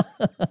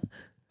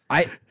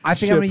 I think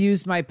Ship. I'm going to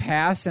use my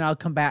pass and I'll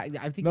come back.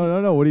 I think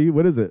No.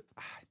 What is it?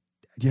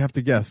 You have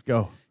to guess.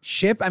 Go.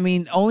 ship. I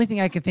mean, only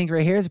thing I can think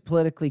right here is a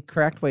politically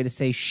correct way to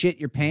say shit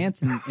your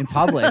pants in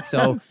public.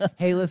 So,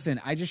 hey, listen,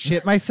 I just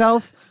shit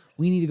myself.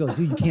 We need to go,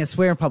 dude, you can't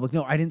swear in public.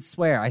 No, I didn't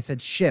swear. I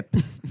said ship.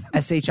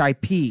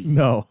 S-H-I-P.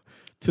 No.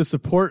 To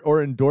support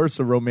or endorse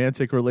a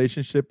romantic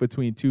relationship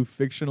between two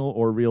fictional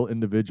or real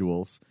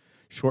individuals.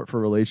 Short for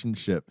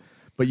relationship.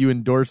 But you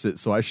endorse it,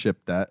 so I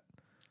shipped that.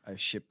 I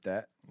shipped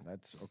that.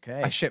 That's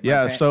okay. I ship my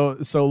Yeah,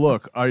 pants. so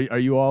look, are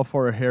you all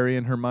for Harry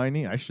and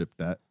Hermione? I shipped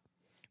that.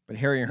 But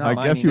Harry and I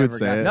Hermione guess you would never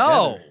say got it.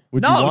 No. together.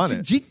 Would no, you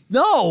want it?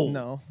 No.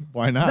 No.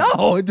 Why not?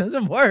 No, it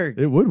doesn't work.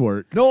 It would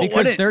work. No, it Because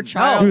wouldn't. their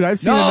child- Dude, I've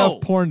seen No.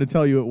 enough porn to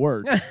tell you it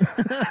works.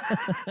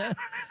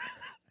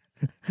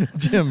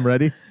 Jim,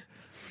 ready?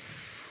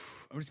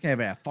 I'm just going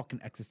to have a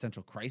fucking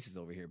existential crisis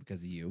over here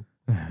because of you.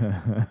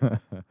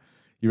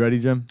 You ready,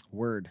 Jim?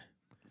 Word.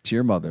 To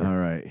your mother. All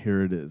right,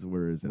 here it is.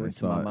 Where is it? I Word to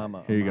saw my it.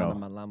 mama. Here you Mama, go.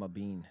 My llama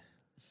bean.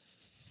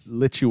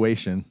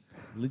 Lituation.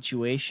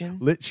 Lituation?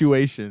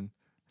 Lituation.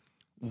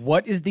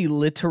 What is the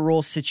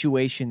literal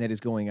situation that is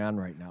going on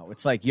right now?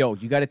 It's like, yo,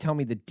 you got to tell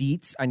me the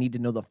deets. I need to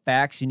know the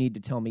facts. You need to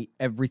tell me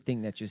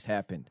everything that just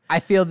happened. I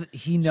feel that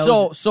he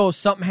knows. So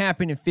something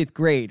happened in 5th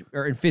grade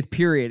or in 5th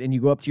period, and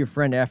you go up to your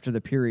friend after the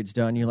period's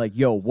done. You're like,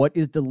 yo, what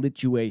is the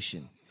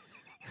lituation?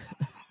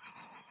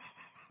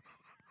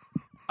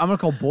 I'm going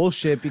to call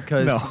bullshit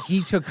because No.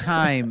 he took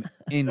time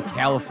in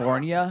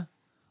California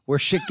where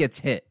shit gets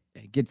hit.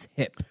 It gets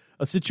hip.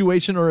 A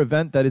situation or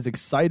event that is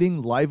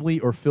exciting, lively,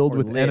 or filled Or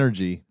with lit.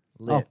 energy.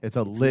 Lit. It's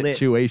a lit.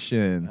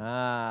 lituation.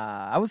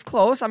 I was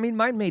close. I mean,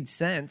 mine made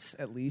sense,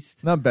 at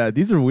least. Not bad.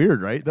 These are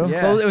weird, right? Though.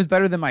 Yeah. It was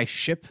better than my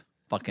ship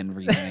fucking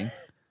reasoning.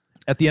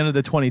 At the end of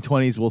the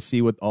 2020s, we'll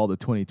see what all the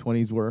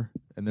 2020s were,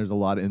 and there's a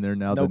lot in there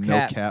now. No the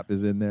cap. no cap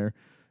is in there.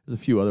 There's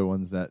a few other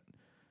ones that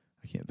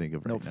I can't think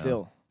of right No now.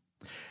 fill.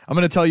 I'm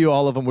going to tell you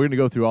all of them. We're going to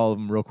go through all of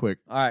them real quick.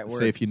 All right, Say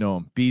word. if you know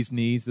them. Bee's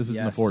knees. This is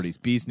in the Yes. 40s.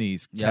 Bee's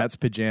knees. Yep. Cat's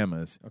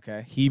pajamas.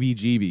 Okay.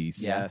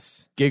 Heebie-jeebies.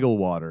 Yes. Giggle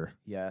water.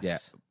 Yes. Yeah.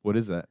 What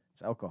is that?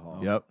 It's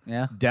alcohol. Yep.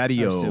 Yeah.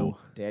 Daddy-o. Sue.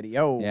 Daddy.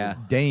 Oh. Yeah.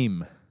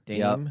 Dame. Dame.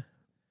 Yep.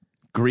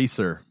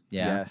 Greaser.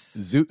 Yeah. Yes.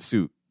 Zoot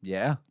suit.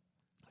 Yeah.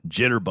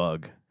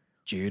 Jitterbug.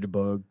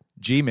 Jitterbug.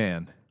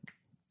 G-man.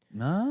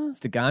 No.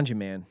 It's the ganja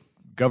man.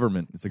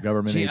 Government. It's a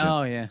government agent.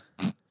 Oh, yeah.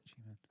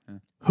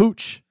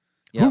 Hooch.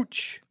 Yep.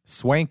 Hooch.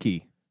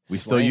 Swanky. We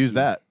still use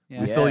Swanky. that.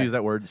 Yeah. We still Yeah. use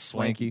that word,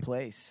 Swanky swanky.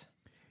 place.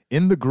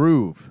 In the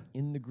groove.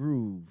 In the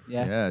groove.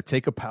 Yeah.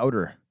 Take a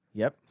powder.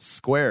 Yep.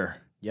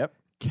 Square. Yep.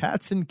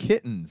 Cats and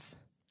kittens.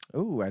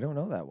 Ooh, I don't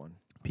know that one.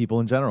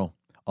 People in general.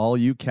 All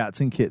you cats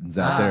and kittens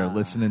out there Ah.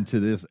 listening to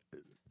this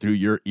through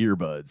your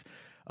earbuds.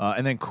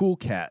 And then cool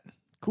cat.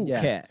 Cool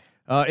Yeah.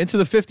 cat. Into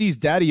the 50s,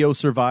 Daddy-o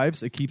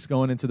survives. It keeps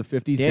going into the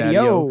 50s.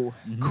 Daddy-o.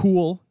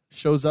 Cool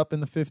shows up in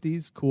the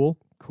 50s. Cool.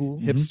 Cool.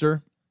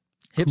 Hipster.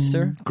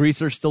 Hipster.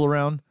 Greaser still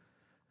around.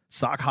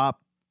 Sock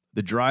hop.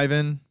 The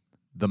drive-in.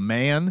 The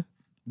man.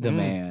 The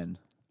man.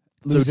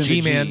 So Losing the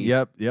G-man. G.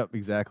 Yep,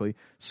 exactly.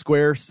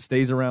 Square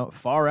stays around.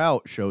 Far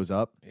out shows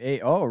up.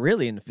 Hey, oh,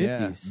 really? In the Yeah.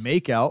 50s?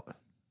 Make out.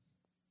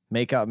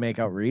 Make out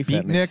reef.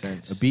 That Beatnik. makes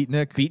sense. A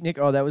beatnik. Beatnik.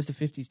 Oh, that was the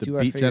 50s The too.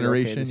 I beat figured,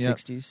 generation, Okay, the yep.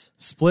 60s.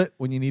 Split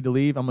when you need to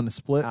leave. I'm going to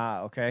split.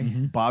 Ah, okay.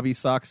 Bobby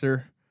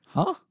Soxer.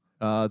 Huh?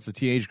 It's a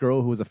teenage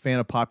girl who was a fan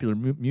of popular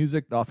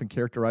music, often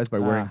characterized by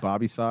wearing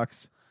bobby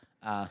socks.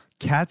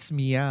 Cat's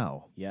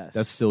meow. Yes.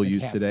 That's still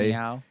used Cat's today.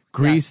 meow.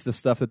 Grease, Yes. the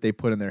stuff that they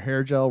put in their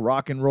hair gel.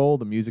 Rock and roll,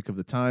 the music of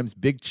the times.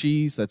 Big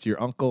cheese, that's your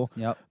uncle.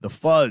 Yep. The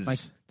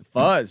fuzz. The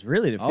fuzz.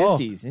 Really? The Oh.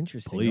 50s.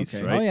 Interesting. Police,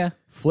 okay. right? Oh, yeah.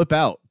 Flip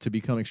out, to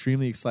become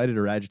extremely excited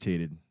or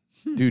agitated.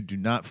 Dude, do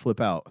not flip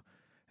out.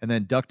 And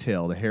then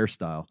ducktail, the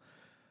hairstyle.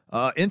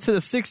 Into the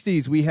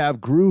 60s, we have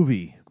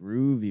groovy.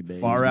 Groovy, baby.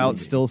 Far out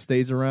still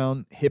stays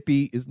around.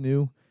 Hippie is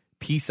new.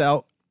 Peace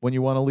out when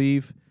you want to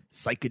leave.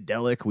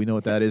 Psychedelic, we know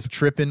what that is.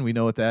 Trippin', we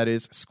know what that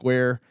is.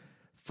 Square.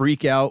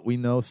 Freak out, we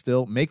know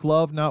still. Make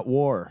love, not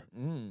war.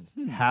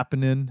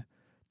 Happening.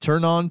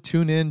 Turn on,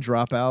 tune in,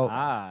 drop out.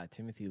 Ah,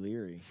 Timothy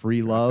Leary.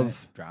 Free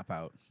love. Drop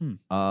out.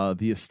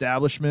 The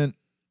Establishment.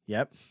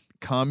 Yep.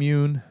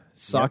 Commune.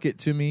 Sock It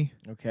to Me.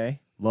 Okay.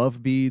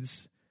 Love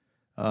Beads.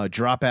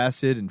 Drop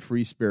Acid and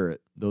Free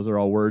Spirit. Those are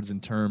all words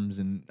and terms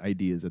and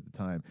ideas at the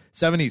time.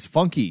 70s,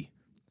 funky.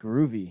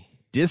 Groovy.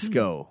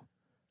 Disco.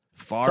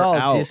 Far all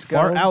out. disco.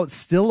 Far out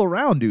still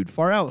around, dude.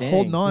 Far out. Dang,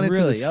 Holding on into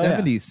the really? Oh,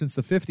 yeah. 70s since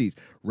the 50s.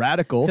 I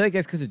Radical. feel like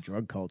that's because of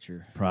drug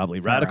culture. Probably.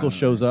 Radical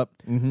shows up.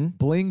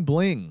 Bling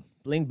Bling.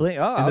 Bling bling.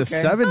 Oh, In the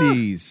okay.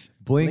 70s.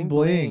 Bling Bling,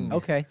 Bling. bling.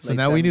 Okay. So late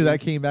now we knew 70s. that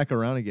came back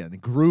around again.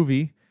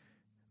 Groovy.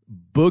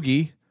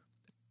 Boogie.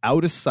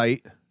 Out of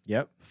Sight.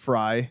 Yep.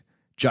 Fry.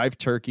 Jive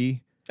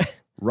Turkey.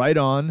 Right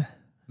On.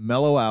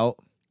 Mellow Out.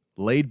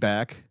 Laid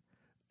Back.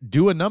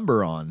 Do a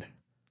Number On.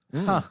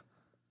 Huh.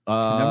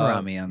 Number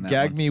on me on that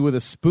Gag one. Me with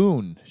a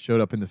Spoon showed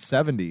up in the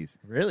 70s.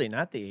 Really?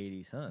 Not the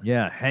 80s, huh?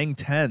 Yeah, Hang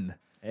 10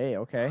 Hey,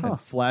 okay. and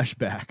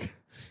Flashback.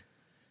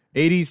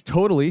 80s,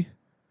 Totally.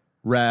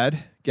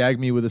 Rad, Gag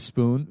Me with a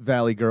Spoon,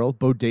 Valley Girl,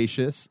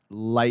 Bodacious,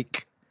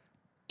 Like,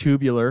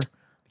 Tubular,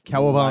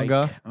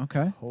 Cowabunga,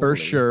 Okay. For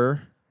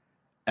Sure,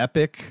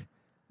 Epic,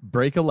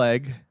 Break a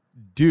Leg,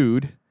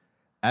 Dude,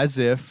 As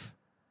If,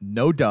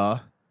 No Duh,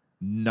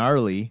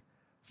 Gnarly,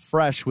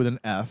 Fresh with an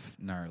F,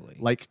 Gnarly.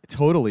 Like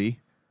Totally,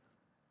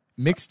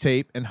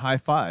 Mixtape, and High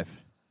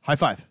Five. High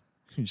Five.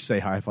 You just say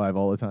High Five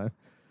all the time.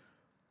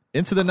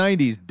 Into the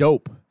 90s,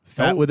 Dope.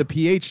 Fat Dope. with a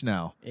PH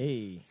now.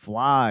 Hey,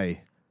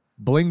 Fly.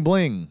 Bling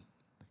Bling.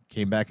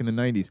 Came back in the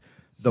 90s.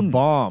 The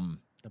Bomb.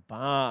 the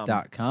bomb.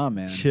 .com,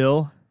 man.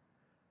 Chill.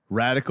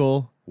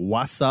 Radical.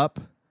 What's Up.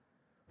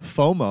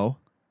 FOMO.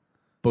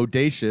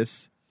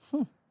 Bodacious.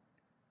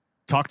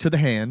 Talk to the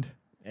Hand.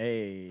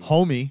 Hey.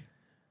 Homie.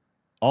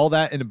 All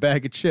that in a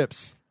bag of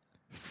chips.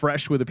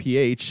 Fresh with a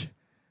PH.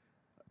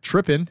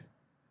 Trippin'.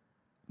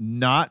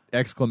 Not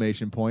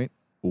exclamation point.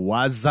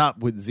 What's up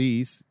with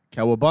Z's.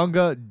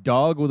 Cowabunga.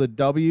 Dog with a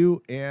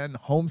W. And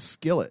Home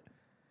Skillet.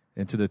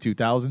 Into the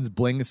 2000s.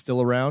 Bling is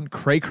still around.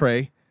 Cray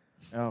Cray.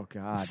 Oh,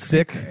 God.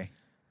 Sick.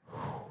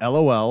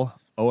 LOL.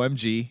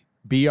 OMG.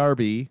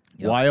 BRB.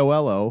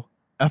 YOLO.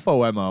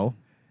 FOMO.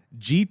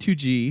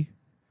 G2G.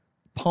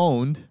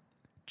 Pwned.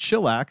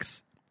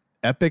 Chillax.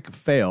 Epic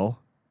Fail.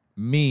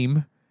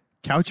 Meme.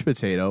 Couch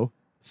Potato.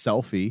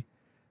 Selfie.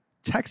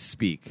 Text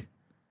Speak.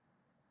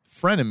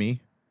 Frenemy.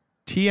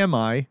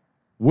 TMI.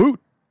 Woot.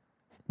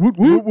 Woot,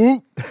 woot,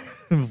 woot.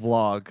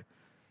 Vlog.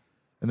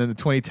 And then the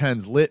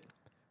 2010s. Lit.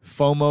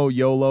 FOMO,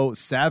 YOLO,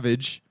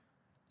 Savage.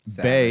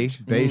 Bay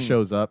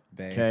shows up.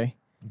 Bay. Okay.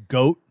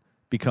 Goat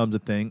becomes a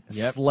thing.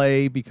 Yep.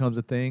 Slay becomes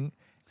a thing.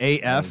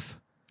 AF.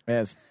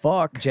 As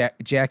fuck.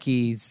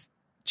 Jackie's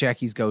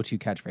go-to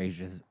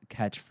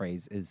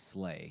catchphrase is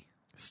slay.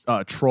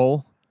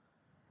 Troll.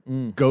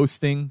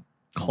 Ghosting.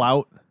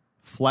 Clout.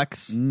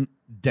 Flex.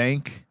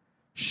 Dank.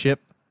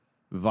 Ship.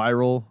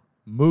 Viral.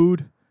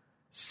 Mood.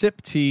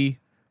 Sip tea.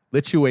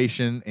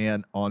 Lituation.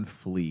 And on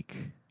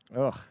fleek.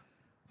 Ugh.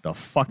 The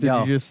fuck did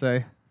Yo. you just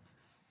say?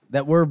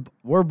 That word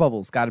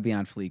bubbles got to be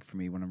on fleek for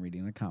me when I'm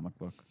reading a comic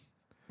book.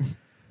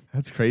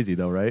 That's crazy,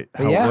 though, right?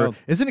 But yeah.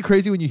 Isn't it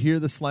crazy when you hear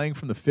the slang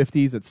from the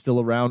 50s that's still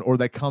around or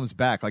that comes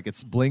back? Like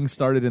it's Bling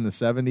started in the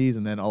 70s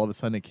and then all of a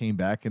sudden it came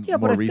back in Yeah,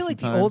 more but I recent feel like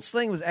times. the old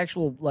slang was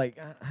actual, like,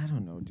 I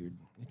don't know, dude.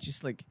 It's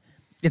just like,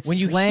 It's when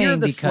you slang hear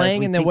the because slang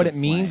we and then think what of it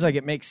means, slang. like,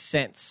 it makes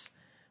sense.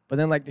 But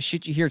then, like, the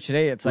shit you hear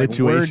today, it's like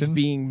words Lituation?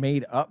 being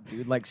made up,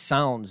 dude. Like,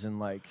 sounds and,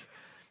 like,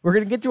 we're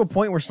going to get to a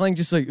point where slang's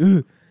just like,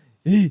 ugh,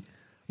 eh.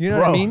 You know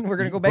what I mean? We're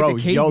going to go back to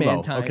caveman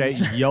YOLO, times.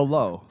 Okay,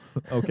 YOLO.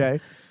 Okay.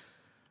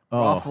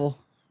 Awful.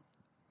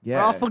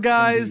 Yeah. Awful, it's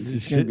gonna guys. be-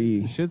 It's going to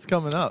be. Shit's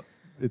coming up.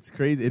 It's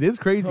crazy. It is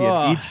crazy. And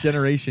Ugh. each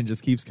generation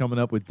just keeps coming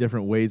up with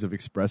different ways of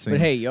expressing. But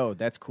hey, yo,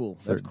 that's cool.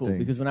 That's certain cool. things.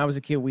 Because when I was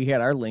a kid, we had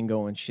our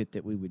lingo and shit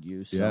that we would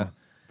use. So. yeah,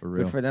 for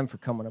real. Good for them for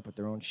coming up with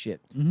their own shit.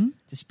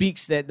 To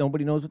speaks that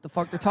nobody knows what the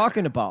fuck they're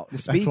talking about. The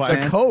speaks, it's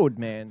man. a code,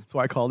 man. That's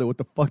why I called it. What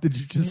the fuck did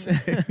you just say?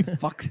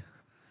 Fuck.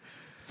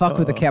 Fuck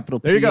with a capital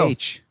There you go.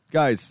 PH.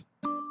 Guys,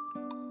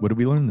 what did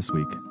we learn this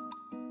week?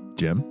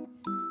 Jim?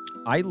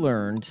 I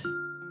learned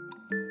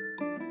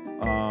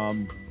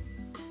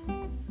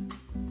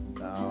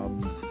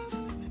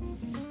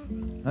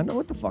I don't know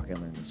what the fuck I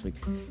learned this week.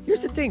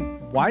 Here's the thing.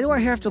 Why do I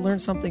have to learn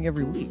something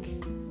every week?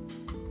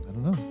 I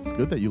don't know. It's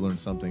good that you learn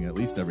something at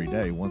least every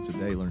day. Once a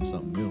day, learn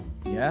something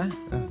new. Yeah?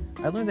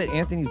 I learned that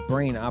Anthony's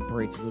brain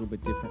operates a little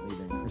bit differently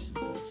than Chris's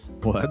does.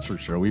 Well, that's for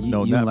sure. We've You-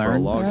 known you that for a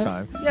learned long that?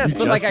 time. Yes, You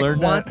but like just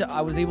learned that?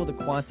 I was able to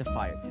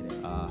quantify it today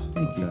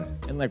Thank you. Okay.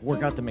 and like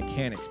work out the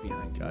mechanics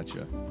behind it.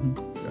 Gotcha.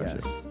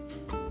 Yes.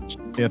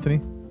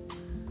 Anthony?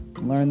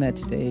 Learned that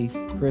today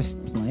Chris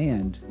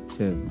planned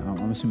to,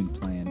 I'm assuming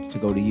planned to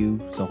go to you,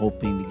 so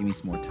hoping to give me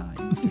some more time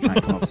to try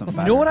and come up with something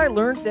better. You know what I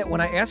learned? That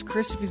when I asked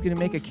Chris if he's going to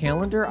make a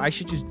calendar, I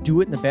should just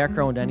do it in the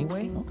background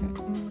anyway.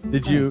 Okay.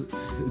 Did you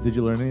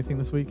learn anything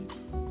this week?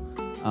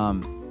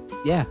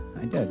 Yeah,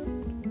 I did.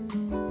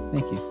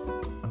 Thank you.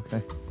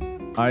 Okay.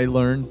 I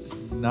learned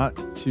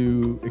not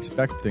to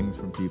expect things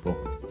from people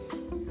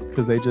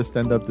because they just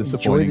end up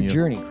disappointing you. Enjoy the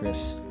journey,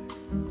 Chris.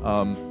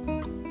 Not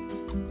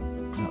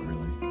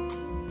really.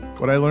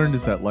 What I learned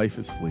is that life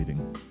is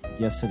fleeting.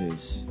 Yes, it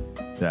is.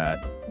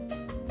 That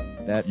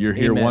you're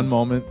here one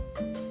moment,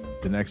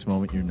 the next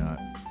moment you're not.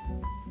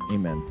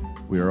 Amen.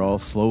 We are all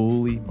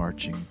slowly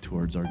marching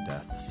towards our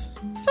deaths.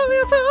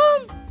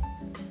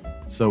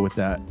 So with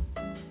that,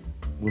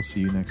 we'll see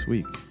you next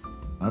week.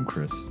 I'm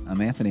Chris.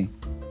 I'm Anthony.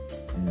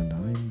 And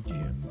I'm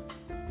Jim.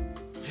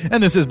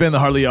 And this has been the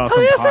Hardly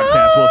Awesome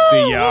Podcast. We'll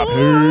see ya.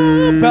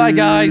 Peace. Bye,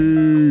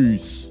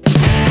 guys.